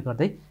सदुपयोग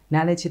गर्दै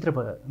न्यायालय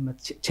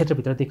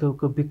क्षेत्रभित्र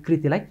देखेको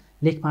विकृतिलाई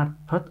लेख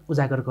मार्फत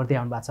उजागर गर्दै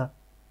आउनु भएको छ।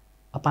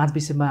 5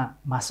 विषयमा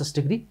मास्टर्स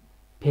डिग्री,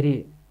 फेरि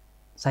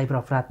साइबर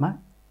अपराधमा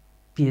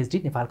PhD,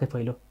 नेपालकै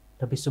पहिलो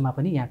र विश्वमा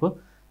पनि यहाँको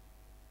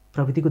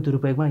प्रविधिको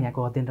दुरुपयोगमा यहाँको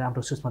अध्ययन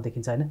राम्रो सूक्ष्म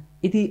देखिन्छ होइन।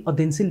 यदि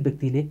अध्ययनशील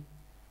व्यक्तिले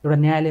एउटा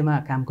न्यायालयमा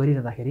काम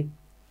गरिरहँदाखेरि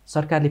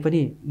सरकारले पनि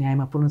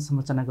न्यायमा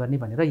पुनर्संरचना गर्ने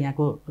भनेर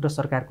यहाँको र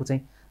सरकारको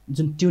चाहिँ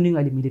जुन ट्युनिङ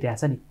अहिले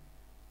मिलिरहेछ नि,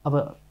 अब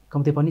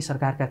कम्ती पनि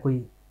सरकारका कोही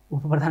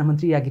उप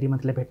प्रधानमन्त्री या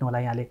गृहमन्त्रीलाई भेट्नु होला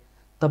यहाँले,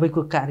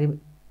 तपाईँको कार्य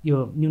यो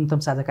न्यूनतम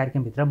साझा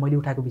कार्यक्रमभित्र मैले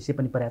उठाएको विषय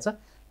पनि परेको छ,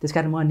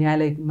 त्यसकारण म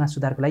न्यायालयमा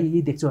सुधारको लागि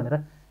यही देख्छु भनेर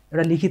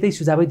एउटा लिखितै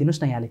सुझावै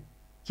दिनुहोस् न यहाँले,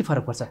 के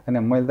फरक पर्छ?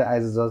 होइन, मैले त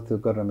एज जज त्यो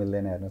गर्न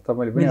मिल्दैन। हेर्नुहोस्,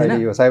 तपाईँले पनि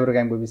अहिले यो साइबर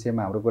क्राइमको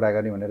विषयमा हाम्रो कुरा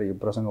गर्ने भनेर यो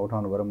प्रसङ्ग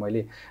उठाउनु भएर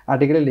मैले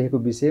आर्टिकलै लेखेको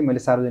विषय मैले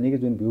सार्वजनिक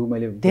जुन भ्यू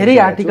मैले धेरै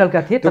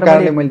आर्टिकलका थिए, त्यो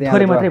कारणले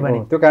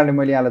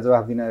मैले यहाँलाई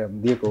जवाफ दिन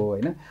दिएको हो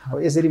होइन। अब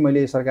यसरी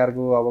मैले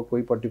सरकारको अब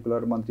कोही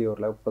पर्टिकुलर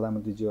मन्त्रीहरूलाई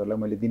प्रधानमन्त्रीज्यूहरूलाई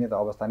मैले दिने त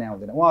अवस्था नै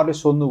आउँदैन। उहाँहरूले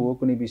सोध्नुभयो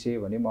कुनै विषय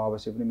भने म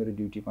अवश्य पनि मेरो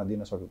ड्युटीमा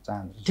दिन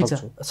चाहन्छु। ठिक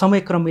छ,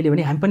 समय क्रम मिल्यो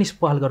भने हामी पनि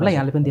पहल गरौँला,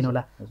 यहाँले पनि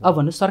दिनुहोला। अब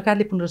भन्नुहोस्,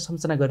 सरकारले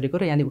पुनर्संरचना गरिरहेको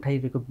र यहाँले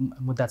उठाइरहेको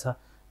मुद्दा छ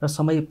र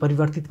समय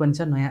परिवर्तित पनि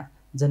छ, नयाँ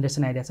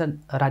जेनेरेसन आइरहेको छ,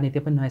 राजनीति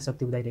पनि नयाँ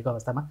शक्ति उदाइरहेको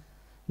अवस्थामा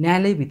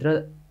न्यायालयभित्र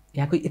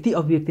यहाँको यति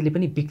अभिव्यक्तिले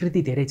पनि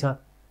विकृति धेरै छ।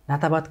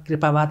 नातावाद,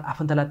 कृपावाद,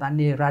 आफन्तलाई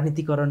तान्ने,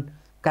 राजनीतिकरण,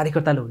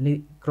 कार्यकर्ताले हुने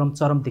क्रम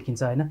चरम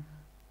देखिन्छ होइन।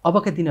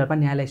 अबका दिनहरूमा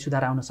न्यायालय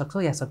सुधार आउन सक्छ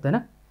या सक्दैन?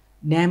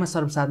 न्यायमा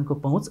सर्वसाधारणको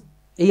पहुँच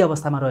यही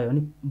अवस्थामा रह्यो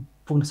भने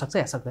पुग्न सक्छ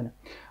या सक्दैन?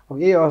 अब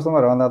यही अवस्थामा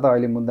रहँदा त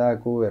अहिले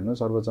मुद्दाको हेर्नु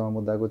सर्वोच्चमा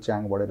मुद्दाको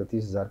च्याङ बढेर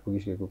 30,000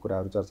 पुगिसकेको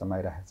कुराहरू चर्चामा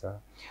आइरहेको छ।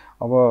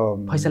 अब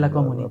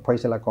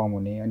फैसला कम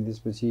हुने अनि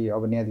त्यसपछि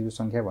अब न्यायाधीशको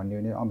सङ्ख्या भन्ने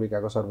भने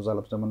अमेरिकाको सर्वोच्च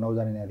अदालतमा 9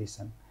 जना न्यायाधीश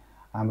छन्,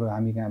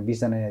 हामी कहाँ 20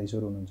 जना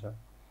न्यायाधीशहरू हुनुहुन्छ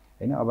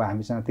होइन। अब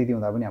हामीसँग त्यति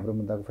हुँदा पनि हाम्रो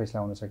मुद्दाको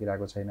फैसला हुन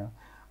सकिरहेको छैन।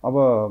 अब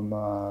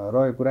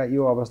रहेको कुरा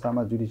यो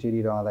अवस्थामा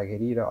जुडिसियरी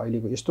रहँदाखेरि र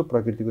अहिलेको यस्तो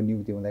प्रकृतिको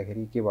नियुक्ति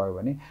हुँदाखेरि के भयो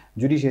भने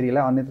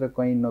जुडिसियरीलाई अन्यत्र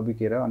कहीँ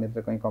नबिकेर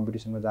अन्यत्र कहीँ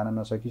कम्पिटिसनमा जान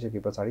नसकिसके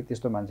पछाडि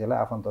त्यस्तो मान्छेलाई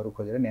आफन्तहरू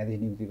खोजेर न्यायाधीश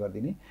नियुक्ति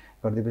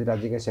गरिदिएपछि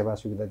राज्यकै सेवा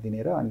सुविधा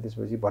दिने र अनि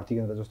त्यसपछि भर्ती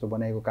केन्द्र जस्तो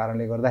बनाएको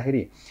कारणले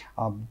गर्दाखेरि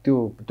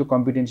त्यो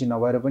कम्पिटेन्सी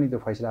नभएर पनि त्यो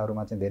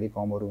फैसलाहरूमा चाहिँ धेरै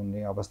कमहरू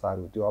हुने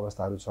अवस्थाहरू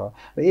छ।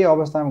 र यही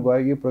अवस्थामा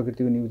गयो यो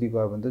प्रकृतिको नियुक्ति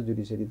गयो भने त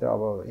जुडिसियरी त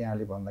अब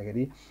यहाँले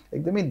भन्दाखेरि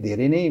एकदमै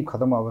धेरै नै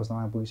खतम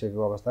अवस्थामा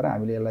पुगिसकेको अवस्था र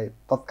हामीले यसलाई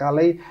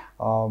तत्कालै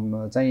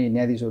चाहिँ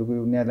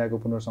न्यायालयको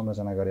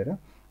पुनर्संरचना गरेर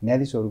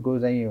न्यायाधीशहरूको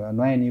चाहिँ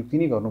नयाँ नियुक्ति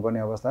नै गर्नुपर्ने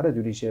अवस्था र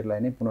जुडिसियरीलाई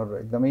नै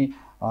एकदमै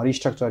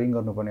रिस्ट्रक्चरिङ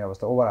गर्नुपर्ने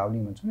अवस्था,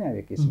 ओभरहाउलिङ भन्छ नि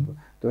एक किसिमको,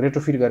 त्यो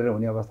रेट्रोफिट गरेर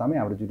हुने अवस्थामै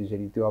हाम्रो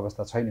जुडिसियरी त्यो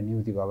अवस्था छैन,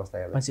 नियुक्तिको अवस्था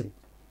हेर्दा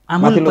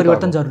आमूल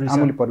परिवर्तन जरुरी छ।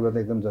 आमूल परिवर्तन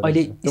एकदम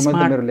जरुरी छ। त्यो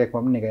मैले मेरो लेखमा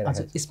पनि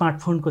निकालिरहेको छु।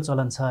 स्मार्टफोनको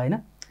चलन छ होइन,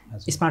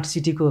 स्मार्ट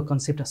सिटीको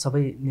कन्सेप्ट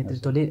सबै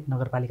नेतृत्वले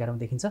नगरपालिकामा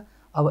देखिन्छ।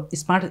 अब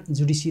स्मार्ट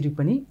जुडिसियरी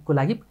पनि को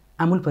लागि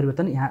आमूल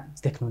परिवर्तन यहाँ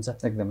देख्नुहुन्छ?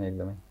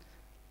 एकदमै।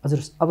 हजुर,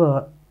 अब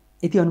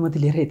यति अनुमति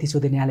लिएर यति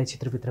सोधे न्यायालय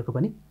क्षेत्रभित्रको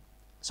पनि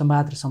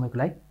संवाद र समयको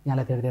लागि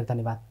यहाँलाई धेरै धेरै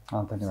धन्यवाद।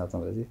 धन्यवाद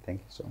Chandraji, thank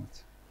you so much.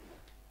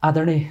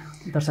 आदरणीय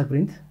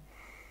दर्शकवृन्द,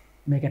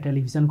 मेगा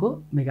टेलिभिजनको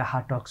मेगा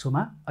हार्ट टक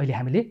सोमा अहिले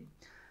हामीले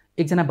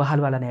एकजना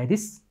बहालवाला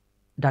न्यायाधीश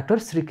डाक्टर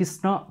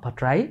श्रीकृष्ण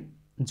भट्टराई,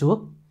 जो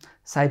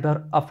साइबर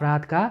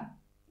अपराधका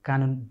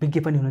कानुन विज्ञ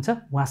पनि हुनुहुन्छ,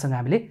 उहाँसँग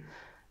हामीले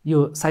यो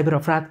साइबर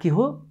अपराध के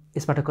हो,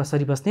 यसबाट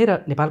कसरी बस्ने र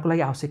नेपालको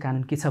लागि आवश्यक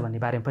कानुन के छ भन्ने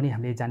बारेमा पनि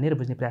हामीले जान्ने र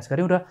बुझ्ने प्रयास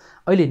गऱ्यौँ। र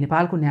अहिले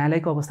नेपालको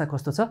न्यायालयको अवस्था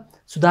कस्तो छ,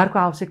 सुधारको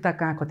आवश्यकता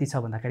कहाँ कति छ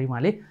भन्दाखेरि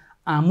उहाँले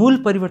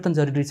आमूल परिवर्तन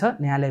जरुरी छ,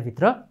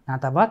 न्यायालयभित्र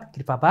नातावाद,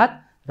 कृपावाद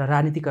र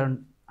राजनीतिकरण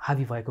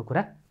हावी भएको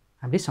कुरा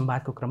हामीले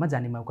संवादको क्रममा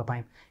जान्ने मौका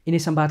पायौँ। यिनै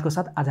संवादको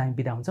साथ आज हामी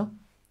बिदा हुन्छौँ।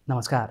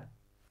 नमस्कार।